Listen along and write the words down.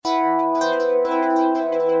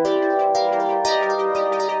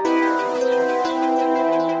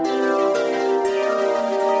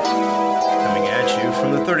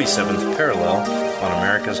the 37th parallel on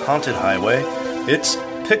America's haunted highway, it's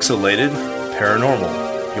Pixelated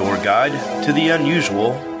Paranormal, your guide to the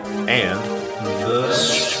unusual and the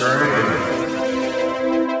strange.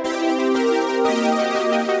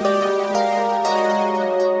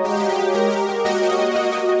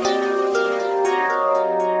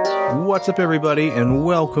 What's up, everybody, and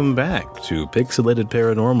welcome back to Pixelated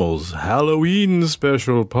Paranormal's Halloween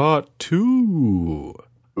Special Part 2.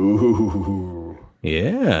 Ooh.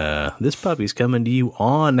 Yeah, this puppy's coming to you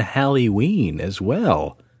on Halloween as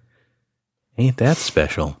well. Ain't that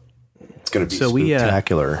special? It's going to be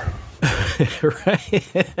spectacular.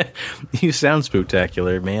 Right? You sound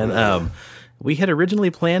spectacular, man. We had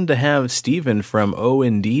originally planned to have Steven from Oh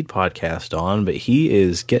Indeed podcast on, but he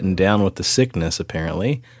is getting down with the sickness,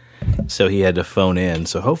 apparently. So he had to phone in.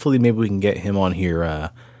 So hopefully maybe we can get him on here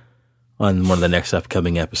on one of the next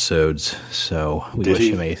upcoming episodes. So we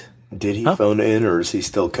wish him a... Did he phone in, or is he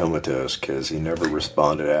still comatose? Because he never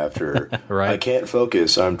responded after. Right. I can't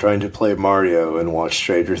focus. I'm trying to play Mario and watch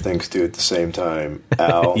Stranger Things 2 at the same time.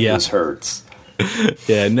 Ow, Yeah. This hurts.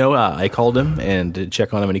 Yeah, no, I called him and to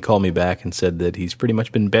check on him, and he called me back and said that he's pretty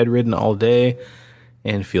much been bedridden all day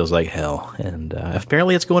and feels like hell. And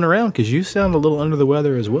apparently it's going around because you sound a little under the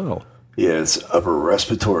weather as well. Yeah, it's upper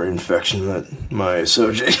respiratory infection that my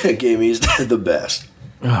Sojay gave me is the best.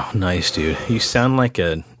 Oh, nice, dude. You sound like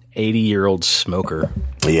an 80-year-old smoker.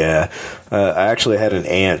 Yeah. I actually had an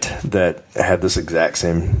aunt that had this exact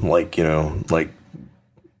same, like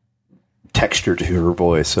texture to her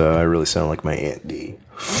voice. I really sound like my Aunt D.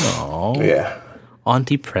 Oh, Yeah.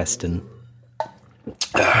 Auntie Preston.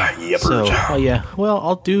 Yep. So, yeah. Well,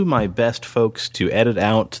 I'll do my best, folks, to edit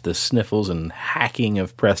out the sniffles and hacking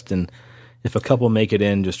of Preston. If a couple make it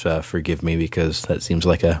in, just forgive me, because that seems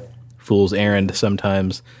like a fool's errand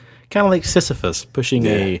sometimes. Kind of like Sisyphus pushing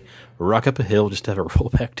a rock up a hill just to have it roll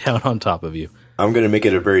back down on top of you. I'm going to make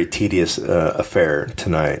it a very tedious affair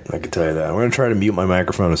tonight, I can tell you that. I'm going to try to mute my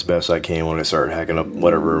microphone as best I can when I start hacking up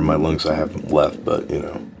whatever in my lungs I have left, but, you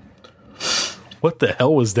know. What the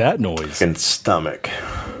hell was that noise? And stomach.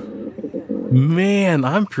 Man,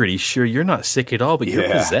 I'm pretty sure you're not sick at all, but you're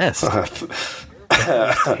possessed.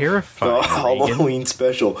 Terrifying. Halloween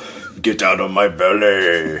special. Get out of my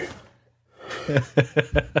belly.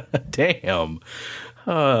 Damn.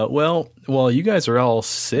 Well, while you guys are all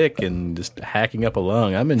sick and just hacking up a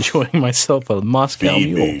lung, I'm enjoying myself a Moscow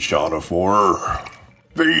Feed Mule. me, shot of four.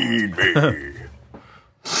 Feed me.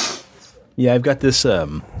 Yeah, I've got this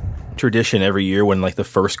tradition every year when like the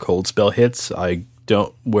first cold spell hits. I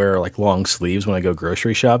don't wear like long sleeves when I go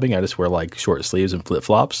grocery shopping. I just wear like short sleeves and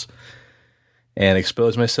flip-flops and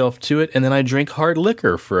expose myself to it. And then I drink hard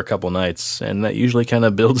liquor for a couple nights, and that usually kind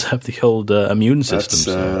of builds up the old immune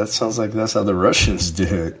system. That sounds like that's how the Russians do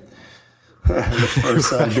it. The first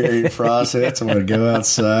Siberian frost hits, I'm going to go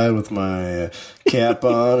outside with my cap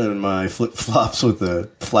on and my flip-flops with a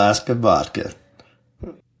flask of vodka.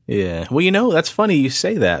 Yeah. Well, you know, that's funny you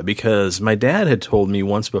say that, because my dad had told me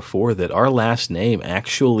once before that our last name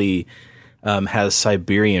actually has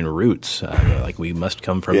Siberian roots. Like we must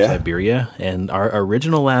come from Siberia. And our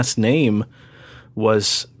original last name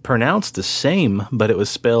was pronounced the same, but it was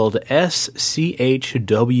spelled Schwaab.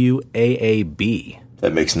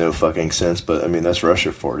 That makes no fucking sense, but I mean, that's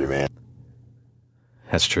Russia for you, man.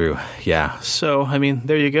 That's true. Yeah. So, I mean,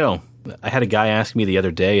 there you go. I had a guy ask me the other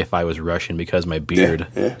day if I was Russian because of my beard.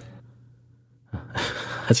 Yeah.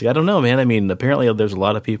 I was like, I don't know, man. I mean, apparently there's a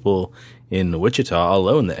lot of people in Wichita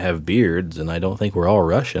alone that have beards, and I don't think we're all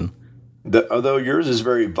Russian. Although yours is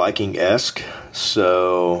very Viking-esque,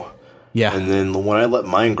 so... Yeah. And then when I let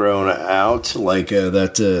mine grow out, like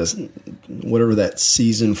that, whatever that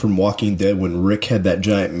season from Walking Dead when Rick had that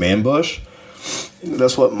giant man bush...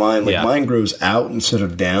 That's what mine, mine grows out instead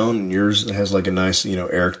of down, and yours has like a nice,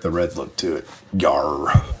 Eric the Red look to it.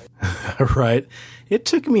 Yarr. Right. It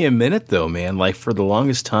took me a minute though, man. Like for the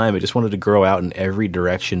longest time, I just wanted to grow out in every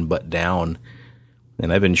direction but down.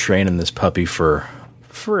 And I've been training this puppy for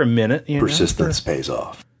a minute. Persistence pays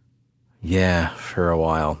off. Yeah, for a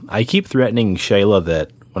while. I keep threatening Shayla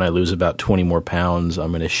that when I lose about 20 more pounds,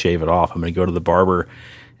 I'm going to shave it off. I'm going to go to the barber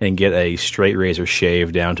and get a straight razor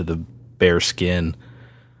shave down to the bare skin,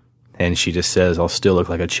 and she just says I'll still look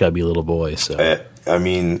like a chubby little boy. So I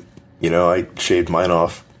mean, I shaved mine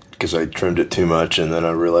off because I trimmed it too much, and then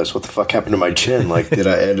I realized what the fuck happened to my chin. Like, did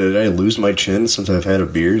I lose my chin since I've had a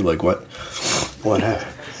beard? Like, what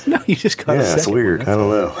happened? No, you just got a second. It's weird. I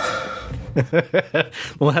don't know. The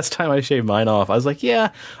last time I shaved mine off, I was like,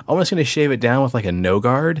 yeah, I'm just going to shave it down with like a no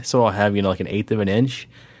guard, so I'll have like an eighth of an inch,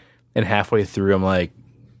 and halfway through I'm like,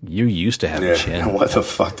 You used to have a chin. What the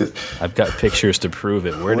fuck did... I've got pictures to prove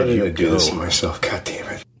it. Where did you go? Do this to myself? God damn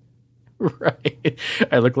it. Right.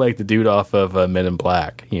 I look like the dude off of Men in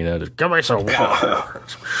Black. Just give me some water,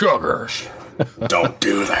 some sugar. Don't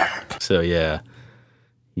do that. So, yeah.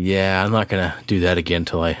 Yeah, I'm not going to do that again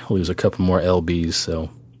until I lose a couple more LBs, so...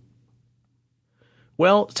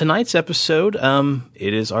 Well, tonight's episode,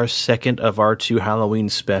 it is our second of our 2 Halloween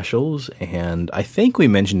specials, and I think we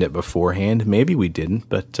mentioned it beforehand. Maybe we didn't,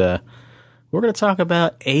 but we're going to talk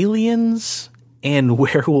about aliens and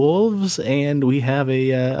werewolves, and we have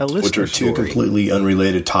a listener Which are 2 story. completely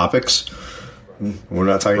unrelated topics. We're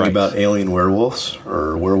not talking about alien werewolves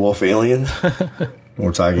or werewolf aliens.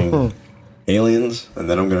 We're talking aliens, and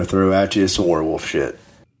then I'm going to throw at you some werewolf shit.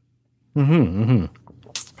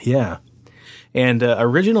 Yeah. And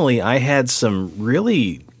originally, I had some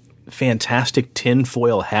really fantastic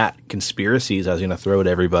tinfoil hat conspiracies I was going to throw at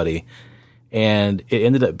everybody. And it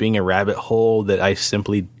ended up being a rabbit hole that I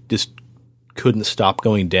simply just couldn't stop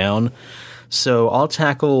going down. So I'll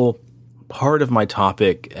tackle part of my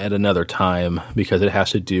topic at another time because it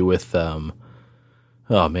has to do with,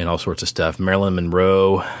 all sorts of stuff. Marilyn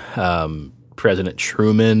Monroe, President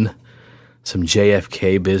Truman, some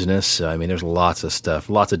JFK business. I mean, there's lots of stuff,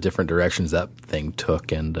 lots of different directions that thing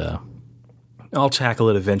took, and I'll tackle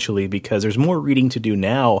it eventually because there's more reading to do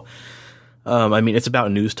now. It's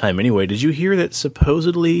about news time anyway. Did you hear that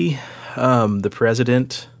supposedly the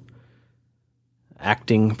president,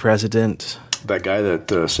 acting president... That guy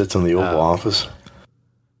that sits in the Oval Office?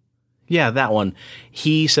 Yeah, that one.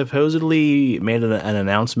 He supposedly made an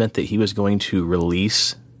announcement that he was going to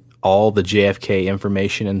release all the JFK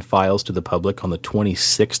information and files to the public on the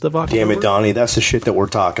 26th of October. Damn it, Donnie, that's the shit that we're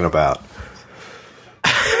talking about.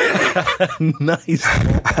 Nice.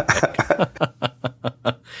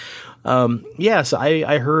 So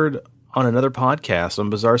I heard on another podcast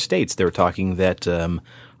on Bizarre States, they were talking that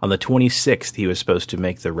on the 26th, he was supposed to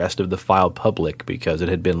make the rest of the file public because it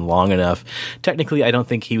had been long enough. Technically, I don't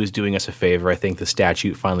think he was doing us a favor. I think the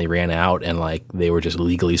statute finally ran out and they were just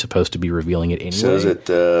legally supposed to be revealing it anyway. Says it,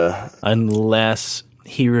 unless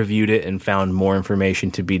he reviewed it and found more information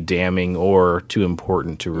to be damning or too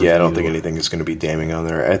important to review. Yeah, I don't think anything is going to be damning on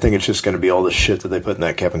there. I think it's just going to be all the shit that they put in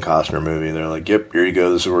that Kevin Costner movie. They're like, yep, here you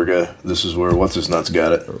go. This is where What's-His-Nuts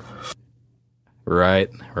got it. Right.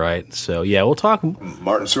 So, yeah, we'll talk...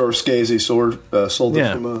 Martin Scorsese sold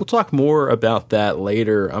it from... We'll talk more about that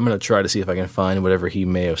later. I'm going to try to see if I can find whatever he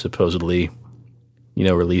may have supposedly,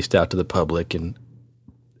 released out to the public and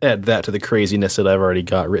add that to the craziness that I've already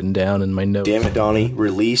got written down in my notes. Damn it, Donnie.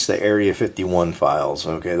 Release the Area 51 files,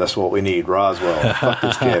 okay? That's what we need. Roswell. Fuck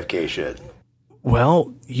this JFK shit.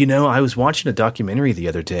 Well, I was watching a documentary the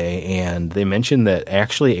other day, and they mentioned that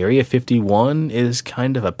actually Area 51 is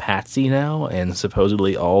kind of a patsy now, and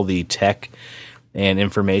supposedly all the tech and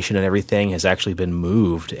information and everything has actually been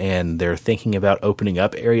moved, and they're thinking about opening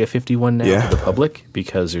up Area 51 now to the public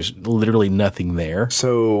because there's literally nothing there.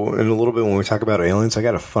 So, in a little bit when we talk about aliens, I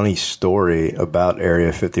got a funny story about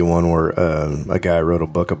Area 51 where a guy wrote a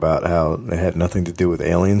book about how it had nothing to do with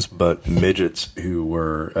aliens, but midgets who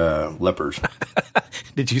were lepers.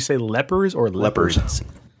 Did you say lepers or lepers? Leopards?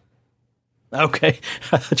 Okay.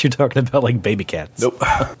 I thought you were talking about baby cats. Nope.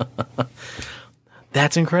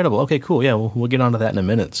 That's incredible. Okay, cool. Yeah, we'll get onto that in a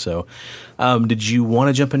minute. So, did you want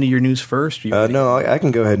to jump into your news first? No, I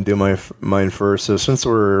can go ahead and do mine first. So, since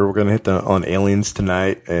we're going to hit on aliens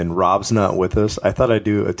tonight, and Rob's not with us, I thought I'd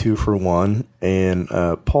do a 2-for-1. And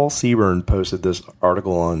Paul Seaburn posted this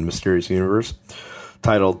article on Mysterious Universe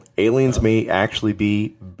titled "Aliens May Actually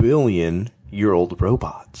Be Billion-Year-Old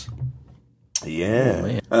Robots."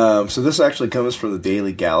 Yeah. So this actually comes from the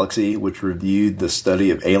Daily Galaxy, which reviewed the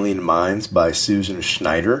study of alien minds by Susan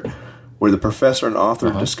Schneider, where the professor and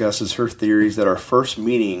author discusses her theories that our first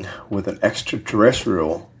meeting with an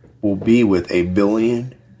extraterrestrial will be with a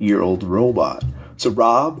billion-year-old robot. So,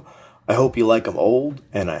 Rob, I hope you like them old,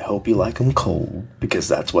 and I hope you like them cold, because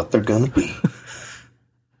that's what they're going to be.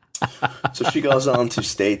 So she goes on to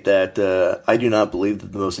state that I do not believe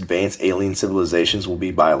that the most advanced alien civilizations will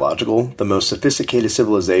be biological. The most sophisticated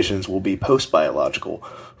civilizations will be post-biological,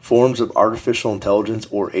 forms of artificial intelligence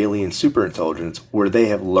or alien superintelligence where they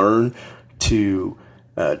have learned to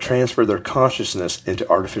transfer their consciousness into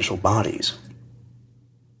artificial bodies.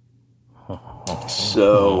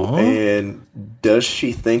 So, and does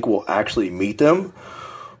she think we'll actually meet them?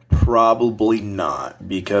 Probably not,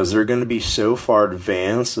 because they're going to be so far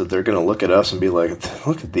advanced that they're going to look at us and be like,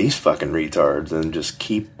 look at these fucking retards, and just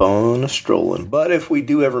keep on strolling. But if we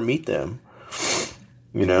do ever meet them,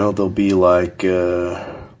 they'll be like,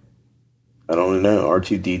 I don't know,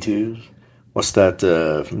 R2-D2s what's that,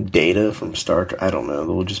 Data from Star Trek? I don't know.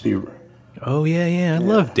 They'll just be... Oh, yeah. I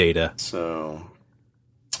love Data. So,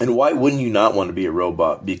 and why wouldn't you not want to be a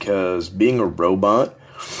robot? Because being a robot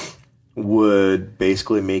would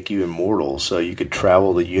basically make you immortal, so you could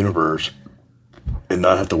travel the universe and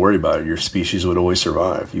not have to worry about it. Your species would always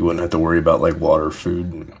survive. You wouldn't have to worry about, like, water,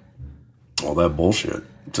 food, and all that bullshit.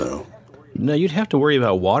 So... No, you'd have to worry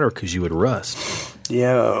about water because you would rust.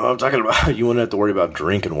 Yeah, I'm talking about you wouldn't have to worry about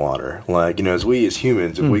drinking water. Like, as we as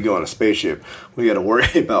humans, if we go on a spaceship, we got to worry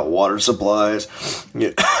about water supplies,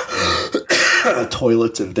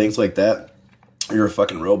 toilets, and things like that. You're a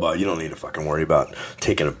fucking robot. You don't need to fucking worry about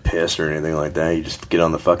taking a piss or anything like that. You just get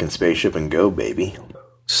on the fucking spaceship and go, baby.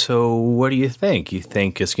 So what do you think? You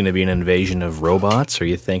think it's going to be an invasion of robots, or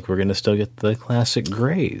you think we're going to still get the classic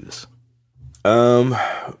Greys?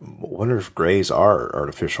 I wonder if Greys are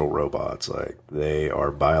artificial robots. Like, they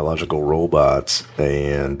are biological robots,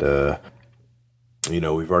 and,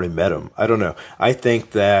 we've already met them. I don't know. I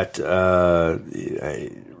think that,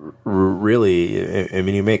 really, I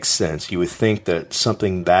mean, it makes sense. You would think that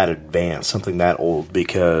something that advanced, something that old,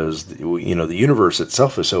 because, the universe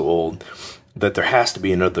itself is so old that there has to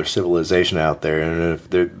be another civilization out there. And if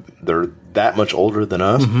they're that much older than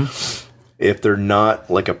us, if they're not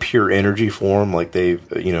like a pure energy form, like they've,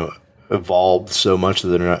 evolved so much that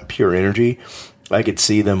they're not pure energy, I could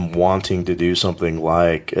see them wanting to do something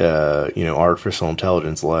like, artificial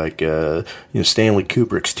intelligence, like, Stanley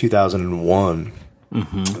Kubrick's 2001,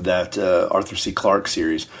 that Arthur C. Clarke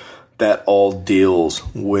series, that all deals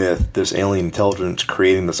with this alien intelligence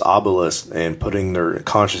creating this obelisk and putting their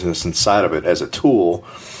consciousness inside of it as a tool,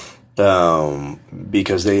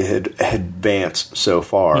 because they had advanced so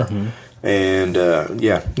far. And,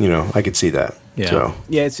 I could see that. Yeah. So.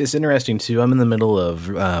 Yeah, it's interesting, too. I'm in the middle of,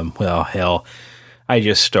 I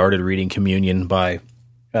just started reading Communion by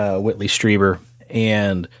Whitley Strieber,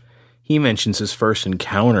 and he mentions his first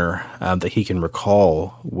encounter that he can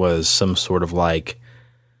recall was some sort of, like,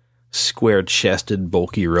 square-chested,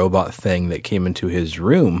 bulky robot thing that came into his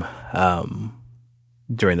room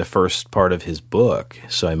during the first part of his book.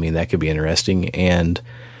 So, I mean, that could be interesting. And...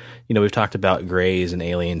 we've talked about Greys and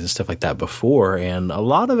aliens and stuff like that before, and a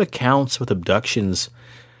lot of accounts with abductions,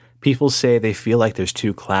 people say they feel like there's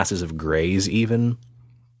two classes of Greys even.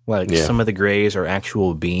 Like, some of the Greys are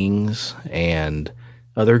actual beings, and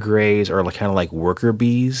other Greys are kind of like worker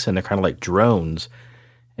bees, and they're kind of like drones,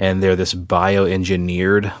 and they're this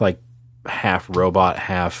bioengineered, like, half robot,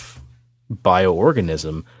 half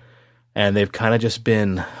bioorganism, and they've kind of just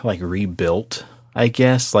been, like, rebuilt, I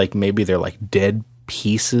guess. Like, maybe they're, like, dead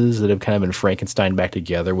pieces that have kind of been Frankenstein back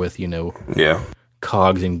together with,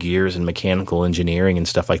 cogs and gears and mechanical engineering and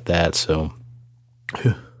stuff like that. So,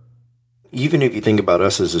 even if you think about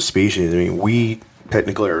us as a species, I mean, we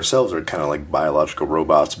technically ourselves are kind of like biological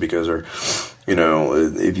robots, because if you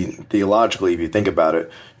think about it,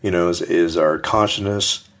 is our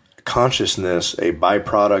consciousness a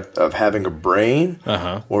byproduct of having a brain,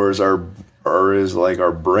 or is our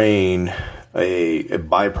brain a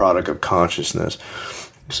byproduct of consciousness?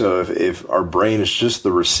 So if our brain is just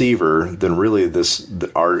the receiver, then really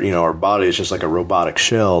our body is just like a robotic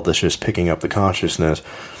shell that's just picking up the consciousness.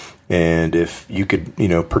 And if you could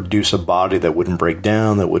produce a body that wouldn't break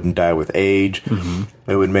down, that wouldn't die with age,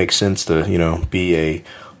 it would make sense to be a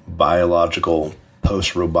biological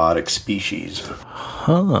post-robotic species.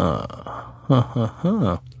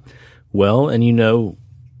 Well, and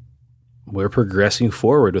we're progressing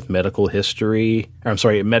forward with medical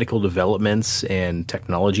developments and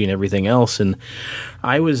technology and everything else. And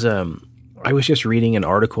I was just reading an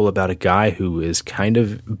article about a guy who is kind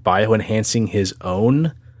of bioenhancing his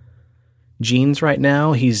own genes right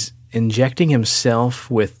now. He's injecting himself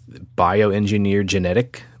with bioengineered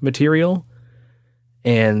genetic material.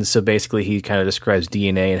 And so basically he kind of describes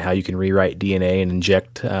DNA and how you can rewrite DNA and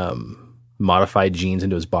inject modified genes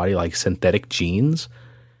into his body, like synthetic genes.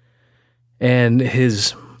 And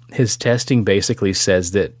his testing basically says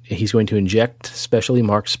that he's going to inject specially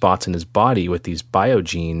marked spots in his body with these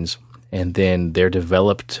biogenes, and then they're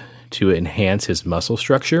developed to enhance his muscle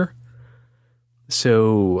structure.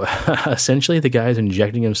 So essentially the guy's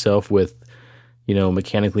injecting himself with,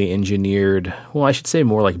 mechanically engineered, well, I should say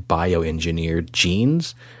more like bioengineered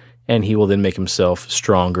genes, and he will then make himself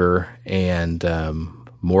stronger and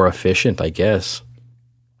more efficient, I guess.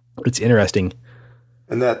 It's interesting.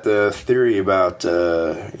 And that the theory about,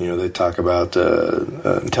 they talk about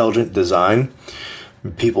intelligent design,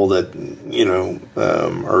 people that,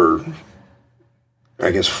 are,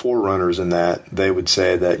 I guess, forerunners in that, they would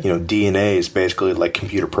say that, DNA is basically like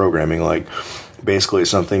computer programming. Like, basically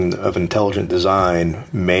something of intelligent design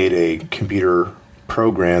made a computer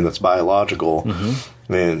program that's biological.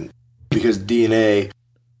 And because DNA,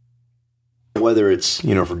 whether it's,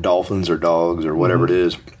 for dolphins or dogs or whatever it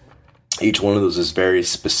is, each one of those is very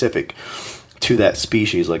specific to that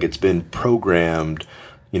species. Like, it's been programmed,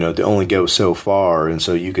 to only go so far. And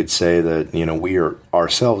so you could say that, we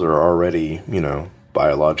ourselves are already,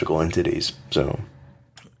 biological entities. So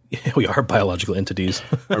yeah, we are biological entities.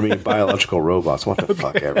 I mean, biological robots. What the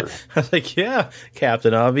fuck ever. I was like, yeah,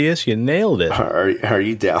 Captain Obvious, you nailed it. Are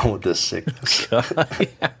you down with this sickness? Yeah,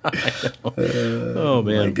 oh,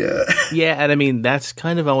 man. My God. Yeah, and I mean, that's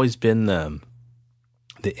kind of always been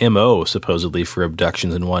the MO, supposedly, for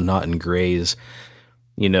abductions and whatnot, and Greys,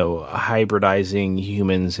 hybridizing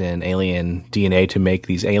humans and alien DNA to make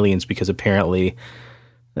these aliens, because apparently,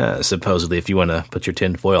 supposedly, if you want to put your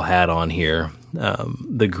tinfoil hat on here,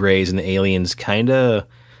 the Greys and the aliens kind of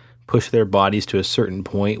push their bodies to a certain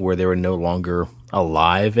point where they were no longer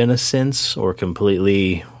alive in a sense, or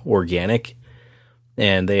completely organic,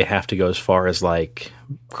 and they have to go as far as like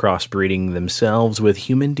crossbreeding themselves with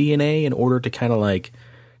human DNA in order to kind of like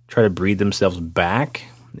try to breed themselves back.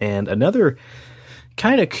 And another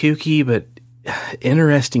kind of kooky but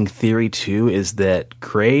interesting theory too is that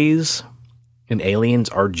Greys and aliens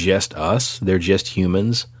are just us. They're just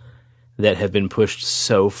humans that have been pushed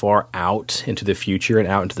so far out into the future and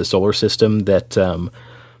out into the solar system that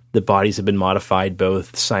the bodies have been modified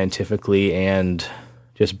both scientifically and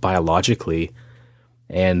just biologically,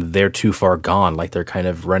 and they're too far gone. Like, they're kind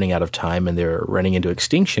of running out of time and they're running into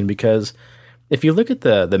extinction, because if you look at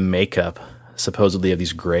the makeup, supposedly, of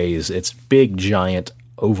these Greys, it's big, giant,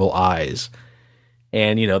 oval eyes.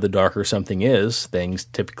 And, the darker something is, things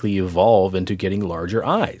typically evolve into getting larger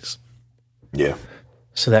eyes. Yeah.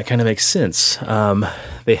 So that kind of makes sense.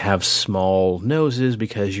 They have small noses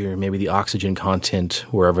because maybe the oxygen content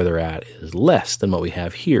wherever they're at is less than what we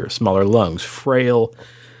have here. Smaller lungs, frail,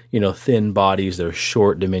 thin bodies. They're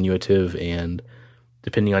short, diminutive, and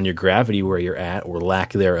depending on your gravity where you're at or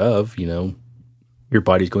lack thereof, your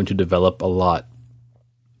body's going to develop a lot,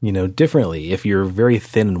 differently. If you're very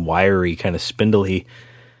thin and wiry, kind of spindly,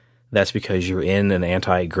 that's because you're in an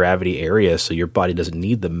anti-gravity area, so your body doesn't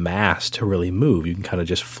need the mass to really move. You can kind of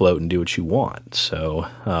just float and do what you want. So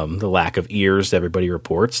the lack of ears, everybody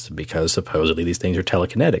reports, because supposedly these things are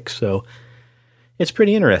telekinetic. So it's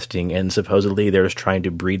pretty interesting, and supposedly they're just trying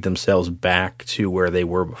to breed themselves back to where they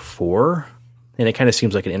were before. And it kind of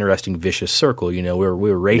seems like an interesting vicious circle.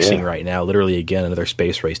 We're racing right now, literally again, another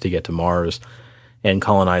space race to get to Mars and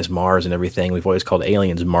colonize Mars and everything. We've always called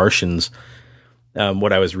aliens Martians.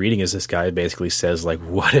 What I was reading is this guy basically says, like,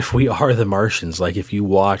 what if we are the Martians? Like, if you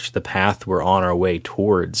watch the path we're on our way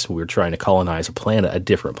towards, we're trying to colonize a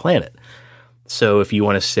different planet. So if you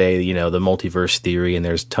want to say, the multiverse theory, and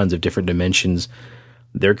there's tons of different dimensions,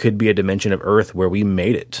 there could be a dimension of Earth where we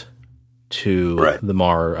made it to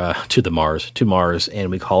Mars,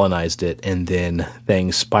 and we colonized it, and then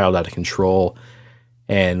things spiraled out of control,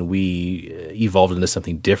 and we evolved into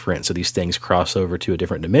something different. So these things cross over to a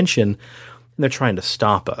different dimension. And they're trying to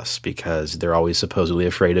stop us because they're always supposedly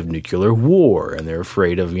afraid of nuclear war, and they're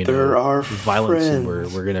afraid of violence, and we're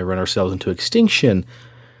going to run ourselves into extinction.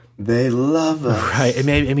 They love us, right?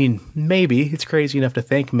 And maybe it's crazy enough to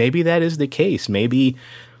think maybe that is the case. Maybe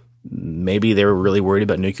they're really worried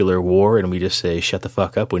about nuclear war, and we just say, "Shut the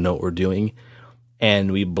fuck up! We know what we're doing,"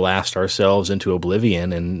 and we blast ourselves into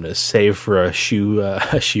oblivion, and save for a few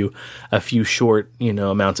short,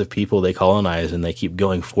 amounts of people they colonize, and they keep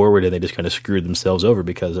going forward, and they just kind of screwed themselves over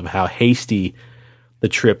because of how hasty the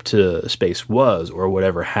trip to space was, or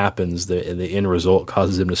whatever happens. The end result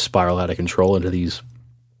causes them to spiral out of control into these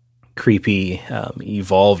creepy,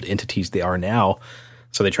 evolved entities they are now.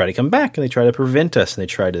 So they try to come back, and they try to prevent us, and they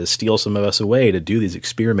try to steal some of us away to do these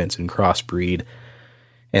experiments and crossbreed.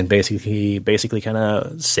 And basically kind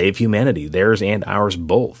of save humanity, theirs and ours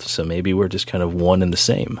both. So maybe we're just kind of one and the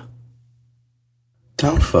same.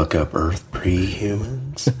 Don't fuck up Earth,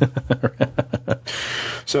 pre-humans.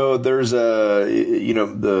 So there's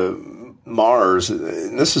the Mars.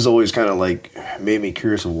 And this is always kind of like made me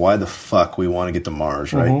curious of why the fuck we want to get to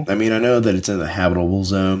Mars, right? Mm-hmm. I mean, I know that it's in the habitable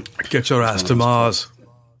zone. Get your ass to Mars.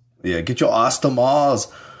 Yeah, get your ass to Mars.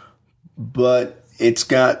 But it's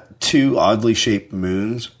got 2 oddly shaped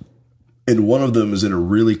moons, and one of them is in a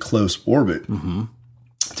really close orbit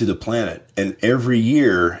to the planet. And every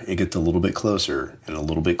year, it gets a little bit closer, and a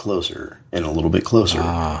little bit closer, and a little bit closer.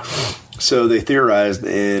 So they theorized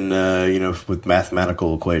in, with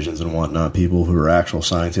mathematical equations and whatnot, people who are actual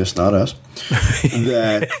scientists, not us,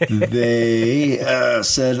 that they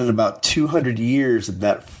said in about 200 years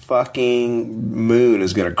that fucking moon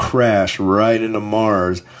is going to crash right into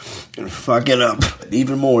Mars and fuck it up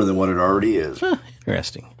even more than what it already is.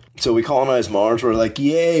 Interesting. So we colonize Mars. We're like,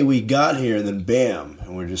 yay, we got here. And then bam.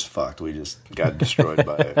 And we're just fucked. We just got destroyed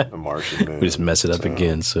by a Martian moon. We just mess it up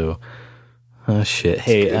again. So, shit.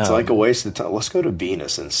 Hey, it's like a waste of time. Let's go to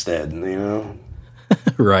Venus instead, you know?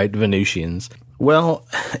 Right, Venusians. Well,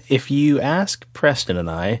 if you ask Preston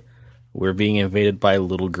and I, we're being invaded by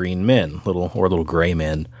little green men, little gray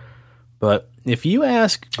men. But if you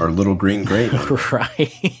ask... Or little green gray men.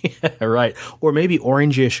 Right. Or maybe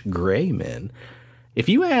orangish gray men. If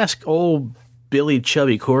you ask old Billy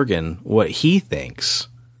Chubby Corgan what he thinks,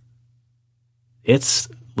 it's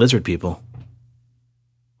lizard people.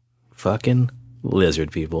 Fucking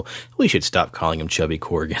lizard people. We should stop calling him Chubby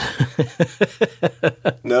Corgan.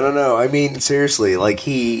 No. I mean, seriously, like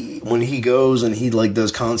when he goes and he like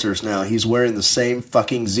does concerts now, he's wearing the same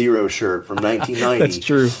fucking Zero shirt from 1990. That's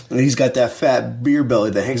true. And he's got that fat beer belly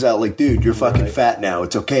that hangs out like, dude, you're fucking fat now.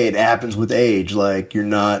 It's okay. It happens with age. Like, you're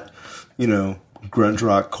not, grunge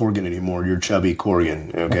rock Corgan anymore. You're Chubby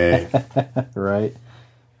Corgan, okay? Right.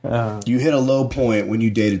 You hit a low point when you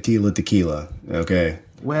dated Tila Tequila, okay?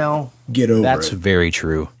 Well, get over that's it. Very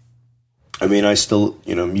true. I mean, I still,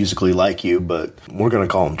 musically like you, but we're going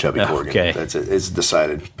to call him Chubby Corgan. Okay. That's it. It's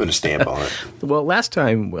decided. Put a stamp on it. Well, last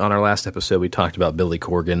time, on our last episode, we talked about Billy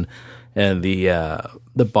Corgan and the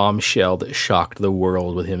bombshell that shocked the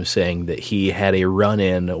world with him saying that he had a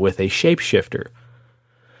run-in with a shapeshifter.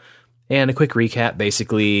 And a quick recap,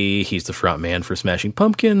 basically, he's the front man for Smashing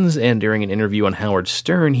Pumpkins, and during an interview on Howard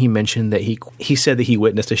Stern, he mentioned that he said that he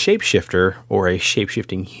witnessed a shapeshifter, or a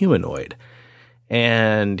shape-shifting humanoid,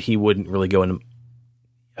 and he wouldn't really go into...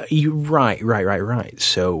 Right.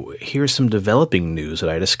 So here's some developing news that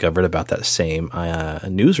I discovered about that same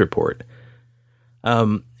news report.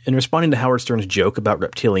 In responding to Howard Stern's joke about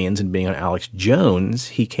reptilians and being on Alex Jones,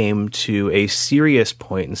 he came to a serious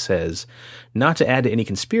point and says, not to add to any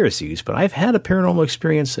conspiracies, but I've had a paranormal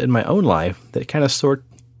experience in my own life that kind of sort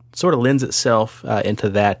of lends itself into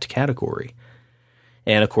that category.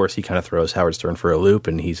 And, of course, he kind of throws Howard Stern for a loop,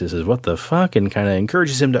 and he says, what the fuck, and kind of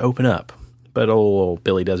encourages him to open up. But old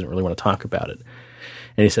Billy doesn't really want to talk about it.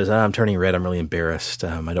 And he says, I'm turning red. I'm really embarrassed.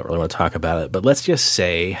 I don't really want to talk about it. But let's just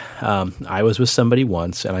say I was with somebody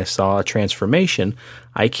once and I saw a transformation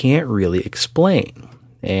I can't really explain.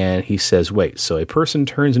 And he says, wait, so a person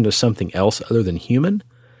turns into something else other than human?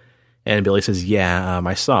 And Billy says, yeah,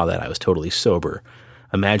 I saw that. I was totally sober.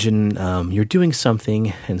 Imagine you're doing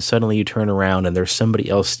something and suddenly you turn around and there's somebody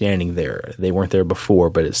else standing there. They weren't there before,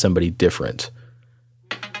 but it's somebody different.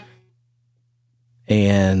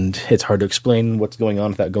 And it's hard to explain what's going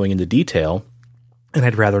on without going into detail, and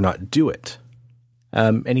I'd rather not do it.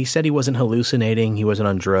 And he said he wasn't hallucinating, he wasn't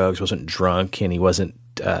on drugs, wasn't drunk, and he wasn't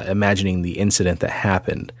imagining the incident that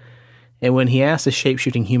happened. And when he asked the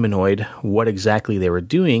shape-shifting humanoid what exactly they were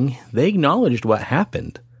doing, they acknowledged what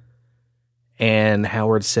happened. And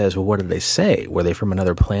Howard says, well, what did they say? Were they from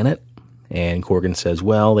another planet? And Corgan says,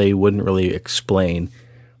 well, they wouldn't really explain.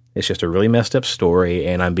 It's just a really messed up story,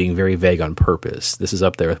 and I'm being very vague on purpose. This is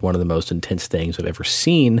up there with one of the most intense things I've ever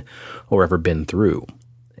seen or ever been through.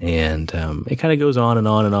 And it kind of goes on and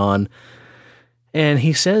on and on. And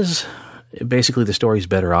he says, basically, the story's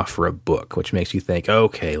better off for a book, which makes you think,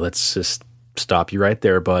 okay, let's just stop you right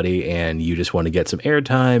there, buddy, and you just want to get some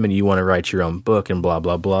airtime, and you want to write your own book, and blah,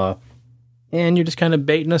 blah, blah. And you're just kind of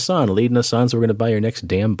baiting us on, leading us on, so we're going to buy your next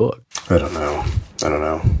damn book. I don't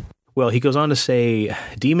know. Well, he goes on to say,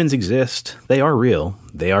 demons exist. They are real.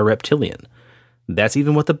 They are reptilian. That's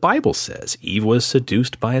even what the Bible says. Eve was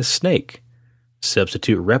seduced by a snake.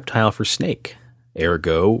 Substitute reptile for snake.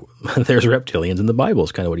 Ergo, there's reptilians in the Bible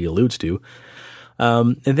is kind of what he alludes to.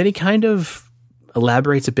 And then he kind of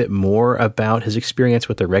elaborates a bit more about his experience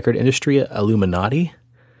with the record industry, Illuminati.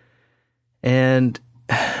 And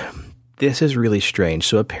this is really strange.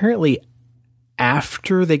 So apparently,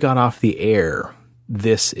 after they got off the air,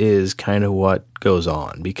 this is kind of what goes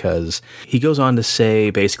on, because he goes on to say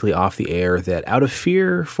basically off the air that out of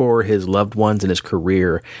fear for his loved ones and his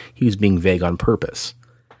career, he was being vague on purpose.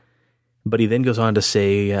 But he then goes on to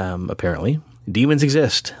say, apparently, demons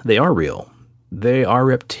exist. They are real. They are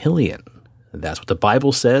reptilian. That's what the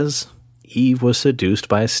Bible says. Eve was seduced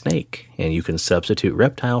by a snake, and you can substitute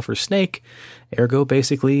reptile for snake. Ergo,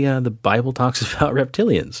 basically, the Bible talks about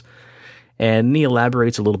reptilians. And he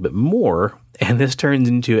elaborates a little bit more, and this turns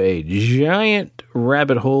into a giant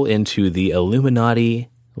rabbit hole into the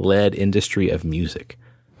Illuminati-led industry of music.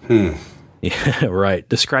 Yeah, right.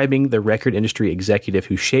 Describing the record industry executive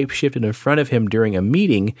who shape-shifted in front of him during a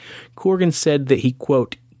meeting, Corgan said that he,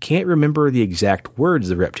 quote, can't remember the exact words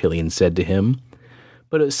the reptilian said to him,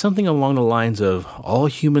 but it was something along the lines of, all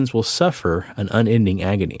humans will suffer an unending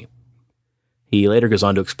agony. He later goes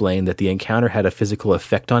on to explain that the encounter had a physical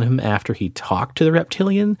effect on him after he talked to the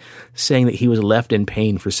reptilian, saying that he was left in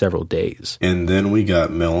pain for several days. And then we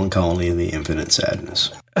got Melancholy and the Infinite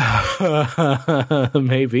Sadness.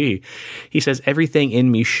 Maybe. He says, everything in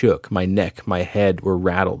me shook. My neck, my head were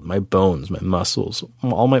rattled. My bones, my muscles,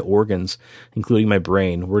 all my organs, including my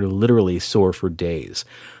brain, were literally sore for days.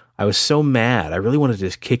 I was so mad. I really wanted to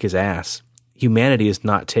just kick his ass. Humanity is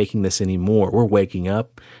not taking this anymore. We're waking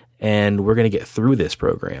up, and we're going to get through this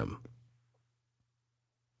program.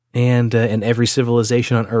 And in every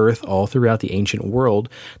civilization on Earth, all throughout the ancient world,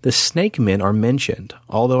 the snake men are mentioned.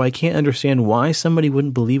 Although I can't understand why somebody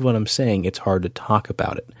wouldn't believe what I'm saying, it's hard to talk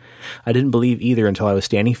about it. I didn't believe either until I was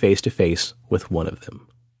standing face to face with one of them.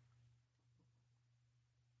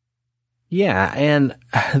 Yeah, and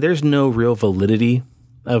there's no real validity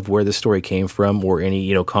of where the story came from or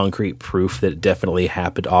any, concrete proof that it definitely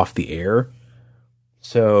happened off the air.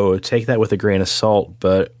 So take that with a grain of salt.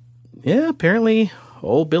 But yeah, apparently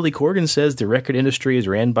old Billy Corgan says the record industry is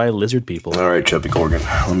ran by lizard people. All right, Chubby Corgan,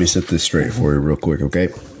 let me set this straight for you real quick, okay?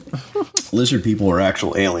 Lizard people are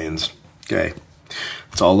actual aliens, okay?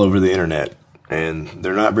 It's all over the internet. And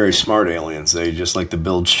they're not very smart aliens. They just like to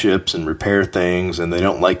build ships and repair things, and they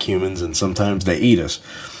don't like humans, and sometimes they eat us.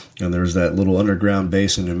 And there's that little underground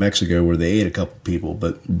base in New Mexico where they ate a couple people.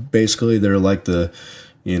 But basically, they're like the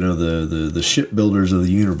shipbuilders of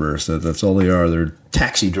the universe. That's all they are. They're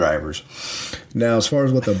taxi drivers. Now, as far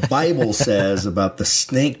as what the Bible says about the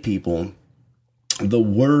snake people, the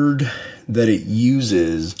word that it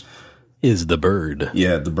uses is the bird.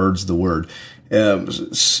 Yeah, the bird's the word.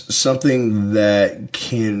 Something that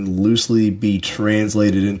can loosely be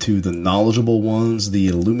translated into the knowledgeable ones, the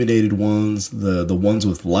illuminated ones, the ones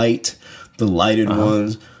with light, the lighted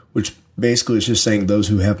ones, which basically is just saying those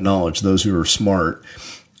who have knowledge, those who are smart.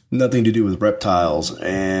 Nothing to do with reptiles.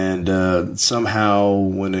 And somehow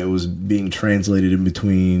when it was being translated in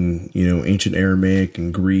between, ancient Aramaic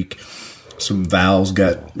and Greek, some vowels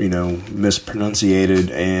got, mispronunciated,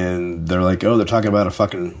 and they're like, oh, they're talking about a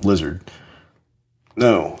fucking lizard.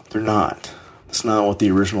 No, they're not. That's not what the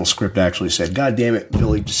original script actually said. God damn it,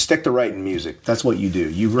 Billy, just stick to writing music. That's what you do.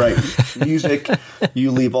 You write music, you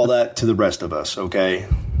leave all that to the rest of us, okay?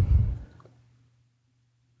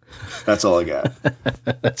 That's all I got.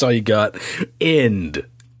 That's all you got. End.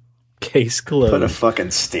 Case closed. Put a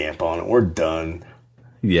fucking stamp on it. We're done.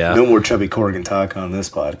 Yeah. No more Chubby Corgan talk on this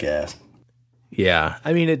podcast. Yeah.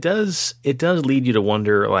 I mean, it does lead you to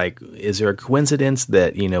wonder, like, is there a coincidence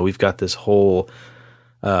that, we've got this whole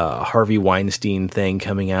Harvey Weinstein thing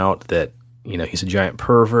coming out that, he's a giant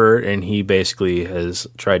pervert and he basically has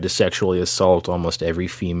tried to sexually assault almost every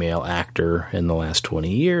female actor in the last 20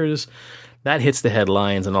 years. That hits the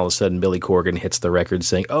headlines, and all of a sudden Billy Corgan hits the record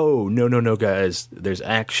saying, oh, no, guys, there's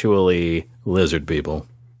actually lizard people.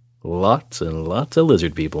 Lots and lots of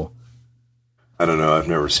lizard people. I don't know. I've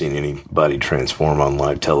never seen anybody transform on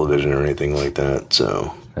live television or anything like that,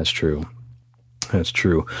 so. That's true. That's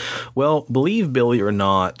true. Well, believe Billy or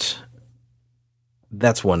not,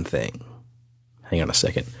 that's one thing. Hang on a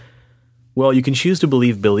second. Well, you can choose to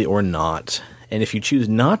believe Billy or not, and if you choose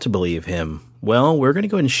not to believe him, well, we're going to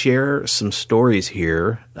go ahead and share some stories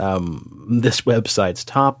here. This website's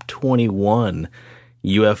top 21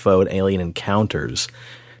 UFO and alien encounters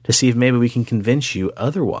to see if maybe we can convince you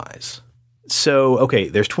otherwise. So, okay,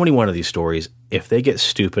 there's 21 of these stories. If they get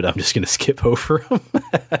stupid, I'm just going to skip over them.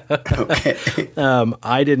 Okay.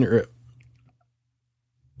 I didn't...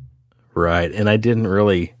 Right, and I didn't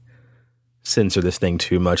really censor this thing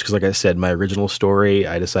too much because, like I said, my original story,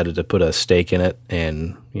 I decided to put a stake in it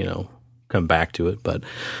and, come back to it. But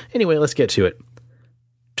anyway, let's get to it.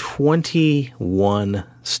 21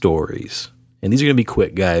 stories. And these are going to be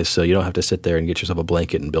quick, guys, so you don't have to sit there and get yourself a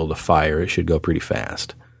blanket and build a fire. It should go pretty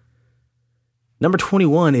fast. Number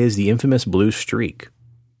 21 is the infamous Blue Streak.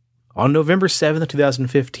 On November 7th,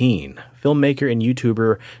 2015, filmmaker and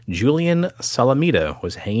YouTuber Julian Salamita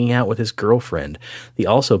was hanging out with his girlfriend, the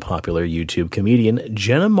also popular YouTube comedian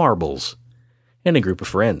Jenna Marbles, and a group of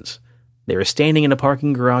friends. They were standing in a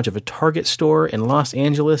parking garage of a Target store in Los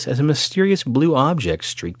Angeles as a mysterious blue object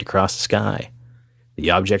streaked across the sky.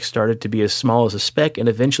 The object started to be as small as a speck and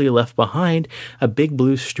eventually left behind a big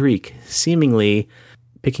blue streak, seemingly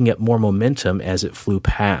picking up more momentum as it flew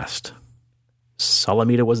past.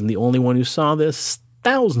 Salamita wasn't the only one who saw this.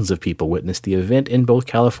 Thousands of people witnessed the event in both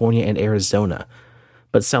California and Arizona.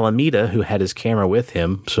 But Salamita, who had his camera with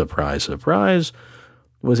him, surprise, surprise,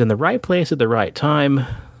 was in the right place at the right time,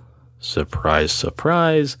 Surprise,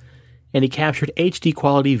 surprise. And he captured HD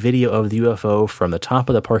quality video of the UFO from the top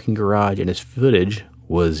of the parking garage, and his footage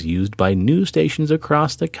was used by news stations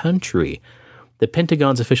across the country. The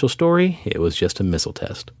Pentagon's official story, it was just a missile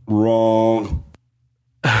test. Wrong.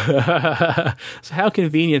 So how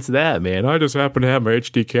convenient's that, man? I just happened to have my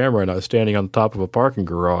HD camera and I was standing on top of a parking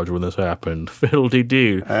garage when this happened.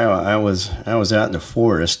 Fiddle-dee-doo. I was out in the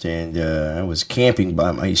forest and I was camping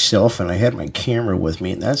by myself and I had my camera with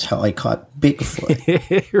me, and that's how I caught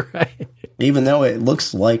Bigfoot. Right. Even though it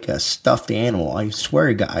looks like a stuffed animal, I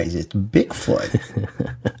swear, guys, it's Bigfoot.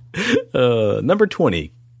 Number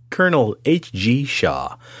 20, Colonel H.G.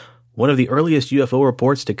 Shaw. One of the earliest UFO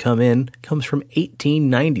reports to come in comes from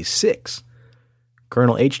 1896.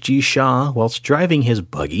 Colonel H.G. Shaw, whilst driving his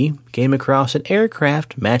buggy, came across an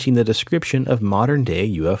aircraft matching the description of modern-day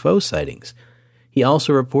UFO sightings. He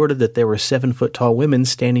also reported that there were 7-foot-tall women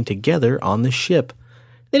standing together on the ship.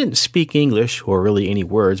 They didn't speak English or really any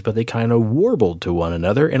words, but they kind of warbled to one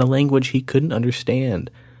another in a language he couldn't understand.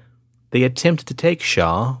 They attempted to take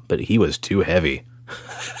Shaw, but he was too heavy.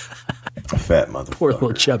 A fat motherfucker. Poor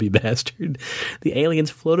little chubby bastard. The aliens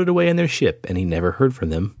floated away in their ship, and he never heard from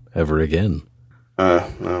them ever again. No.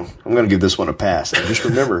 I'm going to give this one a pass. And just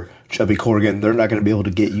remember, Chubby Corrigan, they're not going to be able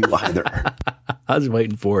to get you either. I was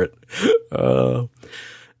waiting for it.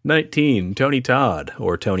 19. Tony Todd,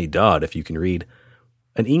 or Tony Dodd, if you can read.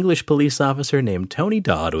 An English police officer named Tony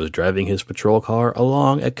Dodd was driving his patrol car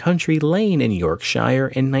along a country lane in Yorkshire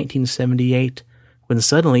in 1978, when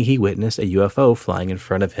suddenly he witnessed a UFO flying in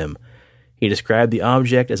front of him. He described the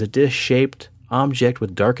object as a dish-shaped object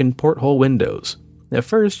with darkened porthole windows. At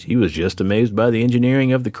first, he was just amazed by the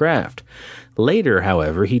engineering of the craft. Later,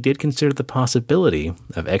 however, he did consider the possibility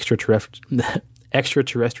of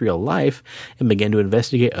extraterrestrial life and began to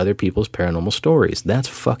investigate other people's paranormal stories. That's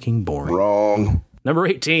fucking boring. Wrong. Number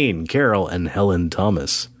 18, Carol and Helen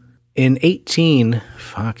Thomas. In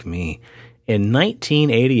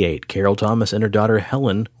 1988, Carol Thomas and her daughter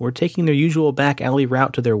Helen were taking their usual back alley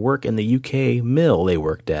route to their work in the UK mill they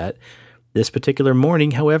worked at. This particular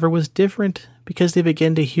morning, however, was different because they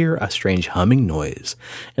began to hear a strange humming noise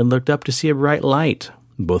and looked up to see a bright light.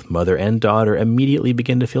 Both mother and daughter immediately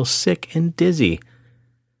began to feel sick and dizzy.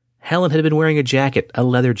 Helen had been wearing a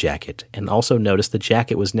leather jacket, and also noticed the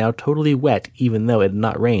jacket was now totally wet even though it had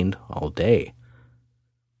not rained all day.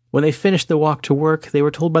 When they finished the walk to work, they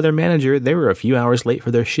were told by their manager they were a few hours late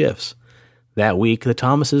for their shifts. That week, the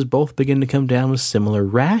Thomases both began to come down with similar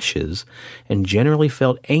rashes and generally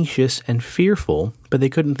felt anxious and fearful, but they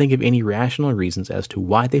couldn't think of any rational reasons as to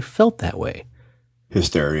why they felt that way.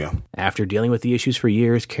 Hysteria. After dealing with the issues for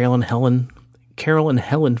years, Carol and Helen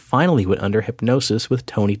finally went under hypnosis with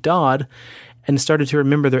Tony Dodd and started to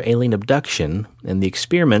remember their alien abduction and the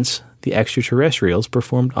experiments the extraterrestrials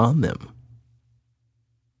performed on them.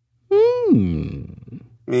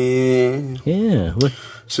 Yeah. Look.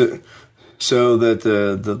 So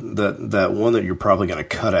that one that you're probably going to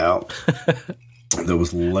cut out that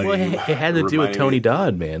was lame. Well, it had to do with Tony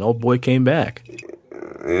Dodd, man. Old boy came back.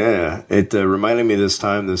 Yeah, it reminded me this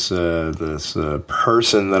time. This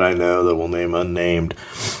person that I know that will name unnamed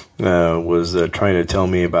was trying to tell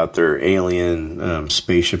me about their alien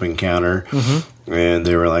spaceship encounter. Mm-hmm. And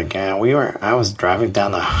they were like, "Yeah, I was driving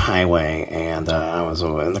down the highway, and I was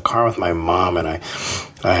in the car with my mom, and I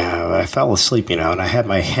fell asleep, and I had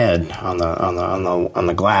my head on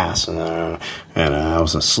the glass, and I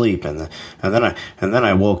was asleep, and then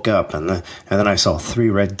I woke up, and then I saw 3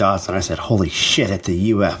 red dots, and I said, 'Holy shit, it's a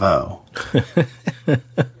UFO.'"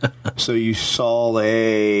 So you saw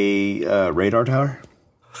a radar tower?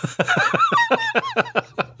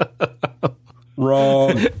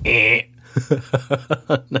 Wrong.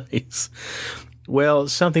 Nice. Well,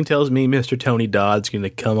 something tells me Mr. Tony Dodd's going to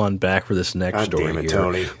come on back for this next story damn it, here.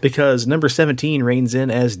 Tony. Because number 17 reigns in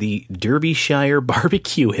as the Derbyshire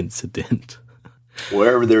barbecue incident.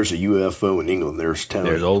 Wherever there's a UFO in England, there's Tony.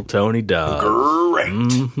 There's old Tony Dodd. Great.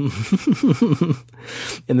 Mm-hmm.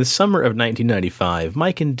 In the summer of 1995,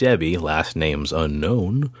 Mike and Debbie, last names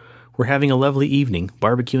unknown, were having a lovely evening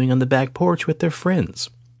barbecuing on the back porch with their friends,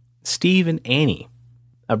 Steve and Annie.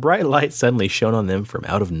 A bright light suddenly shone on them from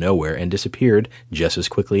out of nowhere and disappeared just as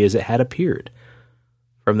quickly as it had appeared.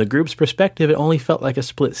 From the group's perspective, it only felt like a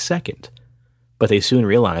split second, but they soon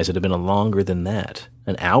realized it had been longer than that,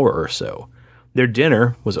 an hour or so. Their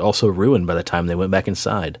dinner was also ruined by the time they went back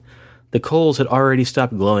inside. The coals had already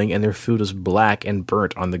stopped glowing and their food was black and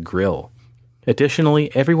burnt on the grill. Additionally,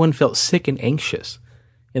 everyone felt sick and anxious.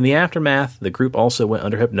 In the aftermath, the group also went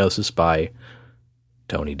under hypnosis by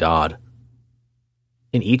Tony Dodd.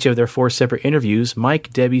 In each of their 4 separate interviews,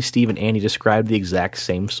 Mike, Debbie, Steve, and Andy described the exact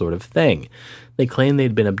same sort of thing. They claimed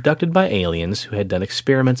they'd been abducted by aliens who had done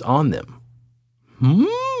experiments on them.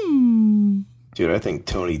 Dude, I think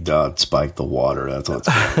Tony Dodd spiked the water. That's what's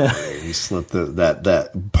going on. He slipped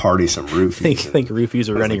that party some roofies. Think roofies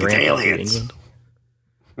are running rampant in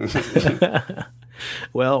England?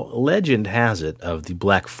 Well, legend has it of the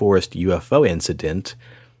Black Forest UFO incident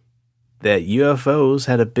that UFOs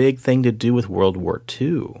had a big thing to do with World War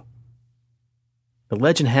II. The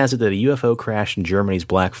legend has it that a UFO crashed in Germany's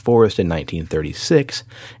Black Forest in 1936,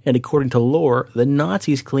 and according to lore, the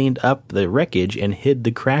Nazis cleaned up the wreckage and hid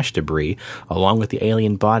the crash debris, along with the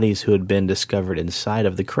alien bodies who had been discovered inside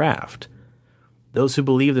of the craft. Those who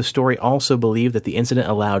believe the story also believe that the incident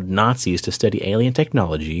allowed Nazis to study alien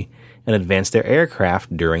technology and advance their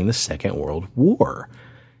aircraft during the Second World War.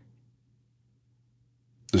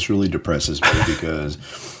 This really depresses me because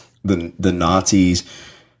the Nazis,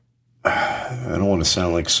 I don't want to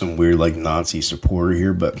sound like some weird like Nazi supporter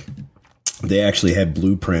here, but they actually had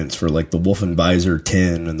blueprints for like the Wolfenweiser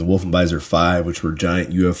 10 and the Wolfenweiser 5, which were giant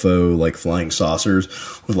UFO like flying saucers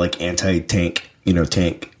with like anti-tank,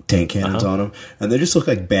 tank cannons on them, and they just look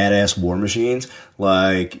like badass war machines.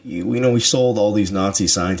 Like, we sold all these Nazi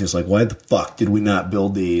scientists. Like, why the fuck did we not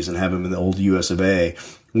build these and have them in the old US of A?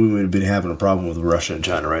 We would have been having a problem with Russia and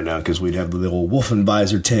China right now because we'd have the old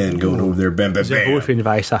Wolfenweiser 10 going over there. Bam, bam, bam.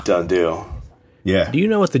 Wolfenweiser. Done deal. Yeah. Do you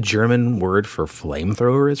know what the German word for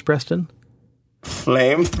flamethrower is, Preston?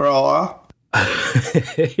 Flamethrower?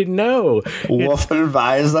 No.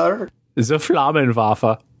 Wolfenweiser? The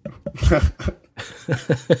Flammenwaffe.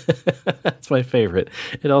 That's my favorite.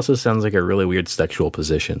 It also sounds like a really weird sexual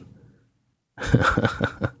position.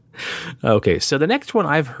 Okay, so the next one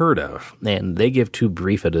I've heard of, and they give too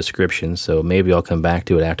brief a description, so maybe I'll come back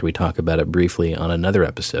to it after we talk about it briefly on another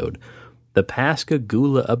episode. The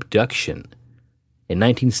Pascagoula abduction. In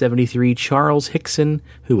 1973, Charles Hickson,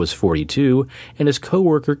 who was 42, and his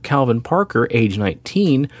co-worker Calvin Parker, age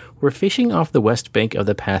 19, were fishing off the west bank of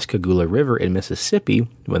the Pascagoula River in Mississippi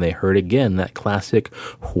when they heard again that classic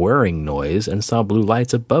whirring noise and saw blue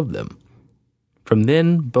lights above them. From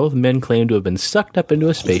then, both men claimed to have been sucked up into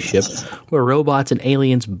a spaceship where robots and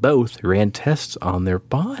aliens both ran tests on their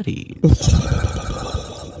bodies.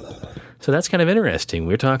 So that's kind of interesting.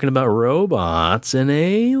 We're talking about robots and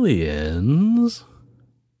aliens.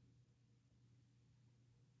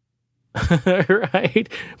 Right?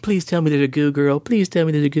 Please tell me there's a goo girl. Please tell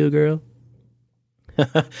me there's a goo girl.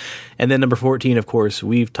 And then number 14, of course,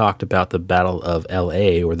 we've talked about the Battle of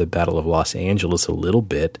L.A. or the Battle of Los Angeles a little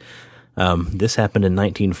bit. This happened in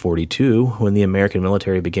 1942 when the American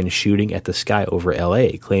military began shooting at the sky over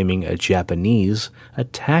L.A., claiming a Japanese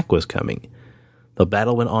attack was coming. The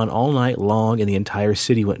battle went on all night long and the entire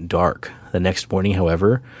city went dark. The next morning,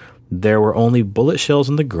 however, there were only bullet shells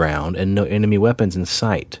on the ground and no enemy weapons in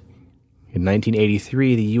sight. In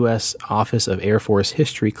 1983, the U.S. Office of Air Force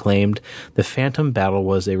History claimed the Phantom Battle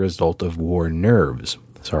was a result of war nerves.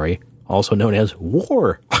 Also known as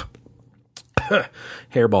war.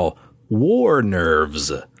 Hairball. War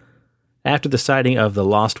nerves. After the sighting of the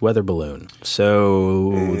lost weather balloon.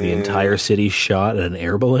 So the entire city shot an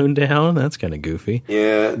air balloon down? That's kind of goofy.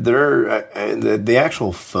 Yeah, the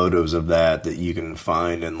actual photos of that you can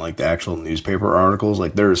find in like the actual newspaper articles,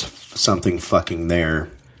 like there's something fucking there.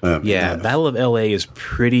 Battle of L.A. is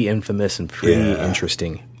pretty infamous and pretty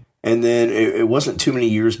interesting. And then it wasn't too many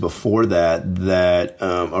years before that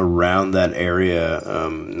around that area,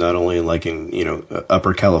 not only like in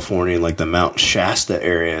Upper California, like the Mount Shasta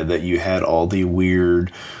area, that you had all the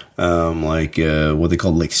weird what they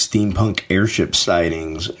called like steampunk airship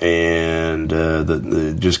sightings, and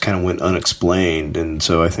the just kind of went unexplained. And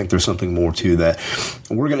so I think there's something more to that.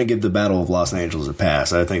 We're going to give the Battle of Los Angeles a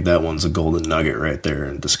pass. I think that one's a golden nugget right there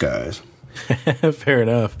in disguise. Fair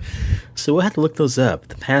enough. So we'll have to look those up.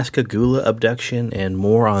 The Pascagoula abduction and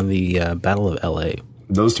more on the Battle of L.A.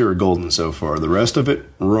 Those two are golden so far. The rest of it,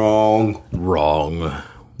 wrong.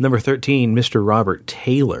 Number 13, Mr. Robert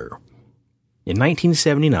Taylor. In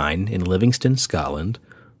 1979, in Livingston, Scotland,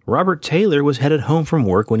 Robert Taylor was headed home from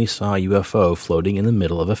work when he saw a UFO floating in the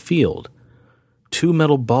middle of a field. Two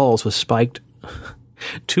metal balls with spikes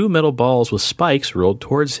rolled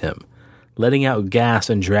towards him, letting out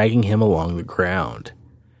gas and dragging him along the ground.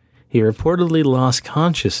 He reportedly lost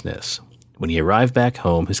consciousness. When he arrived back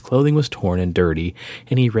home, his clothing was torn and dirty,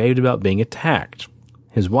 and he raved about being attacked.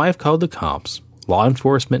 His wife called the cops. Law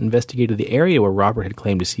enforcement investigated the area where Robert had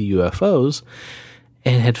claimed to see UFOs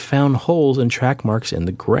and had found holes and track marks in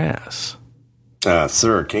the grass.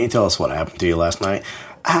 Sir, can you tell us what happened to you last night?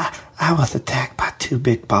 I was attacked by two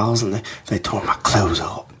big balls and they tore my clothes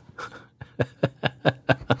off.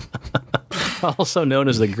 Also known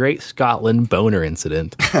as the Great Scotland Boner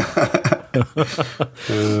Incident.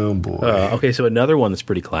 Oh, boy. Okay, so another one that's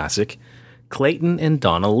pretty classic. Clayton and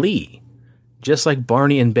Donna Lee. Just like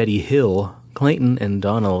Barney and Betty Hill, Clayton and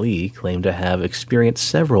Donna Lee claim to have experienced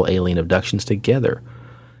several alien abductions together.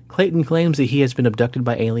 Clayton claims that he has been abducted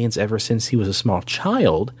by aliens ever since he was a small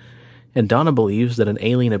child, and Donna believes that an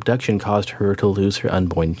alien abduction caused her to lose her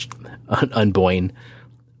unborn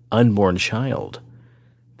child.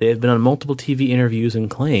 They have been on multiple TV interviews and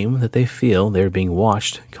claim that they feel they're being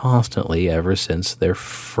watched constantly ever since their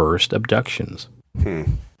first abductions.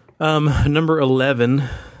 Number 11,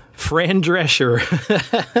 Fran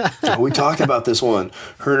Drescher. We talked about this one.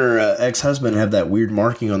 Her and her ex-husband have that weird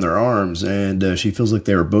marking on their arms, and she feels like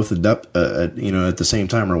they were both at the same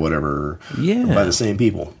time or whatever. Yeah. By the same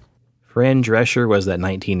people. Fran Drescher was that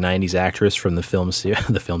 1990s actress from the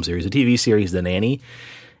TV series The Nanny,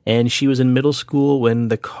 and she was in middle school when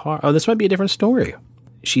the car... Oh, this might be a different story.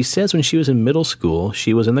 She says when she was in middle school,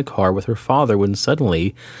 she was in the car with her father when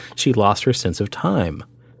suddenly she lost her sense of time.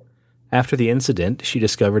 After the incident, she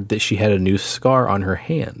discovered that she had a new scar on her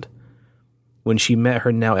hand. When she met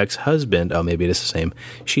her now ex-husband, oh, maybe it is the same,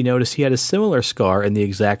 she noticed he had a similar scar in the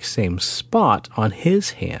exact same spot on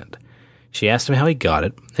his hand. She asked him how he got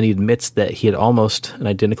it, and he admits that he had almost an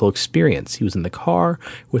identical experience. He was in the car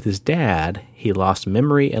with his dad, he lost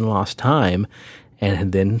memory and lost time, and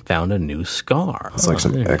had then found a new scar. It's like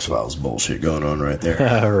some X-Files bullshit going on right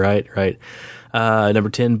there. Right. Number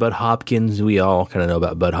 10, Bud Hopkins. We all kind of know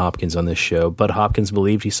about Bud Hopkins on this show. Bud Hopkins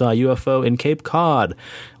believed he saw a UFO in Cape Cod.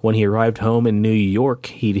 When he arrived home in New York,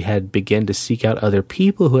 he had begun to seek out other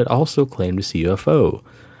people who had also claimed to see UFOs.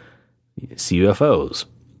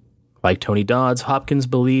 Like Tony Dodds, Hopkins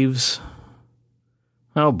believes...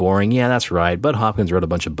 Oh, boring. Yeah, that's right. Bud Hopkins wrote a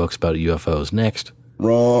bunch of books about UFOs. Next.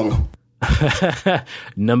 Wrong.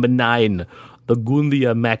 Number 9, the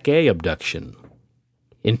Gundia Mackay abduction.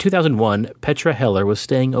 In 2001, Petra Heller was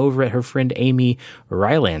staying over at her friend Amy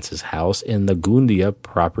Rylance's house in the Gundia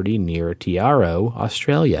property near Tiaro,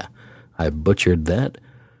 Australia. I butchered that.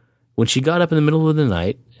 When she got up in the middle of the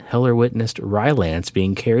night, Heller witnessed Rylance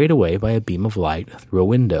being carried away by a beam of light through a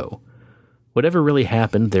window. Whatever really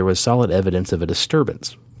happened, there was solid evidence of a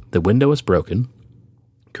disturbance. The window was broken,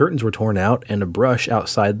 curtains were torn out, and some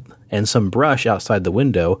brush outside the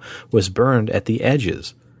window was burned at the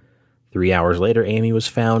edges. 3 hours later, Amy was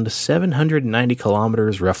found 790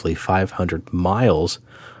 kilometers, roughly 500 miles,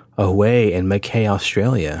 away in Mackay,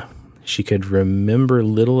 Australia. She could remember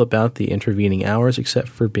little about the intervening hours except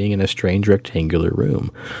for being in a strange rectangular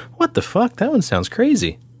room. What the fuck? That one sounds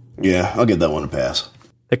crazy. Yeah, I'll give that one a pass.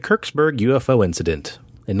 The Kirksburg UFO incident.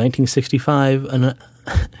 In 1965,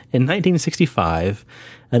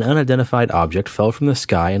 an unidentified object fell from the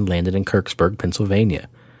sky and landed in Kirksburg, Pennsylvania.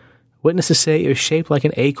 Witnesses say it was shaped like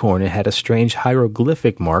an acorn and had a strange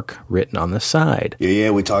hieroglyphic mark written on the side. Yeah,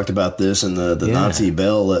 we talked about this in the Nazi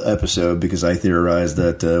Bell episode because I theorized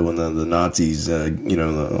that when the Nazis,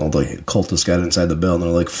 all the cultists got inside the bell and they're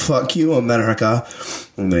like, fuck you, America.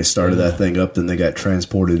 And they started that thing up, then they got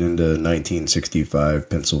transported into 1965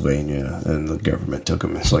 Pennsylvania and the government took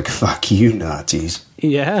them. It's like, fuck you, Nazis.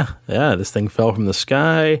 Yeah, this thing fell from the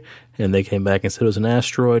sky and they came back and said it was an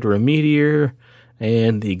asteroid or a meteor.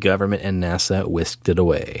 And the government and NASA whisked it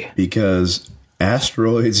away. Because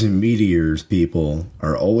asteroids and meteors, people,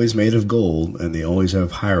 are always made of gold, and they always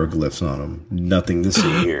have hieroglyphs on them. Nothing to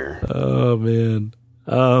see here. Oh, man.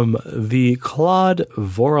 The Claude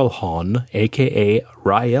Vorilhon, a.k.a.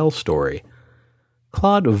 Rael story.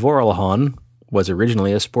 Claude Vorilhon was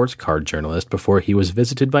originally a sports card journalist before he was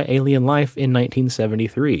visited by alien life in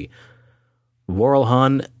 1973.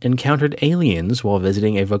 Vorilhon encountered aliens while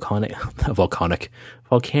visiting a volcanic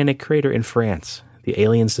crater in France. The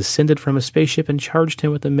aliens descended from a spaceship and charged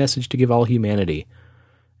him with a message to give all humanity.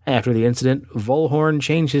 After the incident, Vorilhon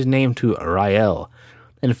changed his name to Rael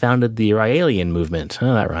and founded the Raelian movement.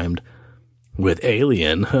 Oh, that rhymed. With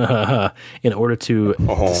alien. In order to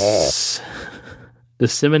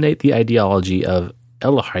disseminate the ideology of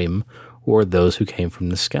Elohim, or those who came from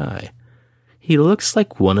the sky. He looks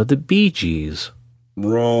like one of the Bee Gees.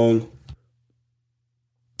 Wrong.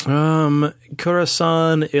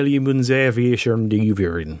 Khorasan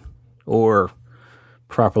Ilyumzhevirin, or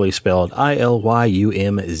properly spelled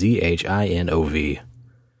Ilyumzhinov.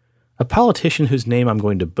 A politician whose name I'm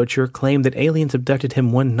going to butcher claimed that aliens abducted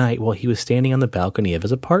him one night while he was standing on the balcony of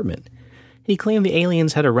his apartment. He claimed the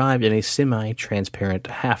aliens had arrived in a semi-transparent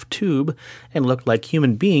half-tube and looked like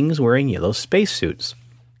human beings wearing yellow spacesuits.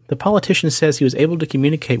 The politician says he was able to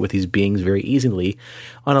communicate with these beings very easily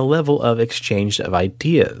on a level of exchange of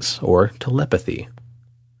ideas, or telepathy.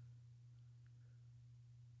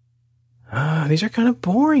 These are kind of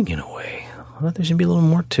boring in a way. I thought there should be a little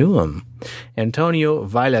more to them. Antonio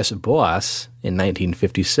Villas-Boas, in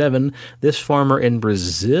 1957, this farmer in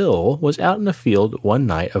Brazil was out in the field one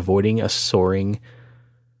night avoiding the soaring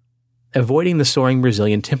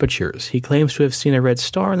Brazilian temperatures. He claims to have seen a red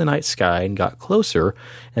star in the night sky and got closer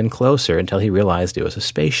and closer until he realized it was a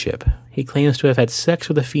spaceship. He claims to have had sex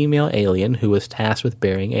with a female alien who was tasked with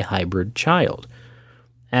bearing a hybrid child.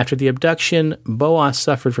 After the abduction, Boas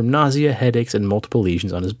suffered from nausea, headaches, and multiple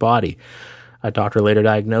lesions on his body. A doctor later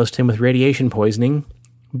diagnosed him with radiation poisoning,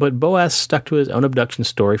 but Boas stuck to his own abduction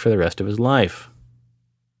story for the rest of his life.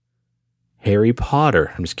 Harry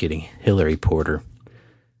Potter. I'm just kidding. Hillary Porter.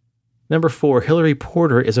 Number 4, Hillary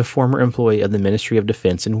Porter is a former employee of the Ministry of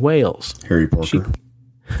Defense in Wales. Harry Porter.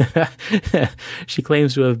 She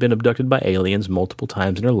claims to have been abducted by aliens multiple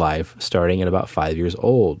times in her life, starting at about 5 years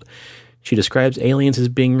old. She describes aliens as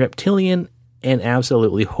being reptilian and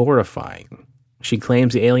absolutely horrifying. She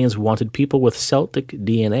claims the aliens wanted people with Celtic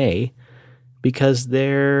DNA because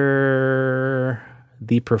they're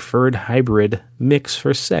the preferred hybrid mix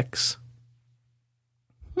for sex.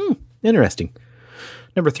 Interesting.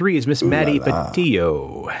 Number 3 is Miss Maddie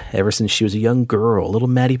Patillo. Ever since she was a young girl, little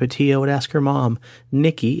Maddie Patillo would ask her mom,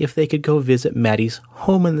 Nikki, if they could go visit Maddie's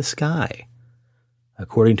home in the sky.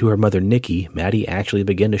 According to her mother, Nikki, Maddie actually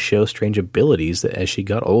began to show strange abilities as she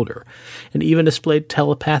got older, and even displayed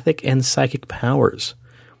telepathic and psychic powers.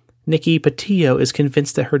 Nikki Patillo is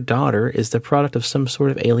convinced that her daughter is the product of some sort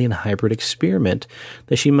of alien hybrid experiment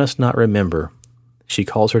that she must not remember. She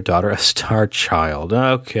calls her daughter a star child.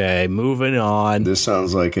 Okay, moving on. This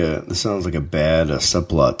sounds like a bad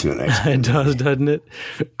subplot to an X-Men. It does, doesn't it?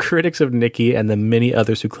 Critics of Nikki and the many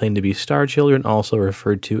others who claim to be star children, also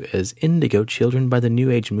referred to as indigo children by the New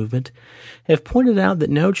Age movement, have pointed out that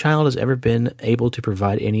no child has ever been able to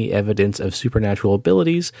provide any evidence of supernatural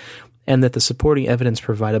abilities, and that the supporting evidence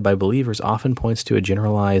provided by believers often points to a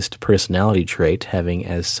generalized personality trait having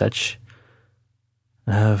as such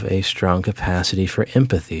have a strong capacity for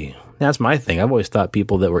empathy. That's my thing. I've always thought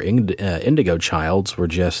people that were indigo childs were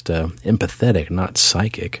just empathetic, not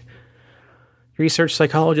psychic. Research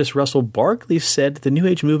psychologist Russell Barkley said the New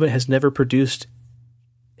Age movement has never produced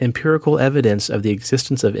empirical evidence of the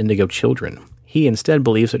existence of indigo children. He instead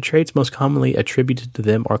believes that traits most commonly attributed to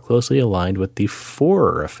them are closely aligned with the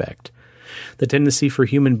Forer effect, the tendency for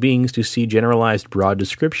human beings to see generalized broad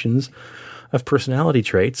descriptions of personality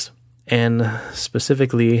traits, and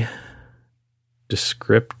specifically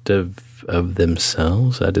descriptive of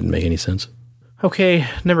themselves. That didn't make any sense. Okay,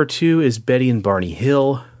 number 2 is Betty and Barney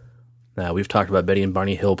Hill. Now, we've talked about Betty and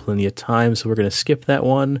Barney Hill plenty of times, so we're going to skip that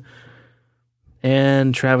one.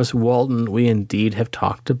 And Travis Walton, we indeed have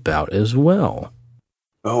talked about as well.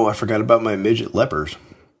 Oh, I forgot about my midget lepers.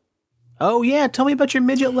 Oh, yeah, tell me about your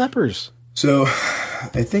midget lepers. So,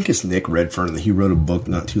 I think it's Nick Redfern that he wrote a book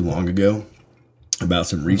not too long ago about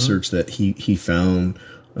some research that he found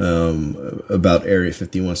about Area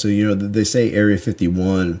 51. So, they say Area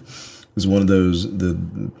 51 was one of those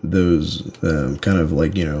kind of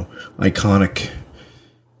like, iconic,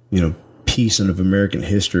 piece of American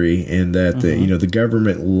history, and that the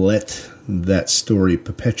government let that story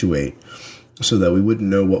perpetuate so that we wouldn't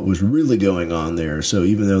know what was really going on there. So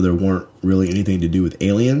even though there weren't really anything to do with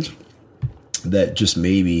aliens, that just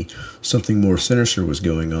maybe something more sinister was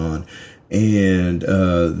going on. And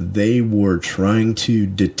they were trying to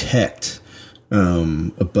detect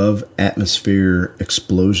above atmosphere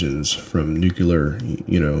explosions from nuclear,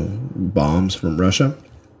 bombs from Russia.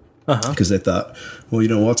 Because they thought, well,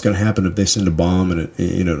 what's going to happen if they send a bomb and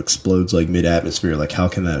it explodes like mid-atmosphere? Like, how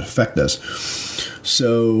can that affect us?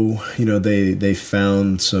 So, they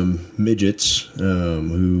found some midgets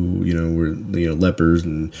who, were, lepers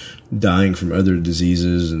and dying from other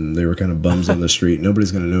diseases, and they were kind of bums on the street.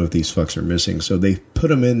 Nobody's going to know if these fucks are missing. So they put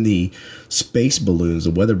them in the space balloons,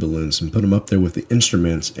 the weather balloons, and put them up there with the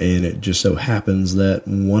instruments. And it just so happens that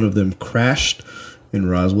one of them crashed in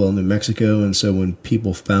Roswell, New Mexico. And so when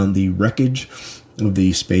people found the wreckage of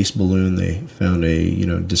the space balloon, they found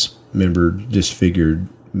a, dismembered, disfigured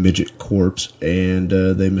midget corpse, and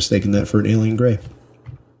they mistaken that for an alien gray.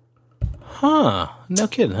 Huh. No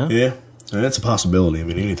kidding, huh? Yeah. And that's a possibility. I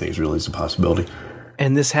mean, anything's really a possibility.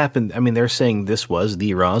 And this happened, I mean, they're saying this was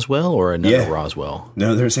the Roswell or another Roswell?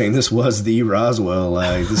 No, they're saying this was the Roswell.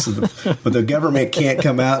 This is but the government can't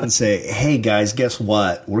come out and say, hey, guys, guess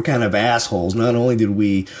what? We're kind of assholes. Not only did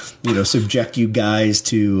we, subject you guys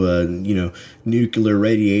to, nuclear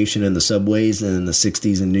radiation in the subways in the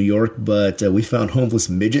 60s in New York, but we found homeless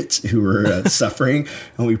midgets who were suffering,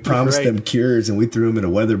 and we promised them cures, and we threw them in a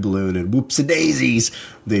weather balloon, and whoopsie-daisies,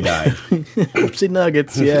 they died. Whoopsie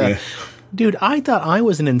nuggets, yeah. Dude, I thought I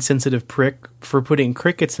was an insensitive prick for putting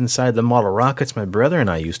crickets inside the model rockets my brother and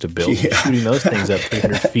I used to build, shooting those things up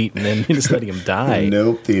 300 feet and then just letting them die.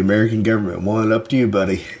 Nope, the American government won up to you,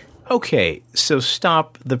 buddy. Okay, so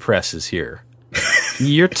stop the presses here.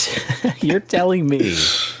 You're telling me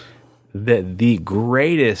that the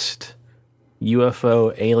greatest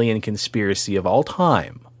UFO alien conspiracy of all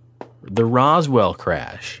time, the Roswell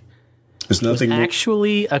crash, was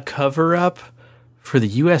actually a cover-up for the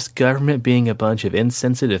U.S. government being a bunch of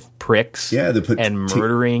insensitive pricks and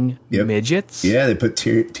murdering midgets? Yeah, they put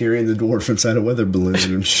Tyrion the Dwarf inside a weather balloon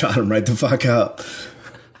and shot him right the fuck up.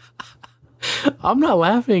 I'm not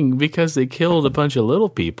laughing because they killed a bunch of little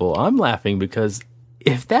people. I'm laughing because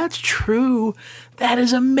if that's true, that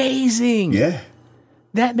is amazing. Yeah.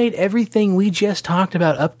 That made everything we just talked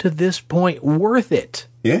about up to this point worth it.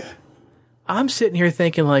 Yeah. I'm sitting here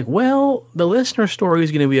thinking like, well, the listener story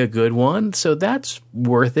is going to be a good one, so that's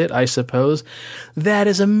worth it, I suppose. That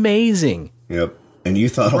is amazing. Yep. And you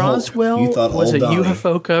thought Roswell was a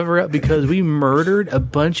UFO cover-up because we murdered a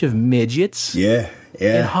bunch of midgets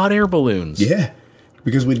in hot air balloons. Yeah.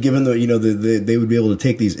 Because we'd given they would be able to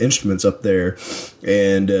take these instruments up there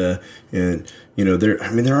and they're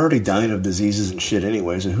already dying of diseases and shit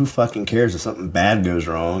anyways, and who fucking cares if something bad goes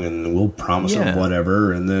wrong, and we'll promise them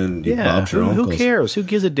whatever, and then Bob's your uncles. Who cares? Who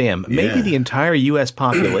gives a damn? Yeah. Maybe the entire U.S.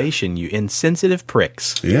 population, you insensitive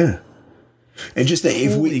pricks. Yeah. And just that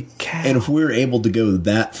if we're able to go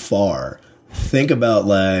that far, think about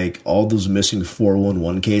like all those missing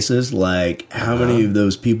 411 cases. Like how many of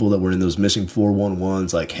those people that were in those missing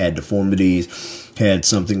 411s like had deformities, had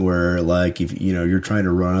something where like if you're trying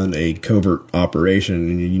to run a covert operation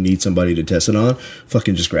and you need somebody to test it on,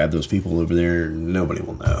 fucking just grab those people over there. Nobody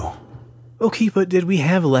will know. Okay, but did we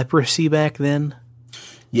have leprosy back then?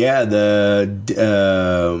 Yeah, there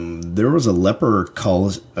was a leper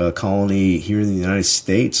colony here in the United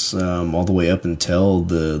States all the way up until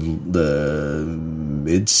the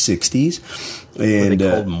mid 60s. And were they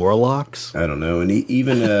called Morlocks? I don't know. And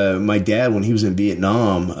even my dad, when he was in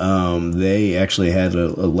Vietnam, they actually had a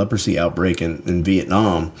leprosy outbreak in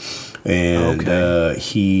Vietnam. And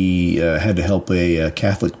he had to help a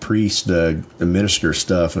Catholic priest administer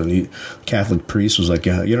stuff. And the Catholic priest was like,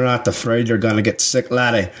 "You're not afraid you're going to get sick,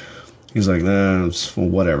 laddie?" He's like, "Nah,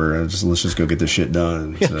 whatever. Let's just go get this shit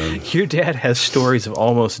done." So. Your dad has stories of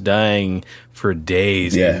almost dying for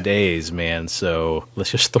days and days, man. So let's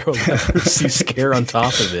just throw a leprosy scare on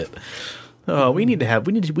top of it. Oh, we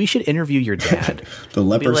should interview your dad. The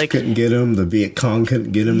lepers couldn't get him. The Viet Cong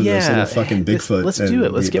couldn't get him. And those little fucking Bigfoot. Let's do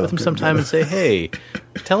it. Let's get with him sometime and say, hey,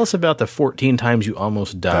 tell us about the 14 times you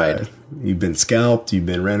almost died. You've been scalped. You've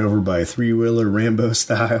been ran over by a 3-wheeler, Rambo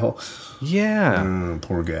style. Yeah. Oh,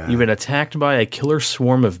 poor guy. You've been attacked by a killer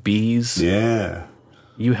swarm of bees. Yeah.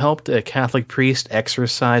 You helped a Catholic priest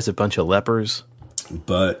exorcise a bunch of lepers.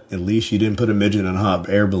 But at least you didn't put a midget in a hot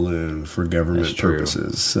air balloon for government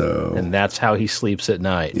purposes. So, and that's how he sleeps at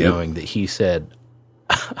night, knowing that he said,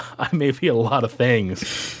 I may be a lot of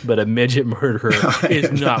things, but a midget murderer is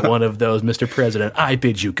not one of those, Mr. President. I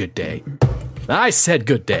bid you good day. I said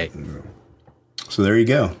good day. So there you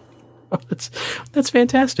go. That's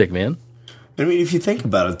fantastic, man. I mean, if you think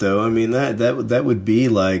about it, though, I mean, that would be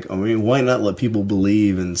like, I mean, why not let people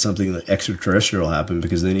believe in something that extraterrestrial happened?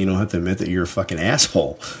 Because then you don't have to admit that you're a fucking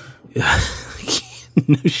asshole.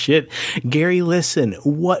 No shit. Gary, listen,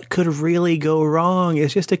 what could really go wrong?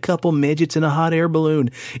 It's just a couple midgets in a hot air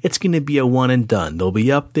balloon. It's going to be a one and done. They'll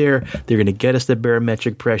be up there. They're going to get us the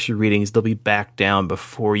barometric pressure readings. They'll be back down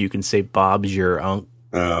before you can say Bob's your uncle.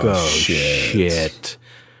 Oh, shit.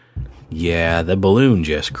 Yeah, the balloon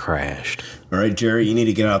just crashed. All right, Jerry, you need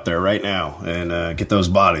to get out there right now and get those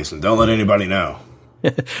bodies, and don't let anybody know.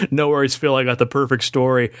 No worries, Phil. I got the perfect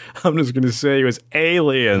story. I'm just going to say it was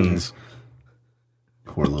aliens.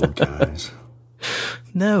 Poor little guys.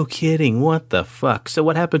 No kidding. What the fuck? So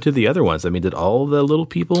what happened to the other ones? I mean, did all the little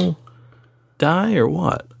people die or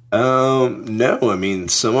what? No. I mean,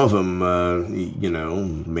 some of them,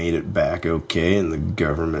 made it back okay, and the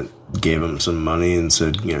government gave them some money and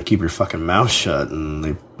said, keep your fucking mouth shut, and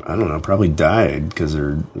they, I don't know, probably died because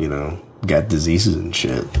they're, got diseases and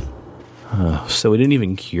shit. So we didn't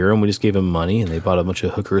even cure him. We just gave him money, and they bought a bunch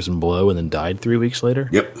of hookers and blow, and then died 3 weeks later?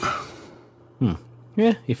 Yep.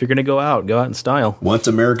 Yeah, if you're going to go out in style. What's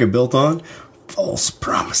America built on? False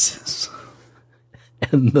promises.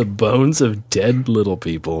 And the bones of dead little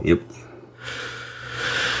people. Yep.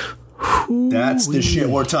 That's the shit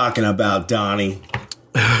we're talking about, Donnie.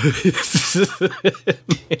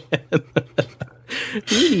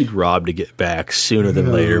 We need Rob to get back sooner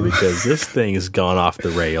than later because this thing has gone off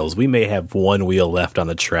the rails. We may have one wheel left on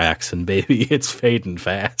the tracks, and baby, it's fading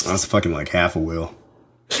fast. That's fucking like half a wheel.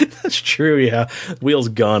 That's true, yeah. Wheel's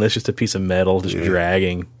gone. It's just a piece of metal just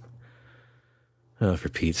dragging. Oh, for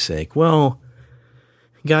Pete's sake. Well,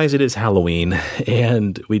 guys, it is Halloween,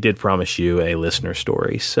 and we did promise you a listener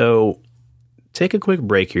story. So take a quick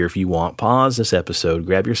break here if you want. Pause this episode,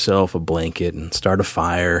 grab yourself a blanket and start a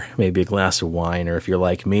fire, maybe a glass of wine, or if you're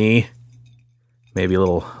like me, maybe a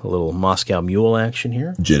little Moscow Mule action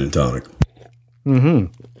here. Gin and tonic.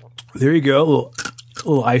 There you go. A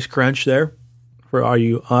little ice crunch there for all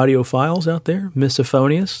you audiophiles out there,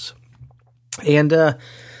 misophonistes. And,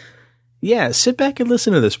 sit back and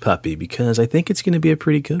listen to this puppy because I think it's going to be a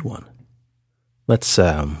pretty good one. Let's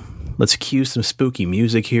cue some spooky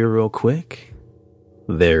music here real quick.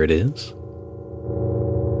 There it is.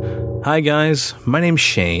 Hi guys, my name's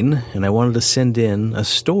Shane, and I wanted to send in a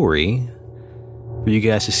story for you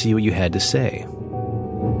guys to see what you had to say.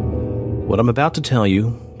 What I'm about to tell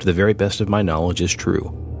you, to the very best of my knowledge, is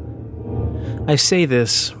true. I say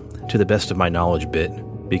this to the best of my knowledge bit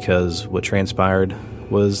because what transpired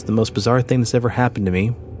was the most bizarre thing that's ever happened to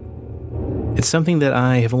me. It's something that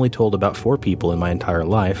I have only told about 4 people in my entire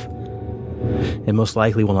life, and most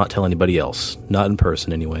likely will not tell anybody else, not in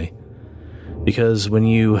person anyway. Because when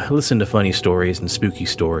you listen to funny stories and spooky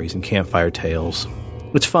stories and campfire tales,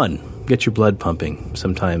 it's fun, get your blood pumping.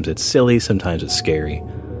 Sometimes it's silly, sometimes it's scary.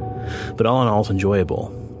 But all in all, it's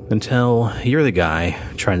enjoyable. Until you're the guy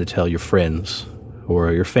trying to tell your friends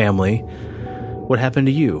or your family what happened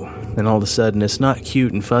to you. And all of a sudden, it's not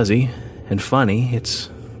cute and fuzzy and funny. It's,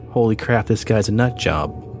 holy crap, this guy's a nut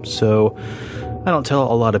job. So I don't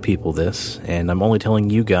tell a lot of people this, and I'm only telling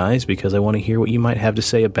you guys because I want to hear what you might have to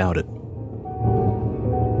say about it.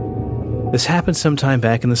 This happened sometime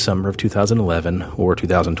back in the summer of 2011 or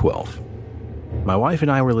 2012. My wife and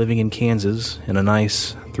I were living in Kansas in a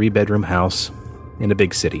nice 3-bedroom house in a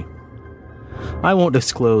big city. I won't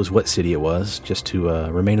disclose what city it was, just to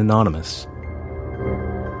remain anonymous.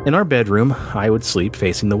 In our bedroom, I would sleep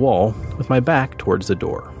facing the wall with my back towards the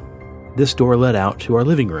door. This door led out to our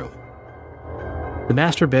living room. The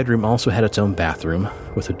master bedroom also had its own bathroom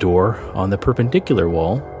with a door on the perpendicular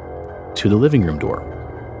wall to the living room door.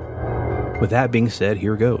 With that being said,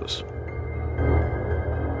 here goes.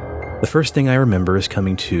 The first thing I remember is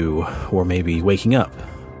coming to, or maybe waking up,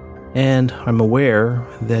 and I'm aware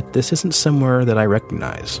that this isn't somewhere that I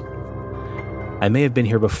recognize. I may have been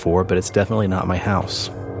here before, but it's definitely not my house.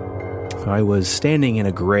 I was standing in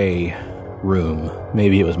a gray room.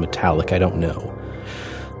 Maybe it was metallic, I don't know.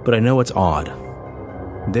 But I know it's odd.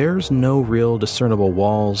 There's no real discernible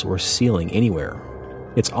walls or ceiling anywhere.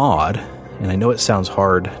 It's odd, and I know it sounds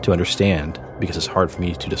hard to understand because it's hard for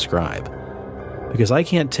me to describe. Because I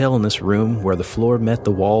can't tell in this room where the floor met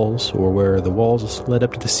the walls or where the walls led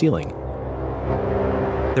up to the ceiling.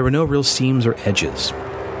 There were no real seams or edges.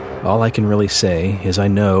 All I can really say is I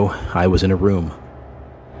know I was in a room.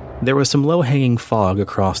 There was some low-hanging fog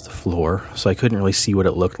across the floor, so I couldn't really see what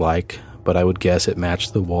it looked like, but I would guess it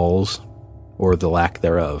matched the walls, or the lack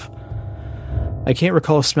thereof. I can't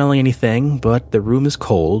recall smelling anything, but the room is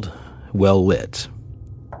cold, well lit.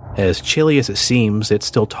 As chilly as it seems, it's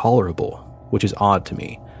still tolerable, which is odd to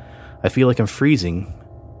me. I feel like I'm freezing,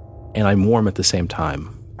 and I'm warm at the same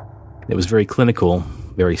time. It was very clinical,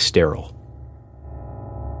 very sterile.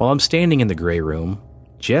 While I'm standing in the gray room,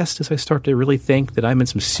 just as I start to really think that I'm in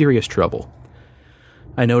some serious trouble,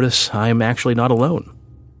 I notice I'm actually not alone.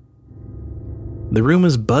 The room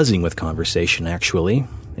is buzzing with conversation, actually,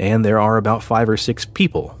 and there are about 5 or 6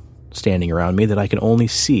 people standing around me that I can only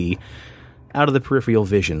see out of the peripheral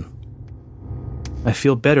vision. I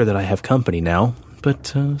feel better that I have company now,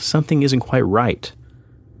 but something isn't quite right.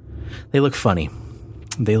 They look funny.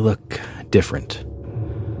 They look different.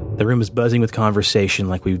 The room is buzzing with conversation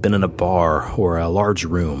like we've been in a bar or a large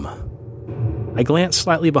room. I glance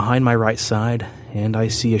slightly behind my right side, and I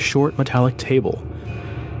see a short metallic table.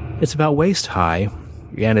 It's about waist high,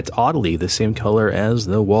 and it's oddly the same color as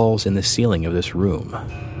the walls and the ceiling of this room.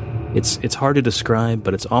 It's hard to describe,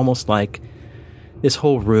 but it's almost like this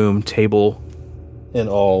whole room, table and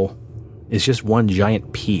all, is just one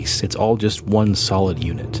giant piece. It's all just one solid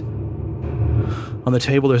unit. On the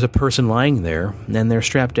table, there's a person lying there, and they're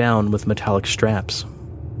strapped down with metallic straps.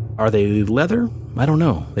 Are they leather? I don't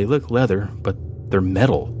know. They look leather, but they're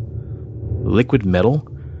metal. Liquid metal?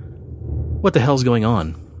 What the hell's going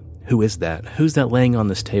on? Who is that? Who's that laying on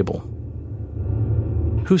this table?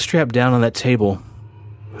 Who's strapped down on that table?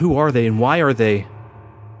 Who are they and why are they?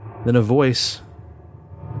 Then a voice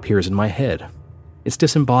appears in my head. It's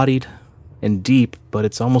disembodied and deep, but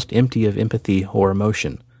it's almost empty of empathy or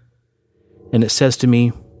emotion. And it says to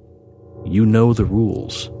me, "You know the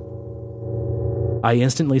rules." I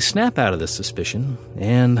instantly snap out of this suspicion,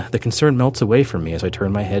 and the concern melts away from me as I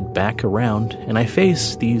turn my head back around and I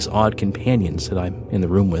face these odd companions that I'm in the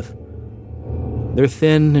room with. They're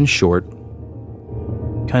thin and short,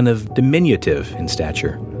 kind of diminutive in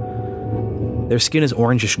stature. Their skin is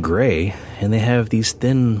orangish gray, and they have these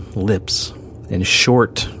thin lips and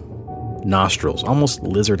short nostrils, almost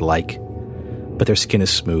lizard-like, but their skin is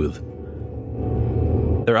smooth.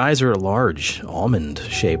 Their eyes are large,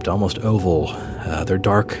 almond-shaped, almost oval. They're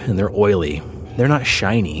dark and they're oily. They're not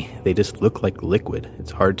shiny. They just look like liquid.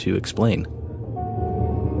 It's hard to explain.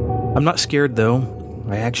 I'm not scared, though.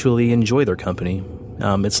 I actually enjoy their company.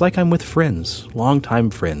 It's like I'm with friends,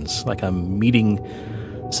 longtime friends, like I'm meeting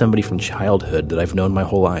somebody from childhood that I've known my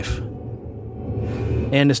whole life.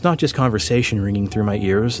 And it's not just conversation ringing through my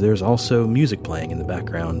ears, there's also music playing in the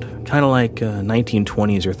background. Kind of like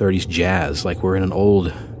 1920s or 30s jazz, like we're in an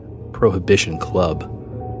old prohibition club.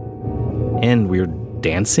 And we're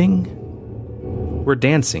dancing? We're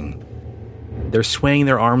dancing. They're swaying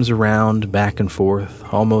their arms around, back and forth,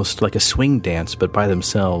 almost like a swing dance, but by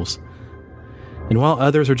themselves. And while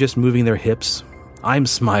others are just moving their hips, I'm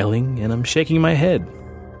smiling and I'm shaking my head.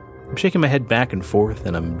 I'm shaking my head back and forth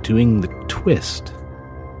and I'm doing the twist.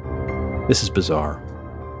 This is bizarre.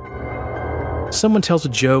 Someone tells a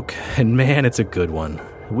joke, and man, it's a good one.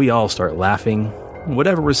 We all start laughing.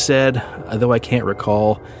 Whatever was said, though I can't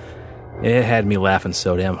recall, it had me laughing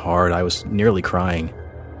so damn hard I was nearly crying.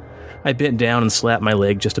 I bent down and slapped my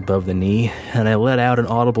leg just above the knee, and I let out an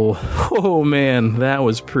audible, "Oh man, that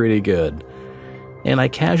was pretty good." And I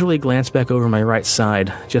casually glanced back over my right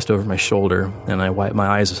side, just over my shoulder, and I wiped my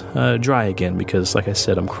eyes dry again because, like I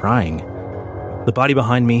said, I'm crying. The body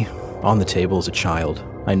behind me on the table is a child.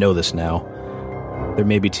 I know this now. They're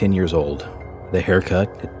maybe 10 years old. The haircut,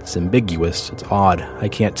 it's ambiguous, it's odd. I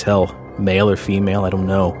can't tell, male or female, I don't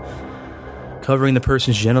know. Covering the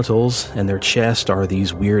person's genitals and their chest are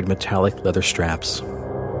these weird metallic leather straps.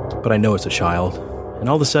 But I know it's a child. And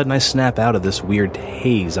all of a sudden I snap out of this weird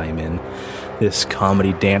haze I'm in, this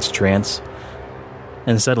comedy dance trance.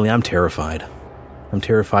 And suddenly I'm terrified. I'm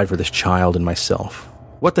terrified for this child and myself.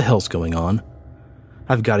 What the hell's going on?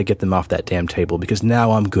 I've got to get them off that damn table because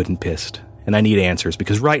now I'm good and pissed. And I need answers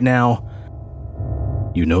because right now,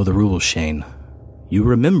 you know the rules, Shane. You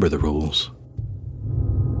remember the rules.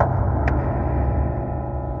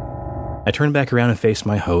 I turn back around and face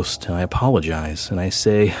my host, and I apologize, and I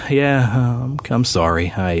say, I'm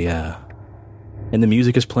sorry, and the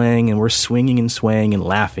music is playing, and we're swinging and swaying and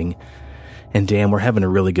laughing, and damn, we're having a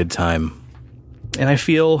really good time. And I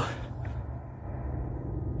feel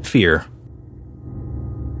fear.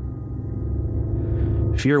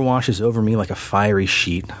 Fear washes over me like a fiery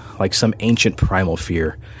sheet, like some ancient primal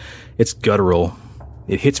fear. It's guttural.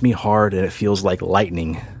 It hits me hard, and it feels like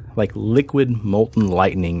lightning. Like liquid, molten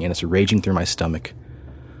lightning, and it's raging through my stomach.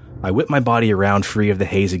 I whip my body around free of the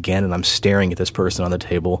haze again, and I'm staring at this person on the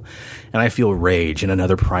table, and I feel rage, and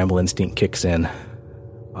another primal instinct kicks in.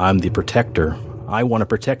 I'm the protector. I want to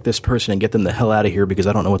protect this person and get them the hell out of here because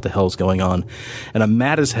I don't know what the hell's going on. And I'm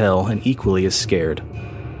mad as hell and equally as scared.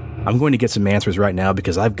 I'm going to get some answers right now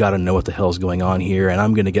because I've got to know what the hell's going on here, and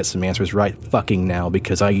I'm going to get some answers right fucking now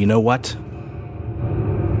because you know what?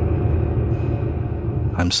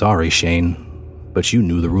 I'm sorry, Shane, but you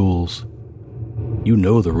knew the rules. You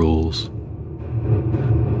know the rules.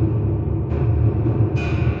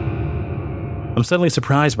 I'm suddenly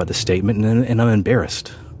surprised by the statement, and I'm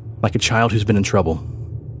embarrassed, like a child who's been in trouble.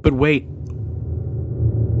 But wait.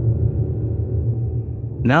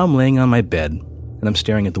 Now I'm laying on my bed, and I'm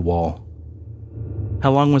staring at the wall.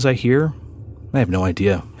 How long was I here? I have no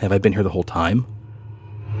idea. Have I been here the whole time?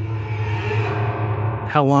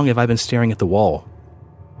 How long have I been staring at the wall?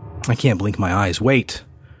 I can't blink my eyes. Wait.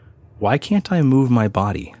 Why can't I move my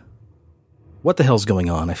body? What the hell's going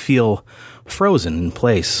on? I feel frozen in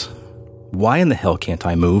place. Why in the hell can't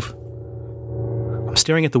I move? I'm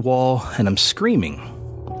staring at the wall and I'm screaming.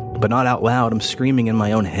 But not out loud. I'm screaming in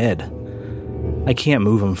my own head. I can't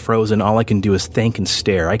move. I'm frozen. All I can do is think and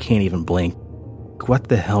stare. I can't even blink. What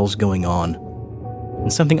the hell's going on?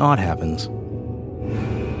 And something odd happens.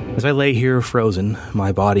 As I lay here frozen,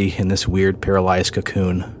 my body in this weird paralyzed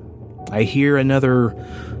cocoon, I hear another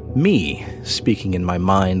me speaking in my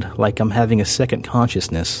mind like I'm having a second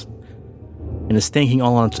consciousness, and it's thinking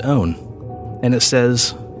all on its own. And it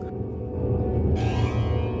says,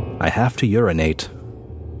 I have to urinate.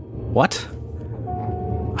 What?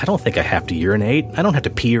 I don't think I have to urinate. I don't have to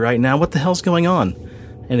pee right now. What the hell's going on?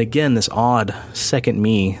 And again, this odd second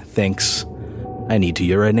me thinks, I need to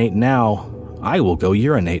urinate now. I will go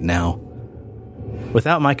urinate now.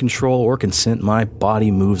 Without my control or consent, my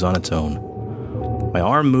body moves on its own. My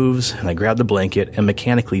arm moves, and I grab the blanket and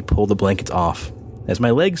mechanically pull the blankets off. As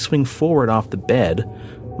my legs swing forward off the bed,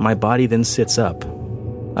 my body then sits up.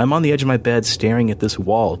 I'm on the edge of my bed staring at this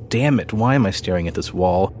wall. Damn it, why am I staring at this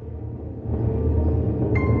wall?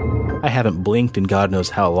 I haven't blinked in God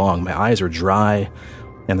knows how long. My eyes are dry,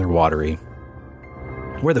 and they're watery.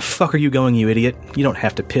 Where the fuck are you going, you idiot? You don't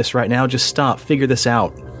have to piss right now. Just stop. Figure this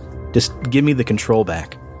out. Just give me the control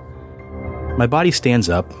back. My body stands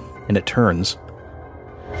up, and it turns,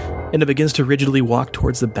 and it begins to rigidly walk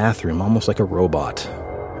towards the bathroom, almost like a robot.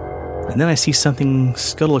 And then I see something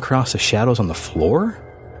scuttle across the shadows on the floor,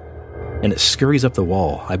 and it scurries up the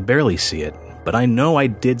wall. I barely see it, but I know I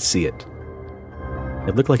did see it.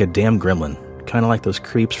 It looked like a damn gremlin, kind of like those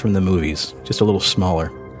creeps from the movies, just a little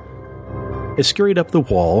smaller. It scurried up the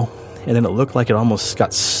wall, and then it looked like it almost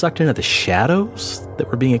got sucked into the shadows that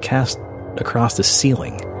were being cast across the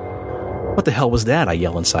ceiling. What the hell was that? I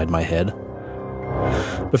yell inside my head.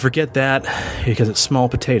 But forget that, because it's small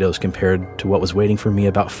potatoes compared to what was waiting for me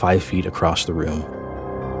about 5 feet across the room.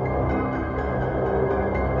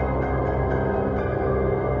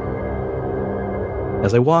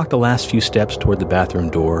 As I walk the last few steps toward the bathroom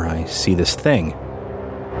door, I see this thing.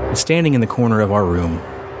 It's standing in the corner of our room.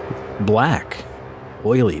 Black,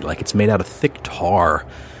 oily, like it's made out of thick tar,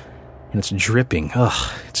 and it's dripping.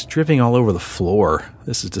 Ugh, it's dripping all over the floor.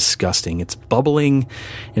 This is disgusting. It's bubbling,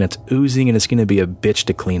 and it's oozing, and it's going to be a bitch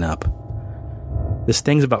to clean up. This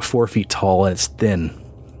thing's about 4 feet tall, and it's thin.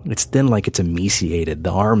 It's thin like it's emaciated.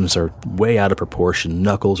 The arms are way out of proportion.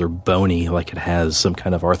 Knuckles are bony, like it has some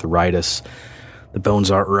kind of arthritis. The bones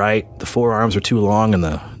aren't right. The forearms are too long, and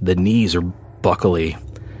the knees are buckly.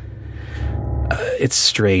 It's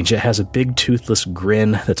strange. It has a big toothless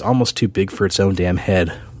grin that's almost too big for its own damn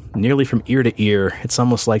head. Nearly from ear to ear, it's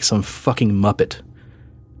almost like some fucking Muppet.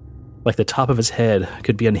 Like the top of its head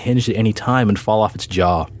could be unhinged at any time and fall off its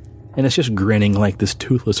jaw. And it's just grinning like this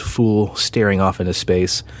toothless fool staring off into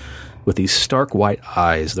space with these stark white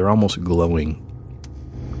eyes. They're almost glowing.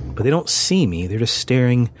 But they don't see me. They're just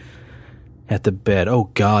staring at the bed.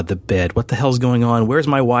 Oh God, the bed. What the hell's going on? Where's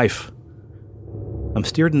my wife? I'm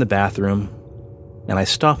steered in the bathroom, and I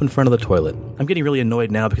stop in front of the toilet. I'm getting really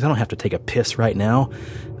annoyed now because I don't have to take a piss right now.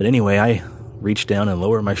 But anyway, I reach down and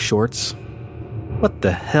lower my shorts. What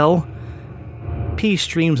the hell? Pee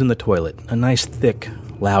streams in the toilet. A nice, thick,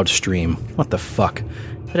 loud stream. What the fuck?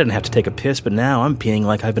 I didn't have to take a piss, but now I'm peeing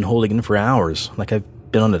like I've been holding in for hours. Like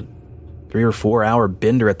I've been on a 3 or 4 hour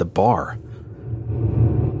bender at the bar.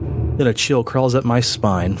 Then a chill crawls up my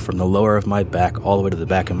spine from the lower of my back all the way to the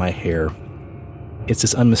back of my hair. It's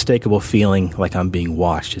this unmistakable feeling like I'm being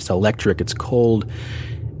watched. It's electric, it's cold,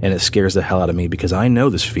 and it scares the hell out of me because I know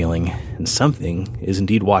this feeling, and something is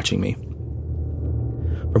indeed watching me.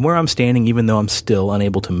 From where I'm standing, even though I'm still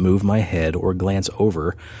unable to move my head or glance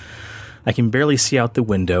over, I can barely see out the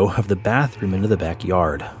window of the bathroom into the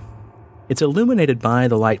backyard. It's illuminated by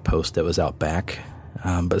the light post that was out back,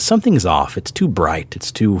 but something's off. It's too bright.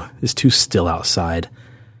 It's too still outside.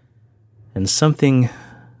 And something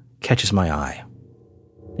catches my eye.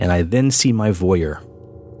 And I then see my voyeur.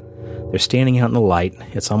 They're standing out in the light.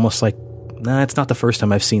 It's almost like, it's not the first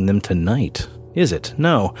time I've seen them tonight, is it?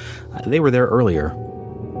 No, they were there earlier.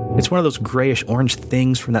 It's one of those grayish-orange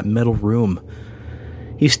things from that metal room.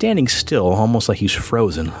 He's standing still, almost like he's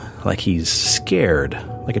frozen, like he's scared,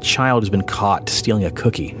 like a child who's been caught stealing a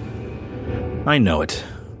cookie. I know it.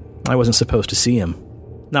 I wasn't supposed to see him.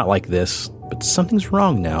 Not like this, but something's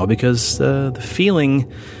wrong now, because the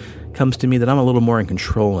feeling comes to me that I'm a little more in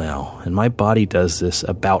control now, and my body does this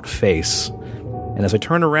about face. And as I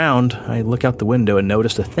turn around, I look out the window and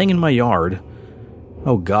notice a thing in my yard.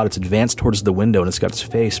 Oh God, it's advanced towards the window, and it's got its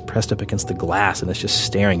face pressed up against the glass, and it's just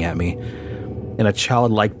staring at me. In a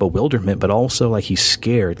childlike bewilderment, but also like he's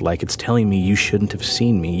scared, like it's telling me you shouldn't have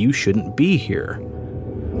seen me, you shouldn't be here.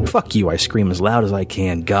 Fuck you, I scream as loud as I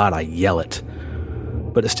can. God, I yell it.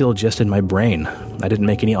 But it's still just in my brain. I didn't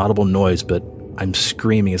make any audible noise, but I'm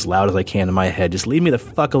screaming as loud as I can in my head. Just leave me the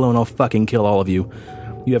fuck alone, I'll fucking kill all of you.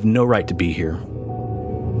 You have no right to be here.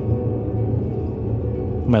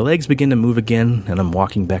 My legs begin to move again, and I'm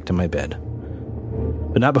walking back to my bed.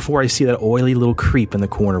 But not before I see that oily little creep in the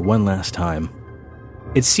corner one last time.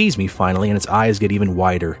 It sees me finally, and its eyes get even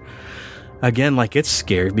wider. Again, like it's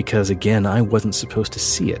scared because, again, I wasn't supposed to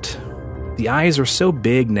see it. The eyes are so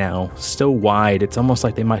big now, so wide, it's almost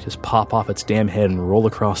like they might just pop off its damn head and roll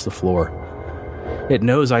across the floor. It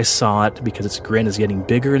knows I saw it because its grin is getting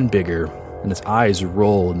bigger and bigger, and its eyes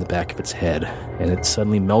roll in the back of its head, and it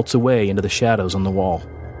suddenly melts away into the shadows on the wall.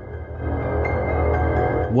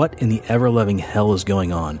 What in the ever-loving hell is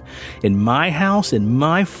going on? In my house? In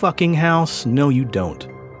my fucking house? No, you don't.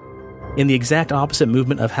 In the exact opposite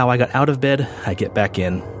movement of how I got out of bed, I get back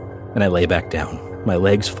in, and I lay back down. My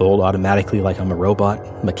legs fold automatically like I'm a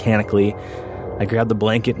robot. Mechanically, I grab the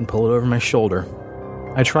blanket and pull it over my shoulder.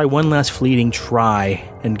 I try one last fleeting try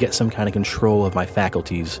and get some kind of control of my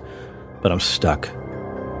faculties, but I'm stuck.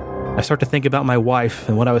 I start to think about my wife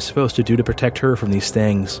and what I was supposed to do to protect her from these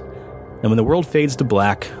things. And when the world fades to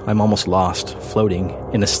black, I'm almost lost, floating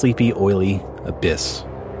in a sleepy, oily abyss.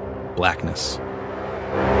 Blackness.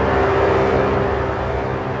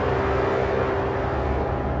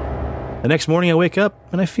 The next morning I wake up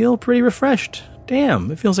and I feel pretty refreshed.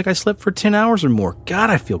 Damn, it feels like I slept for 10 hours or more.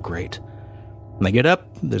 God, I feel great. When I get up,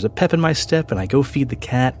 there's a pep in my step and I go feed the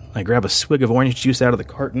cat. I grab a swig of orange juice out of the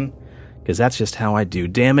carton, because that's just how I do.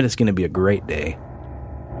 Damn it, it's going to be a great day.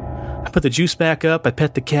 I put the juice back up, I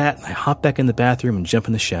pet the cat, I hop back in the bathroom and jump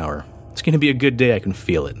in the shower. It's going to be a good day, I can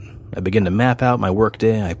feel it. I begin to map out my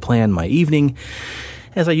workday, I plan my evening.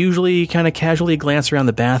 As I usually kind of casually glance around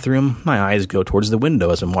the bathroom, my eyes go towards the window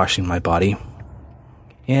as I'm washing my body.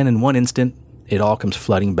 And in one instant, it all comes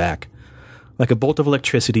flooding back. Like a bolt of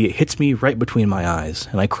electricity, it hits me right between my eyes,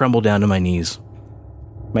 and I crumble down to my knees.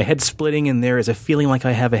 My head's splitting, and there is a feeling like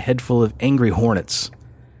I have a head full of angry hornets.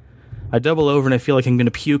 I double over and I feel like I'm going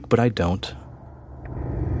to puke, but I don't.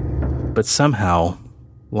 But somehow,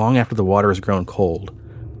 long after the water has grown cold,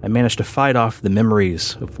 I managed to fight off the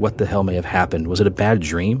memories of what the hell may have happened. Was it a bad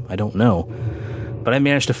dream? I don't know. But I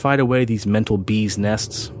managed to fight away these mental bees'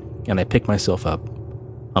 nests, and I pick myself up.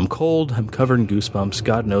 I'm cold, I'm covered in goosebumps,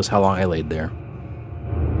 God knows how long I laid there.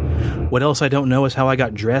 What else I don't know is how I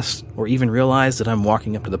got dressed, or even realized that I'm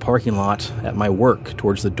walking up to the parking lot at my work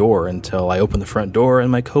towards the door until I open the front door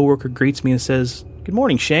and my coworker greets me and says, "Good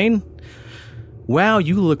morning, Shane. Wow,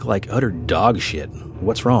 you look like utter dog shit.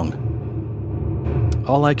 What's wrong?"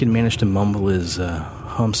 All I can manage to mumble is,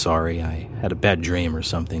 "I'm sorry, I had a bad dream or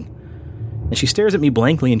something." And she stares at me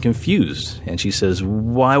blankly and confused, and she says,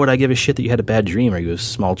 "Why would I give a shit that you had a bad dream? Are you a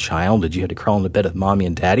small child? Did you have to crawl into bed with mommy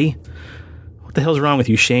and daddy? What the hell's wrong with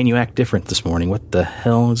you, Shane? You act different this morning. What the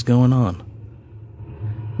hell is going on?"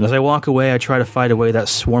 And as I walk away, I try to fight away that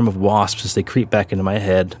swarm of wasps as they creep back into my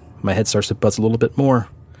head. My head starts to buzz a little bit more.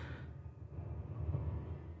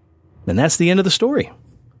 And that's the end of the story.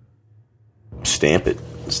 Stamp it.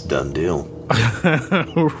 It's a done deal.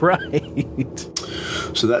 Right.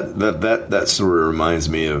 So that sort of reminds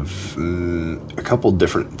me of a couple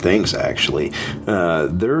different things, actually.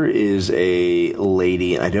 There is a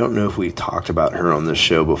lady, I don't know if we've talked about her on this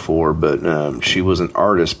show before, but she was an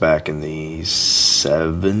artist back in the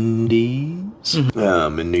 70s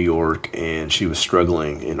in New York, and she was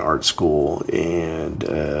struggling in art school,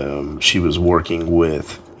 and she was working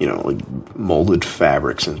with, like molded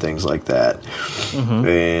fabrics and things like that.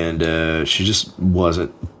 And she just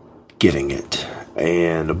wasn't getting it.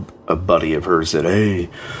 And a buddy of hers said, "Hey,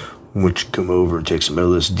 why don't you come over and take some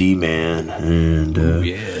LSD, man? And,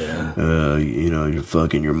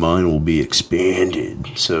 your mind will be expanded."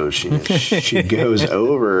 So she goes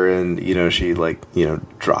over and, she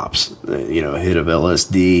drops, a hit of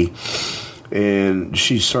LSD. And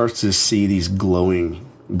she starts to see these glowing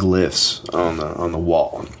glyphs on the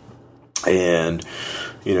wall. And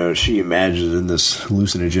she imagines in this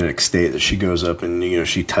hallucinogenic state that she goes up and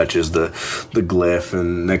she touches the glyph,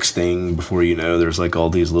 and next thing before you know, there's like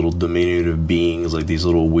all these little diminutive beings, like these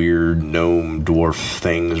little weird gnome dwarf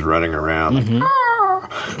things running around,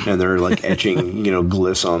 and they're like etching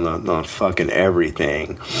glyphs on fucking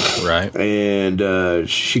everything. Right. And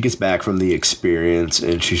she gets back from the experience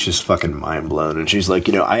and she's just fucking mind blown, and she's like,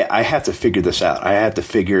 I have to figure this out. I have to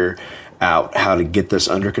figure out how to get this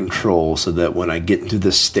under control so that when I get into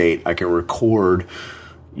this state, I can record,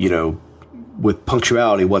 with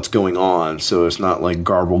punctuality what's going on, so it's not like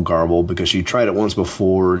garble, because she tried it once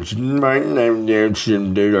before. She's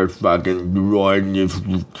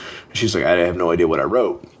like, I have no idea what I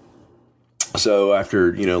wrote. So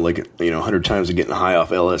after, 100 times of getting high off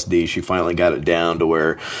LSD, she finally got it down to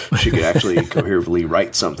where she could actually coherently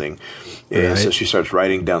write something. And so she starts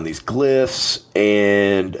writing down these glyphs,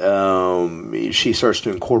 and she starts to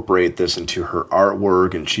incorporate this into her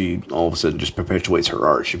artwork, and she all of a sudden just perpetuates her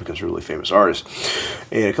art. She becomes a really famous artist.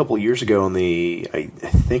 And a couple of years ago I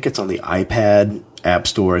think it's on the iPad App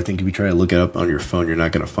Store. I think if you try to look it up on your phone, you're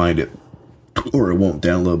not going to find it, or it won't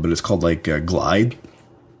download, but it's called Glide.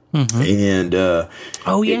 Mm-hmm. And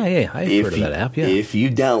I've heard of that app. Yeah, if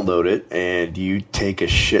you download it and you take a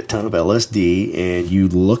shit ton of LSD and you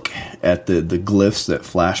look at the glyphs that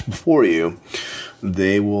flash before you,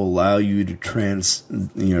 they will allow you to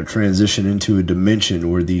transition into a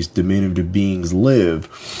dimension where these diminutive beings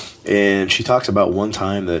live. And she talks about one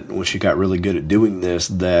time that when she got really good at doing this,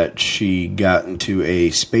 that she got into a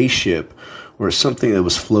spaceship or something that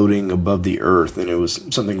was floating above the earth, and it was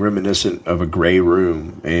something reminiscent of a gray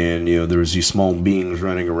room, and there was these small beings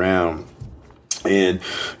running around. And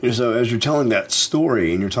so as you're telling that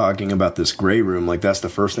story and you're talking about this gray room, that's the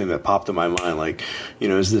first thing that popped in my mind.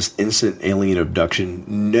 Is this instant alien abduction?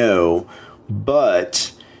 No,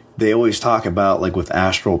 but they always talk about with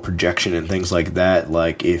astral projection and things like that.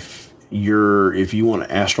 If you want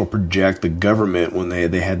to astral project, the government, when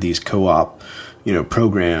they had these co-op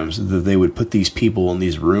programs, that they would put these people in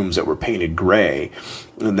these rooms that were painted gray,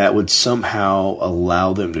 and that would somehow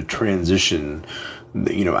allow them to transition,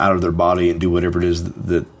 out of their body and do whatever it is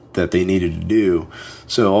that they needed to do.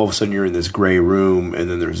 So all of a sudden you're in this gray room, and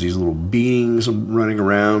then there's these little beings running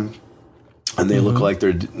around, and they look like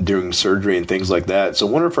they're doing surgery and things like that. So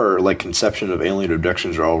I wonder if our conception of alien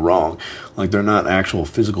abductions are all wrong. They're not actual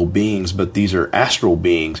physical beings, but these are astral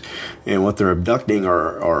beings, and what they're abducting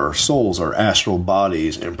are souls, are astral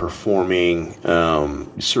bodies, and performing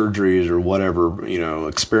surgeries or whatever,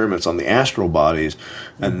 experiments on the astral bodies,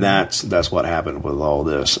 and that's what happened with all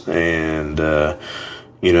this. And the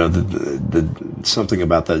something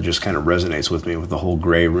about that just kind of resonates with me, with the whole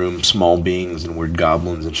gray room, small beings and weird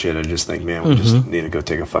goblins and shit. I just think, man, we just need to go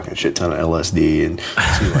take a fucking shit ton of LSD and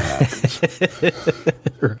see what happens.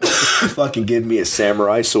 Fucking give me a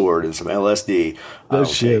samurai sword and some LSD.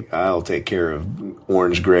 I'll take care of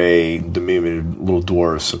orange, gray, diminutive little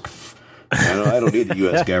dwarfs. I don't need the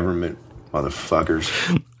U.S. government,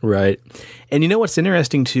 motherfuckers. Right. And what's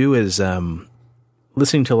interesting too is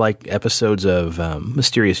listening to episodes of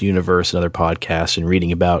Mysterious Universe and other podcasts and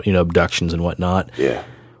reading about, abductions and whatnot. Yeah.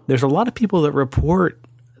 There's a lot of people that report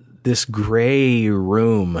this gray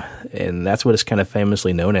room, and that's what it's kind of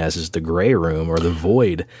famously known as, is the gray room or the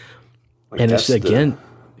void. And it's again,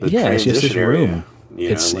 it's just this room.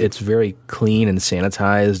 It's very clean and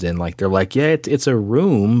sanitized, and they're it's a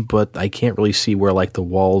room, but I can't really see where the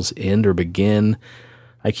walls end or begin.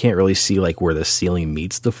 I can't really see where the ceiling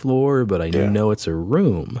meets the floor, but I know it's a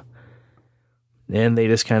room. And they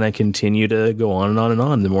just kind of continue to go on and on and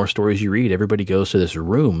on. The more stories you read, everybody goes to this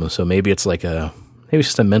room. So maybe it's maybe it's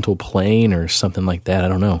just a mental plane or something like that. I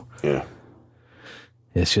don't know. Yeah.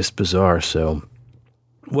 It's just bizarre. So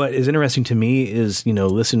what is interesting to me is,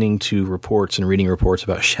 listening to reports and reading reports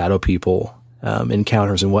about shadow people,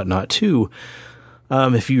 encounters and whatnot too.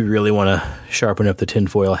 If you really want to sharpen up the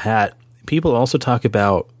tinfoil hat, people also talk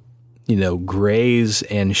about, grays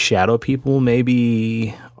and shadow people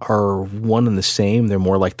maybe are one and the same. They're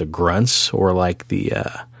more like the grunts or the,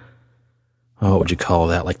 what would you call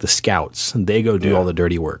that? The scouts. They go do all the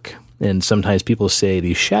dirty work. And sometimes people say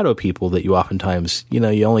these shadow people that you oftentimes,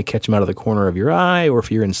 you only catch them out of the corner of your eye, or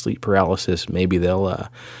if you're in sleep paralysis, maybe they'll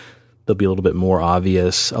be a little bit more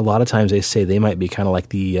obvious. A lot of times they say they might be kind of like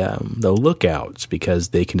the lookouts, because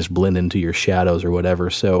they can just blend into your shadows or whatever.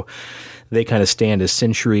 So they kind of stand as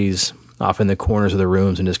sentries off in the corners of the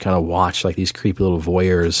rooms and just kind of watch these creepy little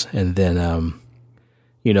voyeurs. And then,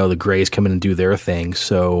 the grays come in and do their thing.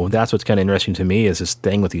 So that's what's kind of interesting to me, is this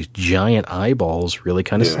thing with these giant eyeballs really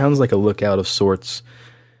kind of sounds like a lookout of sorts.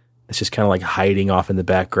 It's just kind of hiding off in the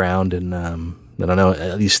background. And I don't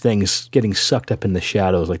know, these things getting sucked up in the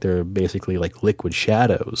shadows, they're basically liquid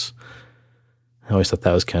shadows. I always thought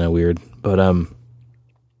that was kind of weird. But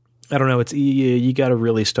I don't know. It's you got to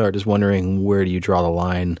really start just wondering, where do you draw the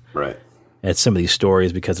line, right, at some of these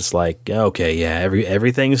stories, because it's okay, yeah,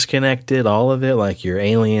 everything's connected, all of it, your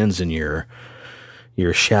aliens and your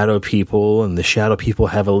shadow people, and the shadow people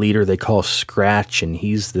have a leader they call Scratch, and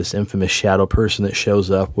he's this infamous shadow person that shows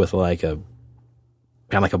up with a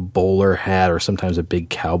bowler hat or sometimes a big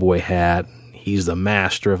cowboy hat. He's the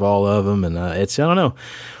master of all of them, and I don't know.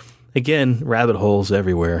 Again, rabbit holes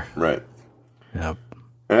everywhere. Right. Yeah.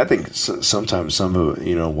 And I think sometimes some of,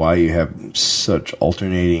 why you have such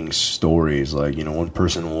alternating stories, like, one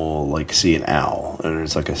person will like see an owl and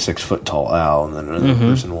it's like a 6-foot tall owl, and then another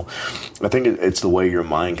person will, I think it's the way your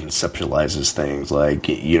mind conceptualizes things. Like,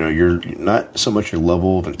 you're not so much your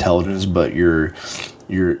level of intelligence, but your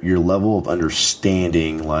level of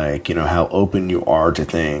understanding, like, how open you are to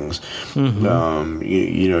things.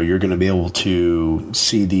 You're going to be able to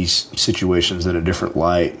see these situations in a different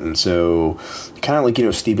light. And so kind of like,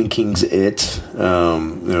 Stephen King's It,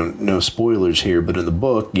 no spoilers here, but in the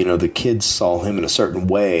book, the kids saw him in a certain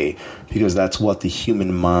way because that's what the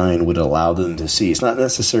human mind would allow them to see. It's not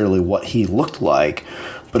necessarily what he looked like,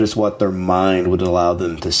 but it's what their mind would allow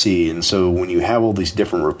them to see. And so when you have all these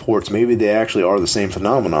different reports, maybe they actually are the same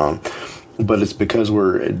phenomenon, but it's because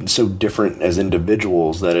we're so different as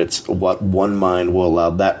individuals that it's what one mind will allow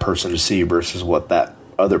that person to see versus what that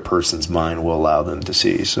other person's mind will allow them to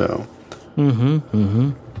see. So,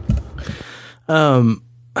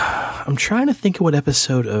 I'm trying to think of what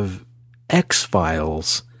episode of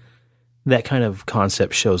X-Files that kind of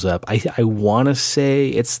concept shows up. I want to say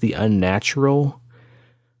it's The Unnatural.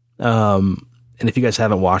 And if you guys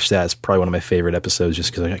haven't watched that, it's probably one of my favorite episodes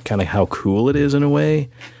just because kind of how cool it is in a way.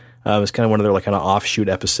 It's kind of one of their like kind of offshoot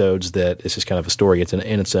episodes that it's just kind of a story. It's in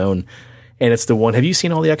its own. And it's the one. Have you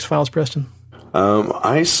seen all the X-Files, Preston?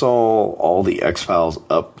 I saw all the X-Files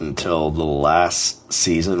up until the last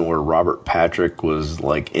season where Robert Patrick was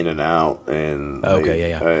like in and out, and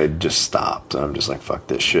I just stopped. I'm just like, fuck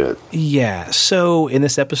this shit. Yeah. So in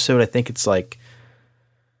this episode, I think it's like,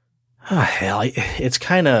 it's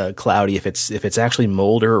kind of cloudy if it's actually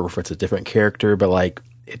Mulder or if it's a different character, but like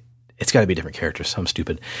it's got to be a different character. So I'm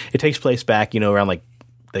stupid. It takes place back, around like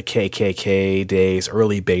the KKK days,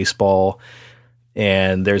 early baseball.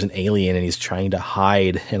 And there's an alien, and he's trying to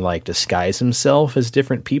hide and like disguise himself as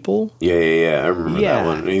different people. Yeah. I remember that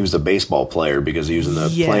one. He was a baseball player because he was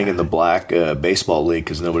playing in the black baseball league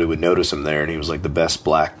because nobody would notice him there, and he was like the best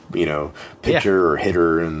black, pitcher or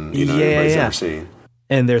hitter, and everybody's ever seen.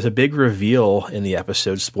 And there's a big reveal in the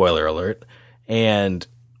episode. Spoiler alert! And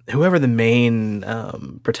whoever the main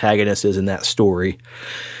protagonist is in that story,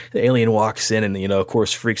 the alien walks in and, of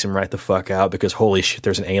course, freaks him right the fuck out because, holy shit,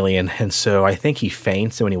 there's an alien. And so I think he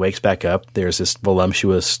faints, and when he wakes back up, there's this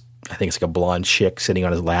voluptuous, I think it's like a blonde chick sitting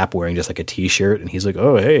on his lap wearing just like a T-shirt. And he's like,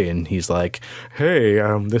 oh, hey. And he's like, hey,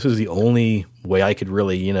 this is the only way I could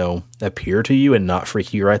really, appear to you and not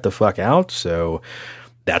freak you right the fuck out. So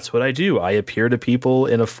that's what I do. I appear to people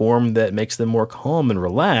in a form that makes them more calm and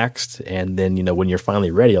relaxed. And then, when you're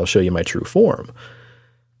finally ready, I'll show you my true form.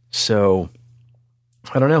 So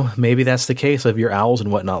I don't know. Maybe that's the case of your owls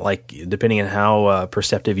and whatnot. Like, depending on how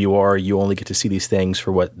perceptive you are, you only get to see these things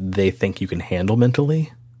for what they think you can handle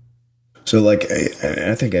mentally. So, like,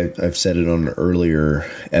 I think I've said it on an earlier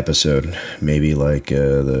episode, maybe like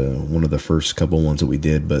one of the first couple ones that we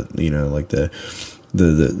did, but like the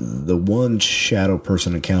one shadow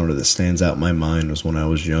person encounter that stands out in my mind was when I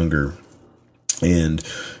was younger, and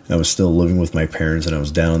I was still living with my parents, and I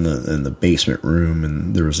was down in the basement room,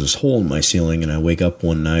 and there was this hole in my ceiling, and I wake up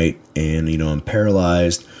one night, and I'm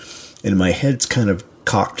paralyzed, and my head's kind of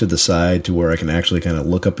cocked to the side to where I can actually kind of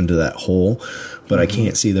look up into that hole, but I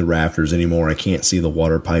can't see the rafters anymore. I can't see the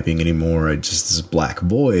water piping anymore. I just this black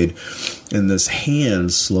void, and this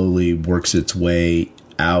hand slowly works its way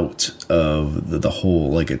out of the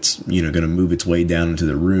hole, like it's going to move its way down into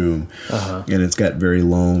the room, and it's got very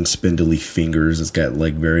long spindly fingers. It's got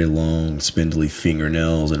like very long spindly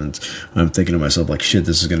fingernails, and I'm thinking to myself like, shit,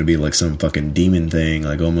 this is going to be like some fucking demon thing,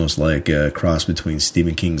 like almost like a cross between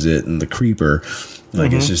Stephen King's It and The Creeper.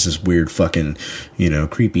 Like it's just this weird fucking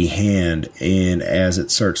creepy hand, and as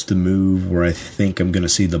it starts to move where I think I'm going to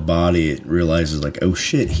see the body, it realizes like, oh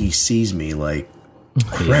shit, he sees me, like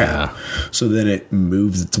crap. So then it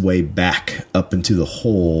moves its way back up into the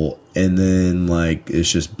hole, and then like it's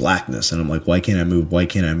just blackness, and I'm like, why can't I move?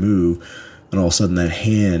 And all of a sudden that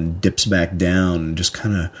hand dips back down and just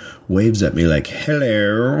kind of waves at me like,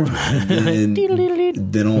 hello. And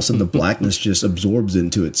then all of a sudden the blackness just absorbs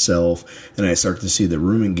into itself, and I start to see the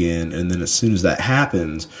room again. And then as soon as that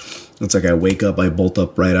happens, it's like I wake up, I bolt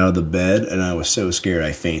up right out of the bed, and I was so scared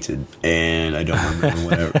I fainted. And I don't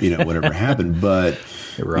remember whatever happened. But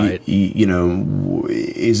right,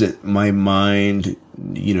 is it my mind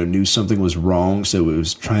knew something was wrong, so it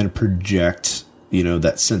was trying to project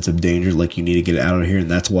that sense of danger, like you need to get out of here,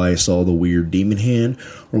 and that's why I saw the weird demon hand?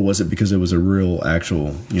 Or was it because it was a real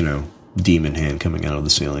actual demon hand coming out of the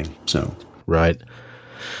ceiling? So right,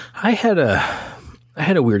 I had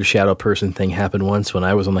a weird shadow person thing happen once when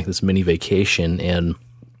I was on like this mini vacation, and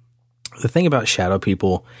the thing about shadow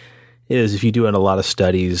people is if you do a lot of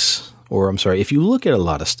studies, if you look at a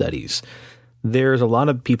lot of studies, there's a lot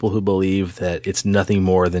of people who believe that it's nothing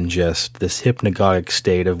more than just this hypnagogic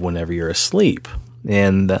state of whenever you're asleep.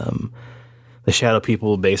 And the shadow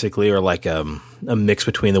people basically are like a mix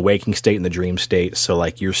between the waking state and the dream state. So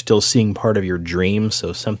like you're still seeing part of your dream.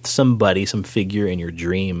 So some figure in your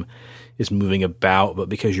dream is moving about, but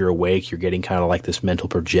because you're awake, you're getting kind of like this mental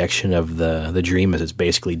projection of the dream as it's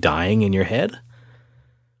basically dying in your head.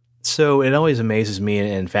 So it always amazes me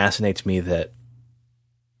and fascinates me that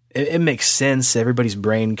it makes sense. Everybody's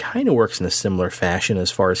brain kind of works in a similar fashion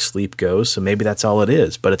as far as sleep goes. So maybe that's all it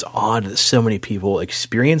is, but it's odd that so many people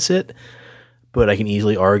experience it. But I can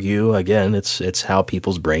easily argue, again, it's how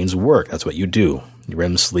people's brains work. That's what you do.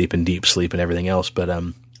 REM sleep and deep sleep and everything else. But I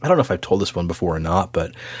don't know if I've told this one before or not,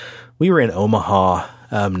 but we were in Omaha,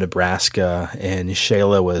 Nebraska, and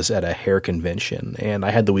Shayla was at a hair convention, and I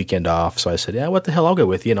had the weekend off, so I said, yeah, what the hell, I'll go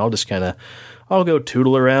with you, and I'll go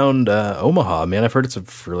tootle around Omaha. Man, I've heard it's a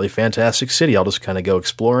really fantastic city. I'll just kind of go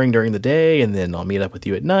exploring during the day, and then I'll meet up with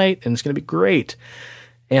you at night, and it's going to be great.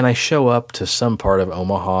 And I show up to some part of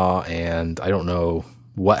Omaha, and I don't know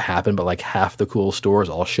what happened, but like half the cool stores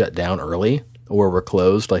all shut down early or were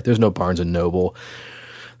closed. Like there's no Barnes & Noble.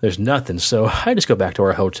 There's nothing. So I just go back to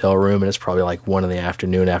our hotel room, and it's probably like 1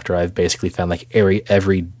 PM after I've basically found like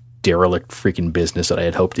every derelict freaking business that I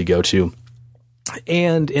had hoped to go to.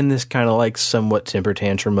 And in this kind of like somewhat temper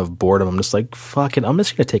tantrum of boredom, I'm just like, fuck it, I'm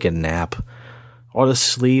just going to take a nap. I'll just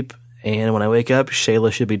sleep. And when I wake up,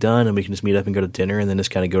 Shayla should be done, and we can just meet up and go to dinner, and then just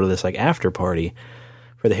kind of go to this like after party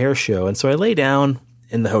for the hair show. And so I lay down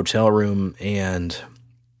in the hotel room, and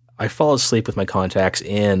I fall asleep with my contacts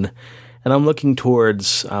in, and I'm looking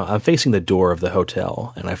towards, I'm facing the door of the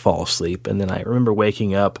hotel, and I fall asleep. And then I remember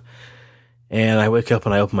waking up, and I wake up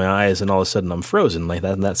and I open my eyes, and all of a sudden I'm frozen like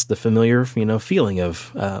that. And that's the familiar, feeling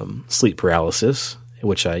of sleep paralysis,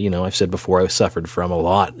 which I've said before I suffered from a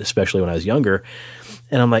lot, especially when I was younger.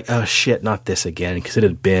 And I'm like, oh shit, not this again, because it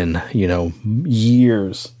had been,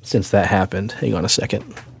 years since that happened. Hang on a second.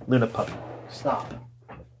 Luna puppy, stop.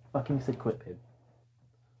 Fucking say quit, babe.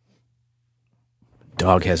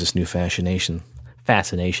 Dog has this new fascination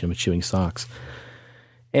with chewing socks.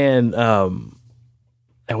 And I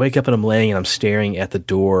wake up and I'm laying and I'm staring at the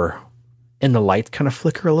door, and the lights kind of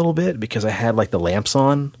flicker a little bit because I had like the lamps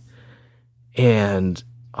on. And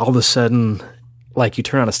all of a sudden, like you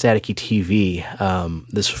turn on a staticky TV,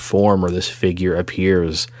 this form or this figure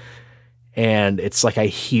appears, and it's like I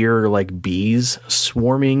hear like bees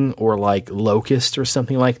swarming or like locusts or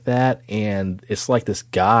something like that, and it's like this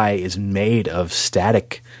guy is made of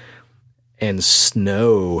static and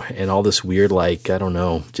snow and all this weird, like, I don't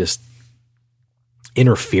know, just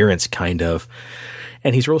interference kind of,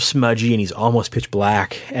 and he's real smudgy and he's almost pitch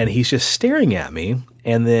black, and he's just staring at me,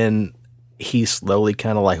 and then he slowly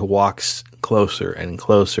kind of like walks closer and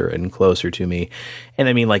closer and closer to me. And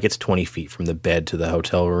I mean, like it's 20 feet from the bed to the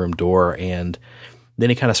hotel room door. And then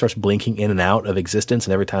he kind of starts blinking in and out of existence.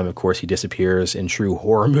 And every time, of course, he disappears in true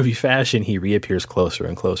horror movie fashion, he reappears closer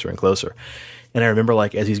and closer and closer. And I remember,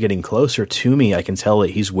 like, as he's getting closer to me, I can tell that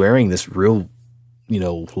he's wearing this real,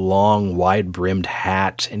 long, wide brimmed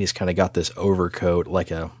hat. And he's kind of got this overcoat, like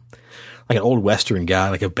an old Western guy,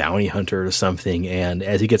 like a bounty hunter or something. And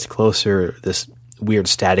as he gets closer, this weird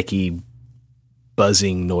staticky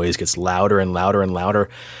buzzing noise gets louder and louder and louder.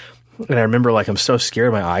 And I remember, like, I'm so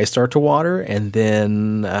scared, my eyes start to water. And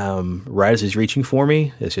then right as he's reaching for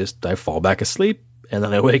me, it's just, I fall back asleep. And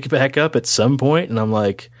then I wake back up at some point, and I'm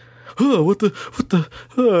like, what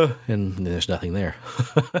the, and there's nothing there.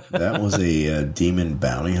 That was a demon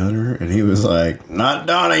bounty hunter. And he was like, not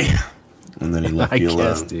Donnie. And then he left you alone. I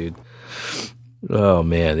guess, dude. Oh,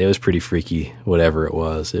 man, it was pretty freaky, whatever it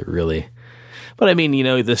was. It really... But I mean,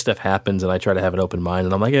 this stuff happens, and I try to have an open mind,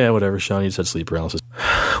 and I'm like, yeah, whatever, Sean, you said sleep paralysis.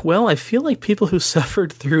 Well, I feel like people who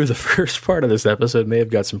suffered through the first part of this episode may have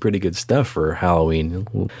got some pretty good stuff for Halloween.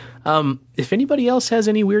 If anybody else has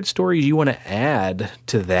any weird stories you want to add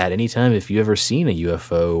to that, anytime if you've ever seen a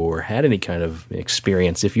UFO or had any kind of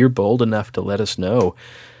experience, if you're bold enough to let us know,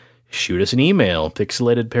 shoot us an email,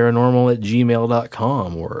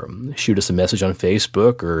 pixelatedparanormal@gmail.com, or shoot us a message on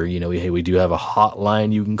Facebook, or, we do have a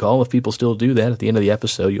hotline you can call if people still do that. At the end of the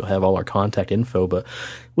episode, you'll have all our contact info, but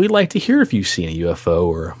we'd like to hear if you've seen a UFO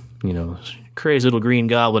or, crazy little green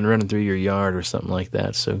goblin running through your yard or something like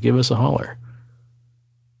that. So give us a holler.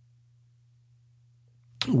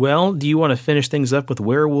 Well, do you want to finish things up with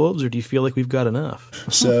werewolves, or do you feel like we've got enough?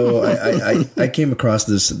 So I came across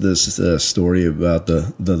this story about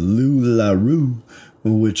the Loup Garou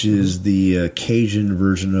which is the Cajun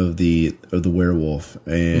version of the werewolf,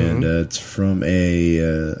 and it's from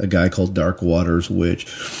a guy called Dark Waters. Which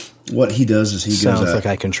what he does is he sounds goes out, like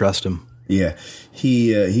I can trust him. Yeah,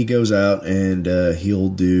 he goes out and he'll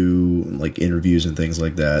do like interviews and things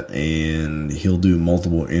like that, and he'll do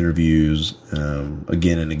multiple interviews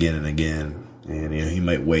again and again and again. And he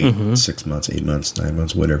might wait 6 months, 8 months, 9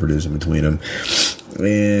 months, whatever it is in between them.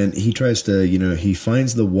 And he tries to, he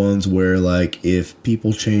finds the ones where, like, if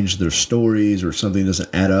people change their stories or something doesn't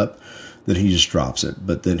add up, then he just drops it.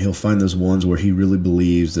 But then he'll find those ones where he really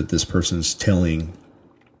believes that this person's telling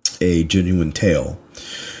a genuine tale.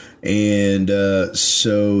 And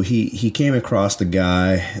so he came across the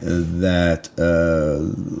guy that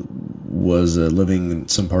was living in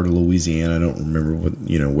some part of Louisiana. I don't remember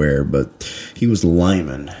where, but he was the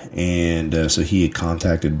lineman. And so he had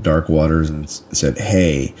contacted Dark Waters and said,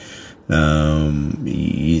 hey,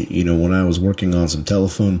 when I was working on some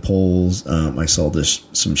telephone poles, I saw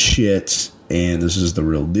some shit, and this is the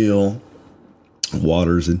real deal.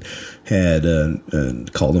 Waters and had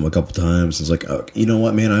called him a couple times. It's like, oh, you know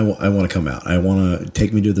what, man, I want to come out. I want to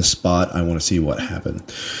take me to the spot. I want to see what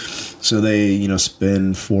happened. So they,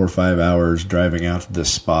 spend 4 or 5 hours driving out to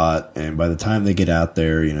this spot. And by the time they get out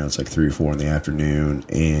there, it's like 3 or 4 in the afternoon.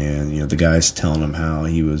 And, the guy's telling them how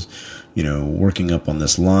he was, working up on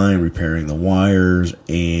this line, repairing the wires.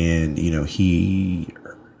 And, he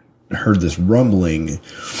heard this rumbling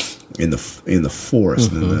in the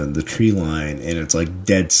forest, in the tree line, and it's like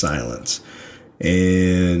dead silence.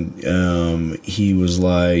 And he was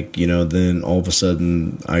like, then all of a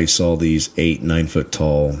sudden I saw these 8-9 foot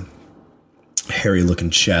tall, hairy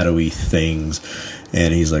looking shadowy things.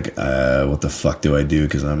 And he's like, what the fuck do I do?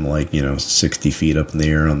 Because I'm like, 60 feet up in the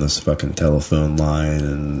air on this fucking telephone line.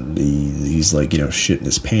 And he's like, shitting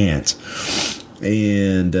his pants.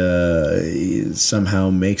 And he somehow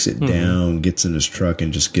makes it down, gets in his truck,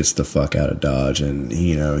 and just gets the fuck out of Dodge. And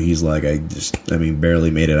he's like, barely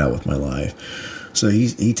made it out with my life. So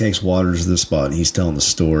he takes Waters to this spot, and he's telling the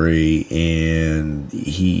story. And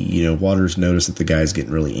Waters noticed that the guy's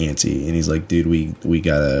getting really antsy, and he's like, dude, we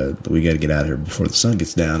gotta get out of here before the sun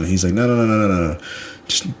gets down. And he's like, no,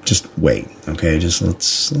 just wait, okay,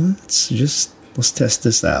 let's test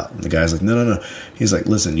this out. And the guy's like, no. He's like,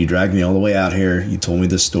 listen, you dragged me all the way out here. You told me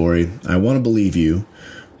this story. I want to believe you.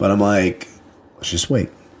 But I'm like, let's just wait.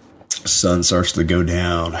 Sun starts to go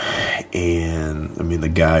down. And, the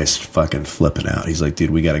guy's fucking flipping out. He's like,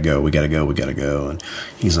 dude, we got to go. And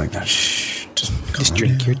he's like, no, shh. Just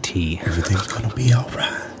drink your tea. Everything's going to be all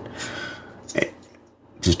right. Hey,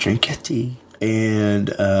 just drink your tea. And,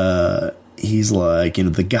 he's like,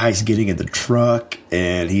 the guy's getting in the truck,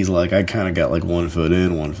 and he's like, I kind of got like 1 foot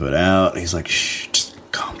in, 1 foot out. And he's like, shh, just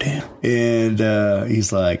calm down. And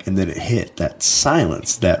he's like, and then it hit that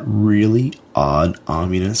silence, that really odd,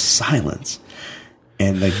 ominous silence.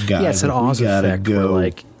 And the guy, it's an Oz effect where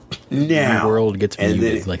like now the world gets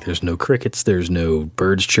muted. Like there's no crickets, there's no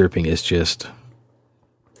birds chirping. It's just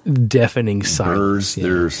deafening silence.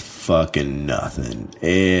 There's fucking nothing.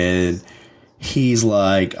 And he's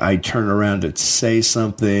like, I turn around to say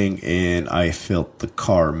something, and I felt the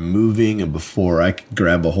car moving, and before I could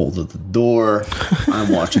grab a hold of the door,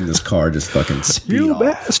 I'm watching this car just fucking speed you off.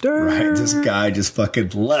 Bastard! Right? This guy just fucking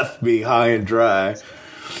left me high and dry.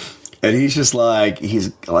 And he's just like,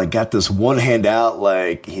 he's like got this one hand out,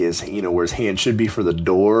 like his, where his hand should be for the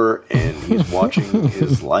door, and he's watching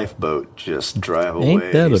his lifeboat just drive away.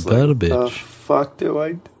 Ain't that he's about like, a bitch? The fuck do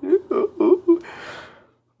I do?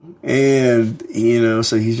 And,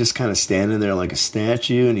 so he's just kind of standing there like a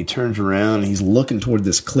statue, and he turns around and he's looking toward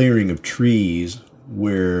this clearing of trees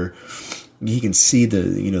where he can see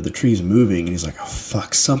the trees moving, and he's like, oh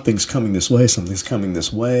fuck, something's coming this way.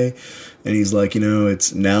 And he's like,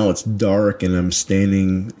 it's dark, and I'm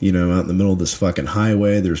standing, out in the middle of this fucking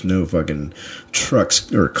highway. There's no fucking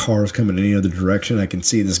trucks or cars coming any other direction. I can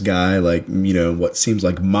see this guy like, what seems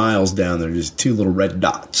like miles down there, just 2 little red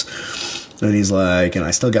dots. And he's like, and I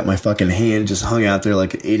still got my fucking hand just hung out there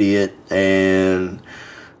like an idiot. And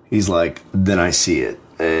he's like, then I see it.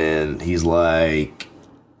 And he's like,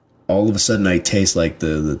 all of a sudden I taste like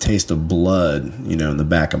the taste of blood, in the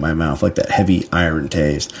back of my mouth, like that heavy iron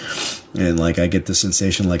taste. And like, I get the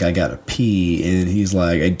sensation like I gotta pee. And he's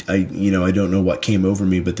like, I don't know what came over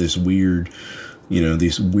me, but this weird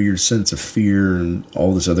sense of fear and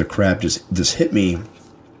all this other crap just hit me.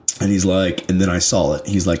 And he's like, and then I saw it.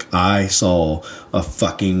 He's like, I saw a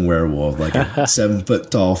fucking werewolf, like a 7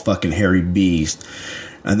 foot tall fucking hairy beast.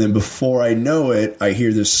 And then before I know it, I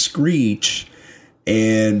hear this screech,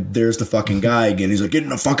 And there's the fucking guy again. He's like, get in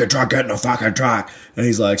the fucking truck, get in the fucking truck. And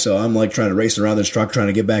he's like, so I'm like trying to race around this truck, trying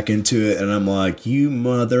to get back into it. And I'm like, you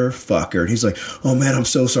motherfucker. And he's like, oh man, I'm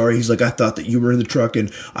so sorry. He's like, I thought that you were in the truck,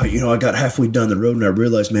 and I got halfway down the road and I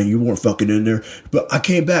realized, man, you weren't fucking in there. But I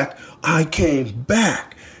came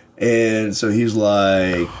back. And so he's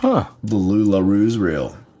like, the Lou LaRue's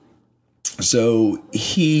real. So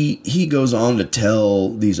he goes on to tell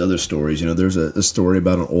these other stories. There's a story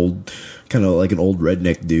about an old, kind of like an old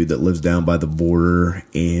redneck dude that lives down by the border,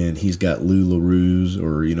 and he's got Lou LaRue's,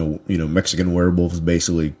 or Mexican werewolves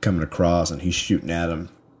basically coming across, and he's shooting at him.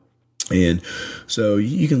 And so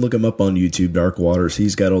you can look him up on YouTube, Dark Waters.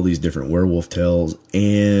 He's got all these different werewolf tales,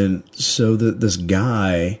 and so this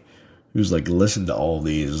guy who's like, listen to all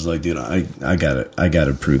these, is like, dude, I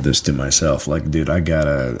gotta prove this to myself. Like, dude, I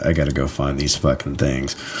gotta go find these fucking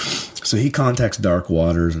things. So he contacts Dark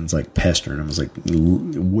Waters and it's like pestering him. It's like,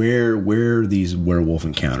 where are these werewolf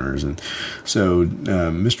encounters? And so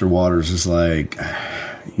Mr. Waters is like,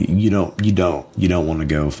 you don't want to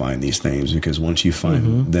go find these things, because once you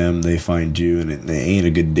find them, they find you, and it ain't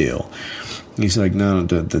a good deal. He's like, no,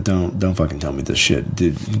 don't fucking tell me this shit.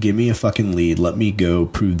 Dude, give me a fucking lead. Let me go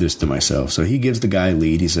prove this to myself. So he gives the guy a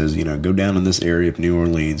lead. He says, go down in this area of New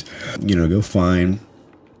Orleans, go find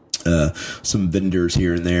some vendors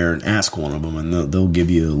here and there and ask one of them, and they'll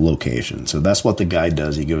give you a location. So that's what the guy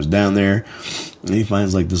does. He goes down there and he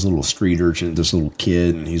finds like this little street urchin, this little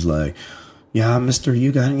kid, and he's like, yeah, mister,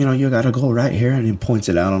 you got to go right here. And he points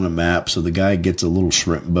it out on a map. So the guy gets a little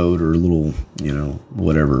shrimp boat, or a little,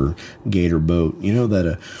 whatever, gator boat,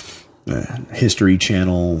 that History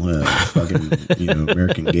Channel, fucking,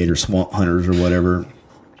 American Gator Swamp Hunters or whatever.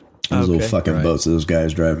 Those little fucking boats that those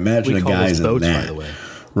guys drive. Imagine a guy's in boats, that. By the way.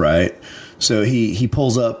 Right. So he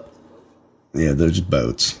pulls up. Yeah, they're just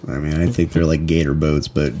boats. I mean, I think they're like gator boats,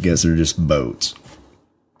 but guess they're just boats.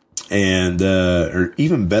 And, or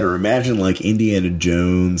even better, imagine like Indiana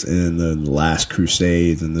Jones and the Last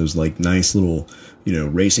Crusades and those like nice little,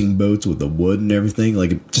 racing boats with the wood and everything.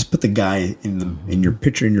 Like, just put the guy in your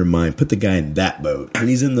picture in your mind, put the guy in that boat. And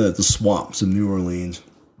he's in the swamps of New Orleans.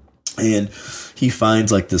 And he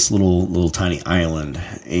finds like this little tiny island,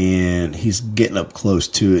 and he's getting up close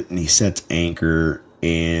to it, and he sets anchor,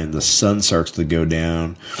 and the sun starts to go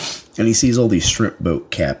down. And he sees all these shrimp boat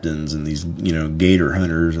captains and these, gator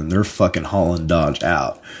hunters, and they're fucking hauling Dodge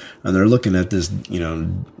out. And they're looking at this,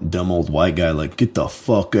 dumb old white guy like, get the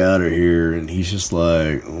fuck out of here. And he's just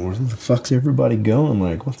like, where the fuck's everybody going?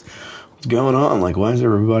 Like, what's going on? Like, why is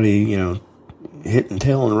everybody, hitting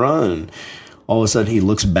tail and run? All of a sudden he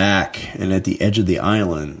looks back, and at the edge of the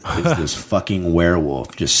island is this fucking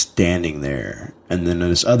werewolf just standing there. And then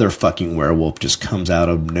this other fucking werewolf just comes out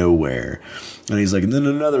of nowhere. And he's like, and then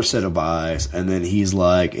another set of eyes. And then he's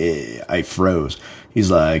like, I froze. He's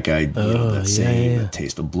like, the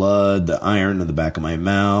taste of blood, the iron in the back of my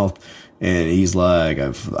mouth. And he's like,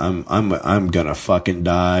 I'm gonna fucking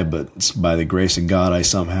die, but by the grace of God, I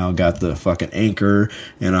somehow got the fucking anchor.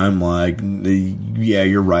 And I'm like, yeah,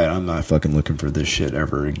 you're right. I'm not fucking looking for this shit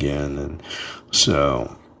ever again. And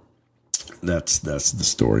so that's the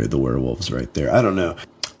story of the werewolves right there. I don't know.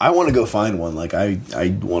 I want to go find one. Like, I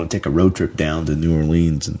want to take a road trip down to New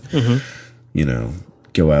Orleans and,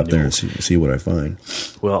 go out there and see what I find.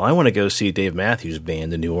 Well, I want to go see Dave Matthews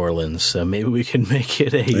Band in New Orleans, so maybe we can make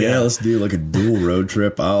it a... Yeah, let's do like a dual road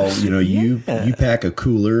trip. I'll, you pack a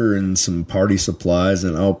cooler and some party supplies,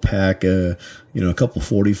 and I'll pack a couple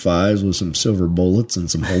 45s with some silver bullets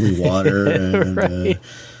and some holy water and... right.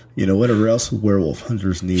 Whatever else werewolf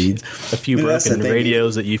hunters need. A few broken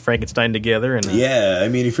radios that you Frankenstein together. And yeah, I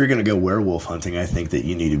mean, if you're going to go werewolf hunting, I think that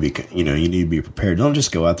you need to be, you need to be prepared. Don't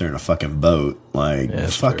just go out there in a fucking boat. Like,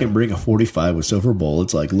 fucking bring a 45 with silver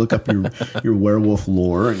bullets. Like, look up your werewolf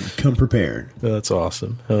lore and come prepared. Oh, that's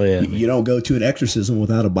awesome. Oh yeah. You don't go to an exorcism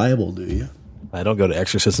without a Bible, do you? I don't go to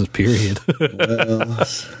exorcisms, period. Well...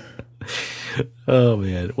 Oh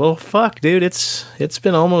man. Well, fuck, dude. It's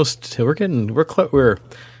been almost. We're.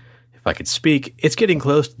 If I could speak, it's getting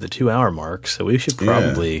close to the 2-hour mark, so we should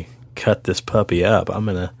probably cut this puppy up. I'm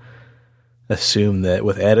going to assume that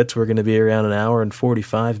with edits, we're going to be around an hour and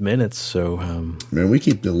 45 minutes. So, man, we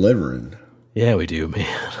keep delivering. Yeah, we do,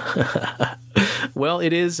 man. Well,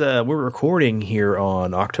 it is, we're recording here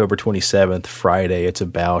on October 27th, Friday. It's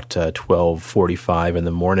about 12:45 in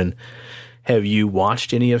the morning. Have you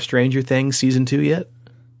watched any of Stranger Things Season 2 yet?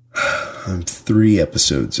 I'm 3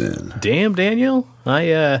 episodes in. Damn, Daniel.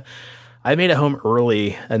 I made it home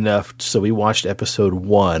early enough, so we watched episode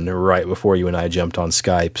 1 right before you and I jumped on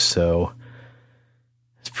Skype, so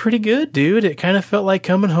it's pretty good, dude. It kind of felt like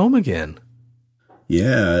coming home again.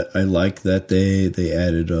 Yeah, I like that they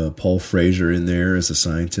added Paul Fraser in there as a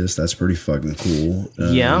scientist. That's pretty fucking cool.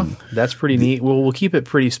 Yeah, that's pretty neat. Well, we'll keep it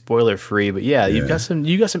pretty spoiler free, but yeah, you got some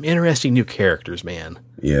interesting new characters, man.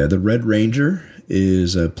 Yeah, the Red Ranger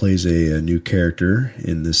plays a new character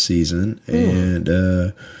in this season, and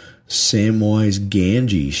Samwise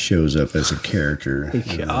Gamgee shows up as a character.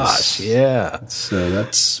 Gosh, yeah. So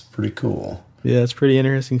that's pretty cool. Yeah, it's pretty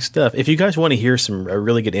interesting stuff. If you guys want to hear a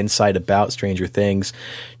really good insight about Stranger Things,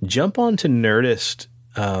 jump on to Nerdist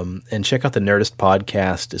and check out the Nerdist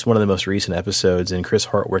podcast. It's one of the most recent episodes, and Chris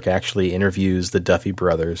Hartwick actually interviews the Duffy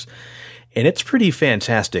brothers. And it's pretty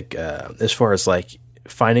fantastic as far as like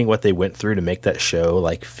finding what they went through to make that show.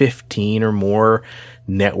 Like 15 or more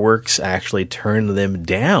networks actually turned them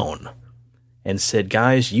down and said,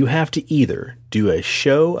 guys, you have to either do a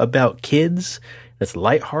show about kids that's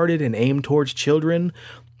lighthearted and aimed towards children,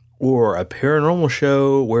 or a paranormal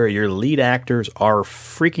show where your lead actors are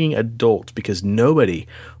freaking adults, because nobody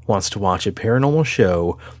wants to watch a paranormal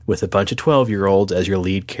show with a bunch of 12-year-olds as your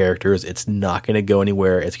lead characters. It's not going to go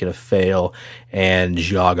anywhere. It's going to fail. And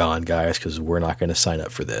jog on, guys, because we're not going to sign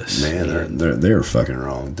up for this. Man, they're fucking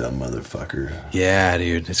wrong, dumb motherfucker. Yeah,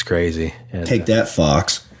 dude, it's crazy. And, take that,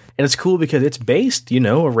 Fox. And it's cool because it's based,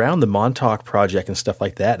 around the Montauk Project and stuff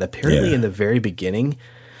like that. And apparently in the very beginning,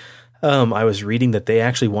 I was reading that they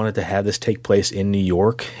actually wanted to have this take place in New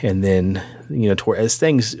York. And then, as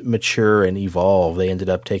things mature and evolve, they ended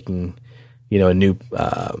up taking, a new,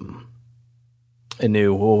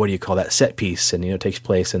 what do you call that, set piece. And, it takes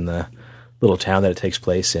place in the little town that it takes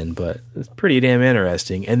place in. But it's pretty damn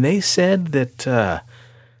interesting. And they said that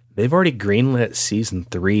they've already greenlit season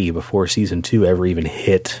 3 before season 2 ever even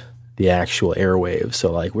hit the actual airwaves.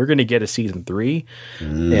 So, we're going to get a season 3.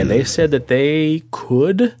 And they said that they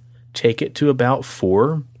could take it to about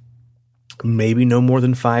 4, maybe no more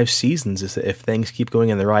than 5 seasons if things keep going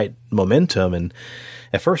in the right momentum. And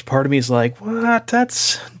at first, part of me is like, what?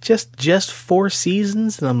 That's just 4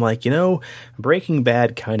 seasons? And I'm like, Breaking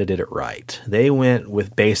Bad kind of did it right. They went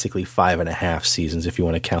with basically 5.5 seasons, if you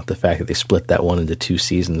want to count the fact that they split that one into 2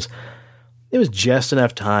 seasons. It was just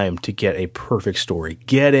enough time to get a perfect story.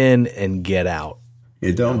 Get in and get out.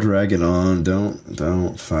 Yeah, don't drag it on.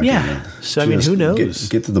 Don't fucking. Yeah. So, who knows?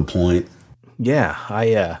 Get to the point.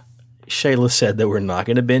 Yeah. Shayla said that we're not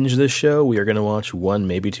going to binge this show. We are going to watch 1,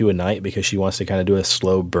 maybe 2 a night, because she wants to kind of do a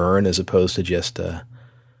slow burn as opposed to just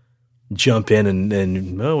jump in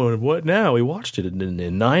and what now? We watched it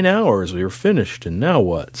in 9 hours. We were finished, and now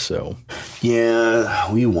what? So,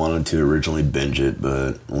 yeah, we wanted to originally binge it,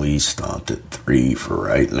 but we stopped at 3 for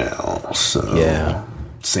right now. So, yeah,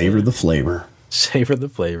 savor the flavor. Savor the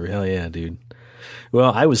flavor. Hell yeah, dude.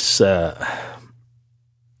 Well, I was.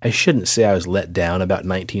 I shouldn't say I was let down about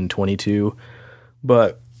 1922,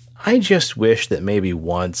 but I just wish that maybe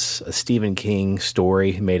once a Stephen King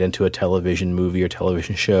story made into a television movie or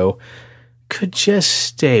television show could just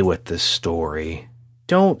stay with the story.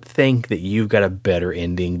 Don't think that you've got a better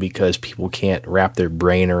ending because people can't wrap their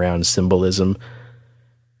brain around symbolism.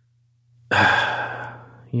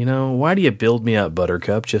 Why do you build me up,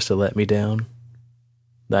 Buttercup, just to let me down?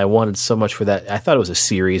 I wanted so much for that. I thought it was a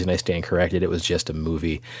series, and I stand corrected. It was just a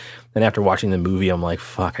movie. And after watching the movie, I'm like,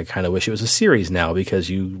 fuck, I kind of wish it was a series now, because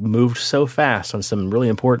you moved so fast on some really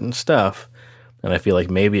important stuff. And I feel like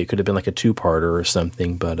maybe it could have been like a 2-parter or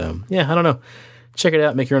something. But yeah, I don't know. Check it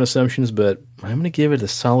out. Make your own assumptions. But I'm going to give it a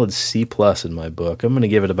solid C+ in my book. I'm going to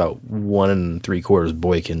give it about 1 3/4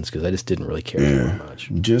 Boykins, because I just didn't really care very much.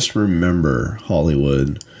 Just remember,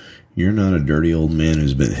 Hollywood, you're not a dirty old man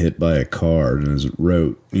who's been hit by a car and has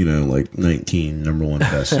wrote, 19 number 1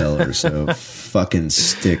 bestsellers. So fucking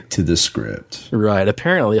stick to the script. Right.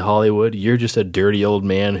 Apparently, Hollywood, you're just a dirty old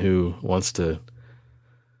man who wants to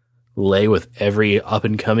lay with every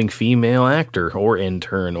up-and-coming female actor or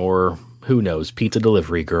intern or, who knows, pizza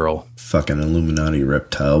delivery girl. Fucking Illuminati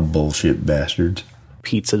reptile bullshit bastards.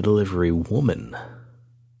 Pizza delivery woman.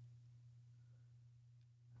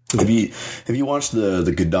 Have you watched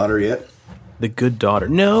the Good Daughter yet? The Good Daughter.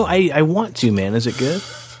 No, I want to, man. Is it good?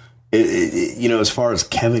 As far as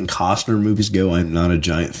Kevin Costner movies go, I'm not a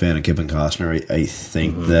giant fan of Kevin Costner. I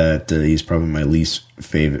think that he's probably my least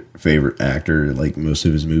favorite actor. Like, most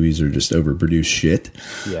of his movies are just overproduced shit.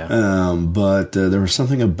 Yeah. But there was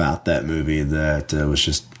something about that movie that was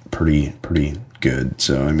just pretty good.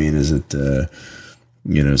 So, is it...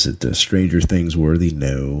 is it Stranger Things worthy?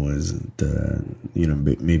 No. Is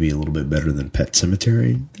it, maybe a little bit better than Pet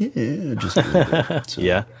Sematary? Yeah, just a little bit. So.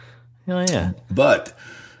 Yeah. Oh, yeah. But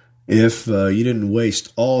If you didn't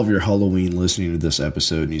waste all of your Halloween listening to this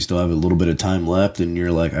episode and you still have a little bit of time left and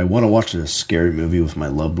you're like, I want to watch a scary movie with my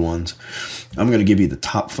loved ones, I'm going to give you the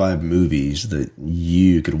top 5 movies that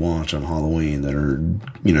you could watch on Halloween that are,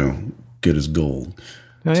 good as gold.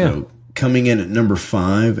 Oh, yeah. So coming in at number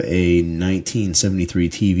 5, a 1973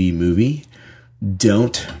 TV movie,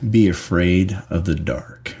 Don't Be Afraid of the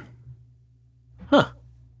Dark. Huh.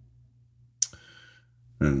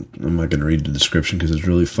 And I'm not going to read the description because it's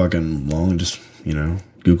really fucking long. Just,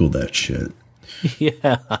 Google that shit.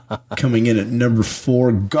 Yeah. Coming in at number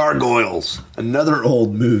 4, Gargoyles. Another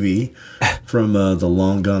old movie from the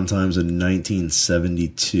long gone times of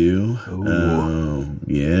 1972.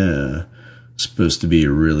 Yeah. Supposed to be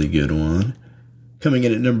a really good one. Coming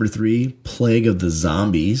in at number 3, Plague of the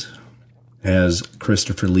Zombies. Has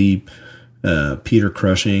Christopher Lee, Peter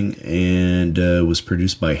Cushing, and was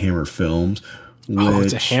produced by Hammer Films.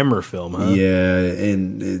 It's a Hammer film, huh? Yeah,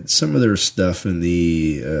 and some of their stuff in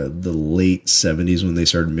the late 70s when they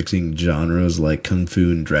started mixing genres like Kung Fu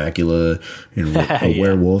and Dracula and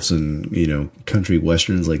werewolves and, country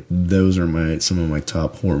westerns. Like, those are some of my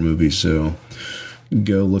top horror movies. So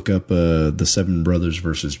go look up The Seven Brothers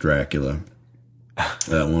versus Dracula.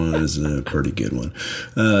 That one is a pretty good one.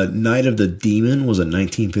 Night of the Demon was a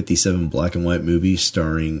 1957 black and white movie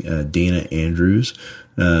starring Dana Andrews.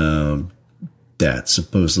 That's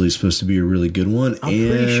supposedly supposed to be a really good one. I'm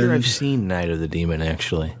pretty sure I've seen Night of the Demon,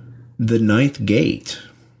 actually. The Ninth Gate.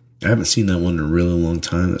 I haven't seen that one in a really long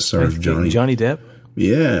time. That stars Johnny Depp?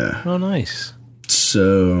 Yeah. Oh, nice.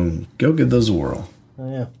 So, go give those a whirl.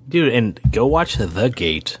 Oh, yeah. Dude, and go watch The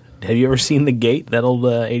Gate. Have you ever seen The Gate, that old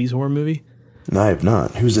 80s horror movie? No, I have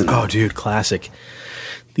not. Who's in that? Oh, dude, classic.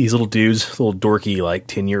 These little dudes, little dorky,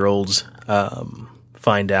 10-year-olds,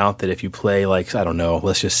 find out that if you play, I don't know,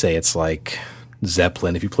 let's just say it's like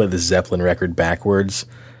Zeppelin. If you play the Zeppelin record backwards,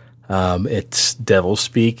 it's devil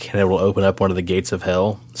speak, and it will open up one of the gates of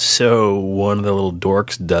hell. So one of the little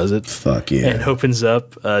dorks does it. Fuck yeah. And opens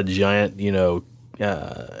up a giant,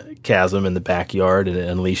 chasm in the backyard, and it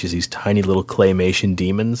unleashes these tiny little claymation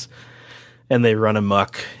demons. And they run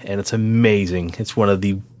amok, and it's amazing. It's one of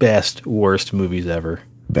the best, worst movies ever.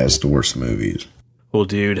 Best, worst movies. Well,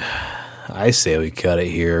 dude, I say we cut it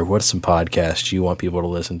here. What's some podcasts you want people to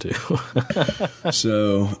listen to?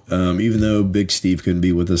 So, even though Big Steve couldn't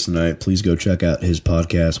be with us tonight, please go check out his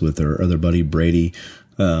podcast with our other buddy Brady,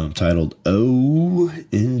 titled Oh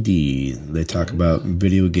Indeed. They talk about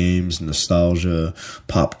video games, nostalgia,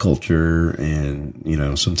 pop culture,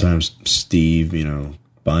 and, sometimes Steve,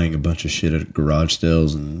 buying a bunch of shit at garage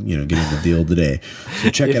sales and, getting the deal today.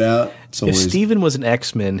 So check it out. If Steven was an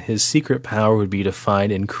X-Men, his secret power would be to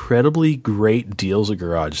find incredibly great deals at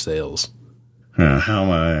garage sales.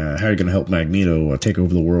 How are you going to help Magneto take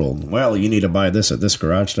over the world? Well, you need to buy this at this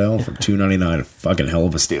garage sale for $2.99. Fucking hell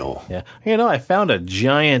of a steal. Yeah. I found a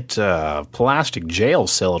giant plastic jail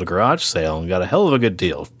cell at a garage sale and got a hell of a good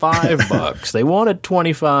deal. $5. They wanted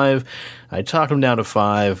 $25. I talked them down to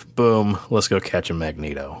 $5. Boom. Let's go catch a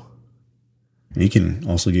Magneto. He can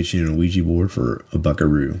also get you an Ouija board for a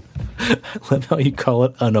buckaroo. I love how you call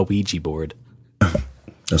it an Ouija board.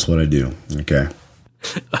 That's what I do. Okay.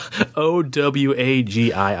 Owagii.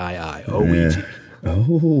 Ouija.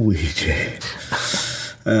 Ouija.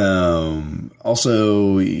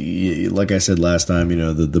 Also, like I said last time,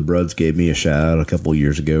 the Bruds gave me a shout out a couple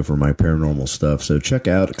years ago for my paranormal stuff. So check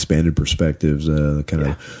out Expanded Perspectives, kind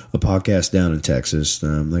of a podcast down in Texas.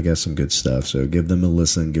 They got some good stuff. So give them a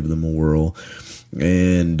listen, give them a whirl.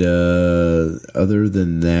 And other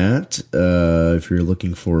than that, if you're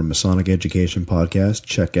looking for a Masonic education podcast,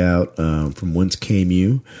 check out From Whence Came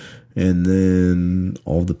You, and then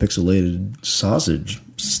all the Pixelated Sausage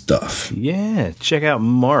stuff. Yeah, check out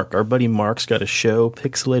Mark. Our buddy Mark's got a show,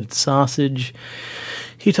 Pixelated Sausage.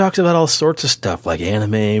 He talks about all sorts of stuff like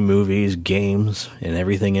anime, movies, games, and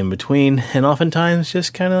everything in between, and oftentimes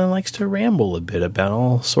just kind of likes to ramble a bit about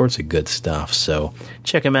all sorts of good stuff. So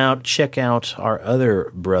check him out. Check out our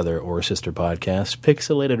other brother or sister podcast,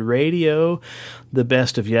 Pixelated Radio, the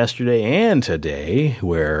best of yesterday and today,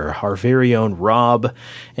 where our very own Rob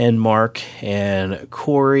and Mark and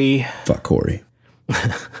Corey. Fuck Corey.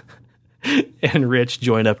 And Rich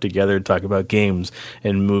join up together to talk about games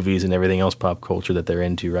and movies and everything else pop culture that they're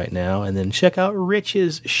into right now. And then check out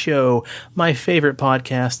Rich's show, my favorite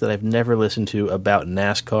podcast that I've never listened to about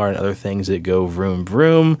NASCAR and other things that go vroom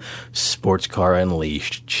vroom, Sports Car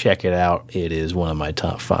Unleashed. Check it out. It is one of my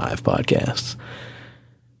top 5 podcasts.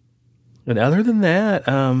 And other than that,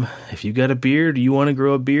 if you got a beard, you want to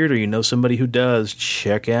grow a beard, or you know somebody who does,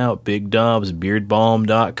 check out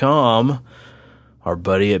BigDobsBeardBalm.com. Our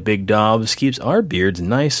buddy at Big Dobbs keeps our beards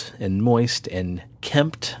nice and moist and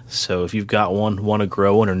kempt. So if you've got one, want to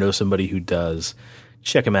grow one, or know somebody who does,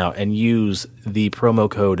 check them out and use the promo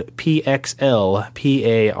code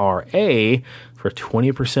PXLPARA for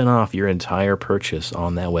 20% off your entire purchase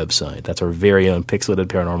on that website. That's our very own Pixelated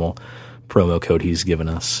Paranormal promo code he's given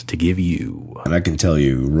us to give you. And I can tell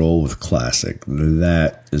you, roll with Classic.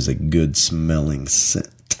 That is a good smelling scent.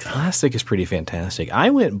 Classic is pretty fantastic. I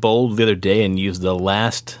went bold the other day and used the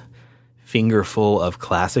last fingerful of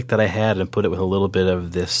Classic that I had and put it with a little bit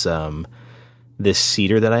of this this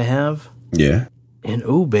cedar that I have. Yeah. And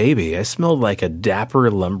oh baby, I smelled like a dapper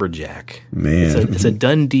lumberjack. Man, it's a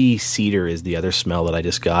Dundee cedar is the other smell that I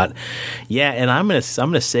just got. Yeah, and I'm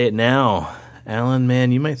gonna say it now, Alan.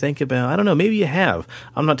 Man, you might think about, I don't know, maybe you have.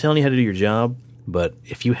 I'm not telling you how to do your job. But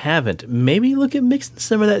if you haven't, maybe look at mixing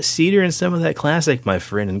some of that cedar and some of that Classic, my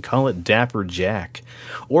friend, and call it Dapper Jack.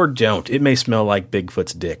 Or don't. It may smell like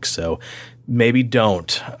Bigfoot's dick, so maybe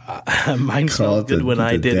don't. Mine smelled good when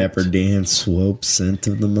I did. Dapper Dan Swope scent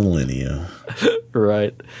of the millennia.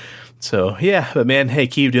 Right. So, yeah. But, man, hey,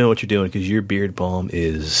 keep doing what you're doing because your beard balm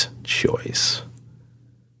is choice.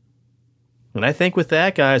 And I think with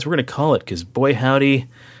that, guys, we're going to call it because, boy, howdy,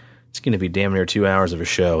 it's going to be damn near 2 hours of a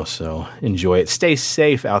show, so enjoy it. Stay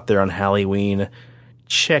safe out there on Halloween.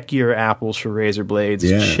 Check your apples for razor blades.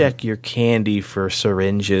 Yeah. Check your candy for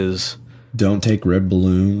syringes. Don't take red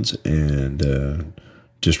balloons, and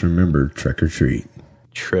just remember, trick or treat.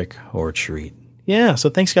 Trick or treat. Yeah, so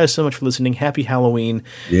thanks, guys, so much for listening. Happy Halloween,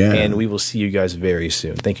 and we will see you guys very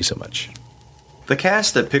soon. Thank you so much. The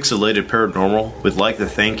cast at Pixelated Paranormal would like to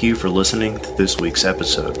thank you for listening to this week's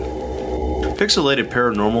episode. Pixelated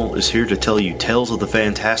Paranormal is here to tell you tales of the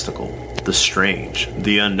fantastical, the strange,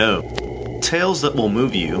 the unknown. Tales that will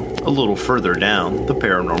move you a little further down the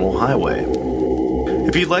paranormal highway.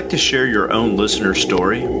 If you'd like to share your own listener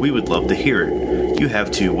story, we would love to hear it. You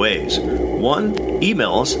have two ways. One,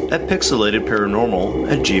 email us at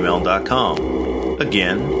pixelatedparanormal@gmail.com.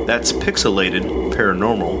 Again, that's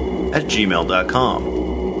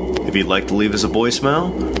pixelatedparanormal@gmail.com. If you'd like to leave us a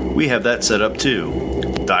voicemail, we have that set up too.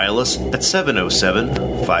 Dial us at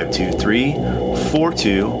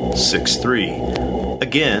 707-523-4263.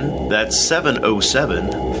 Again, that's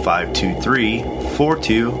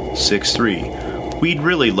 707-523-4263. We'd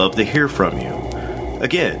really love to hear from you.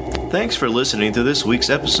 Again, thanks for listening to this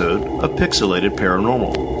week's episode of Pixelated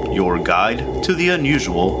Paranormal, your guide to the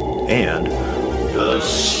unusual and the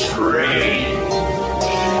strange.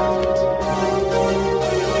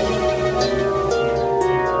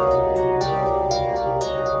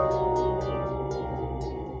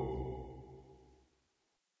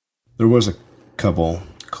 There was a couple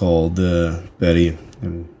called Betty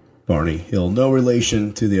and Barney Hill. No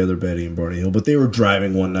relation to the other Betty and Barney Hill, but they were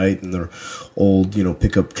driving one night in their old,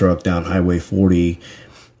 pickup truck down Highway 40,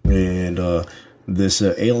 and this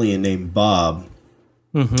alien named Bob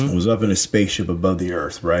was up in a spaceship above the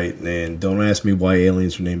Earth, right? And don't ask me why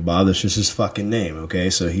aliens are named Bob. That's just his fucking name, okay?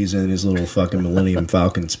 So he's in his little fucking Millennium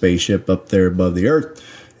Falcon spaceship up there above the Earth,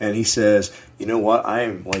 and he says, you know what?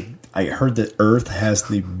 I heard that Earth has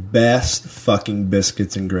the best fucking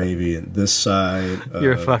biscuits and gravy in this side.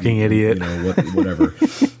 You're a fucking idiot. Whatever.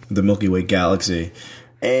 The Milky Way galaxy.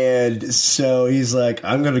 And so he's like,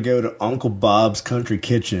 I'm going to go to Uncle Bob's Country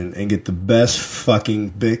Kitchen and get the best fucking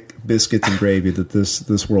biscuits and gravy that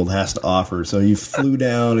this world has to offer. So he flew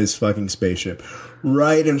down his fucking spaceship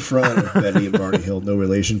right in front of Betty and Barney Hill, no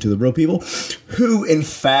relation to the real people, who in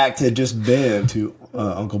fact had just been to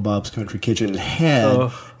Uncle Bob's Country Kitchen and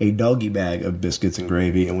had a doggy bag of biscuits and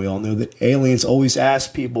gravy. And we all know that aliens always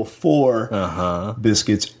ask people for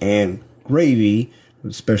biscuits and gravy,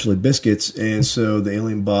 especially biscuits. And so the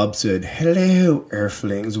alien Bob said, hello,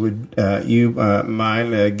 Earthlings, would you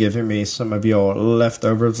mind giving me some of your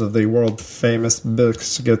leftovers of the world famous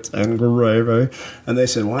biscuits and gravy? And they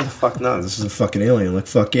said, why the fuck not? This is a fucking alien. Like,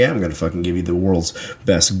 fuck yeah, I'm going to fucking give you the world's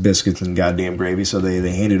best biscuits and goddamn gravy. So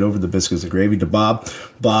they handed over the biscuits and gravy to Bob.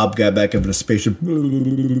 Bob got back up in a spaceship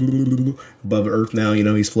above Earth now.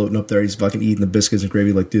 He's floating up there. He's fucking eating the biscuits and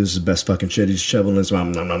gravy like, this is the best fucking shit. He's shoveling his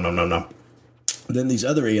mouth. Nom, nom, nom, nom, nom. Then these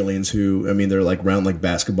other aliens who, they're like round like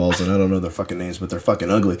basketballs, and I don't know their fucking names, but they're fucking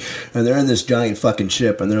ugly. And they're in this giant fucking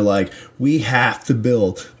ship, and they're like, we have to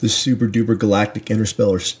build this super duper galactic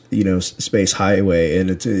interstellar, space highway, and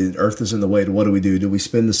Earth is in the way. What do we do? Do we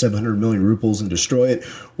spend the 700 million rubles and destroy it,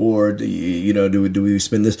 or do we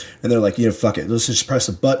spend this? And they're like, fuck it, let's just press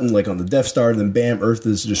a button like on the Death Star, and then bam, Earth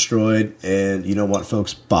is destroyed. And you know what,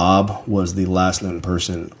 folks? Bob was the last known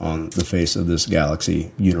person on the face of this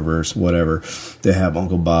galaxy, universe, whatever. to have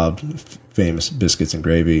Uncle Bob's famous biscuits and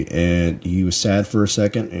gravy, and he was sad for a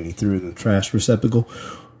second, and he threw it in the trash receptacle,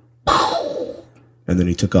 and then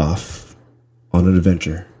he took off on an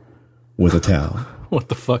adventure with a towel. What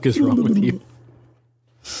the fuck is wrong with you?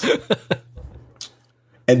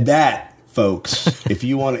 And that, folks, if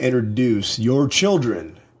you want to introduce your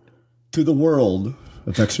children to the world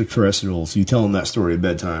of extraterrestrials, you tell them that story at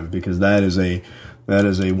bedtime, because that is a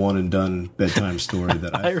one and done bedtime story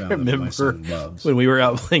that I found remember that my son loves. When we were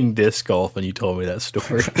out playing disc golf and you told me that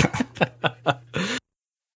story.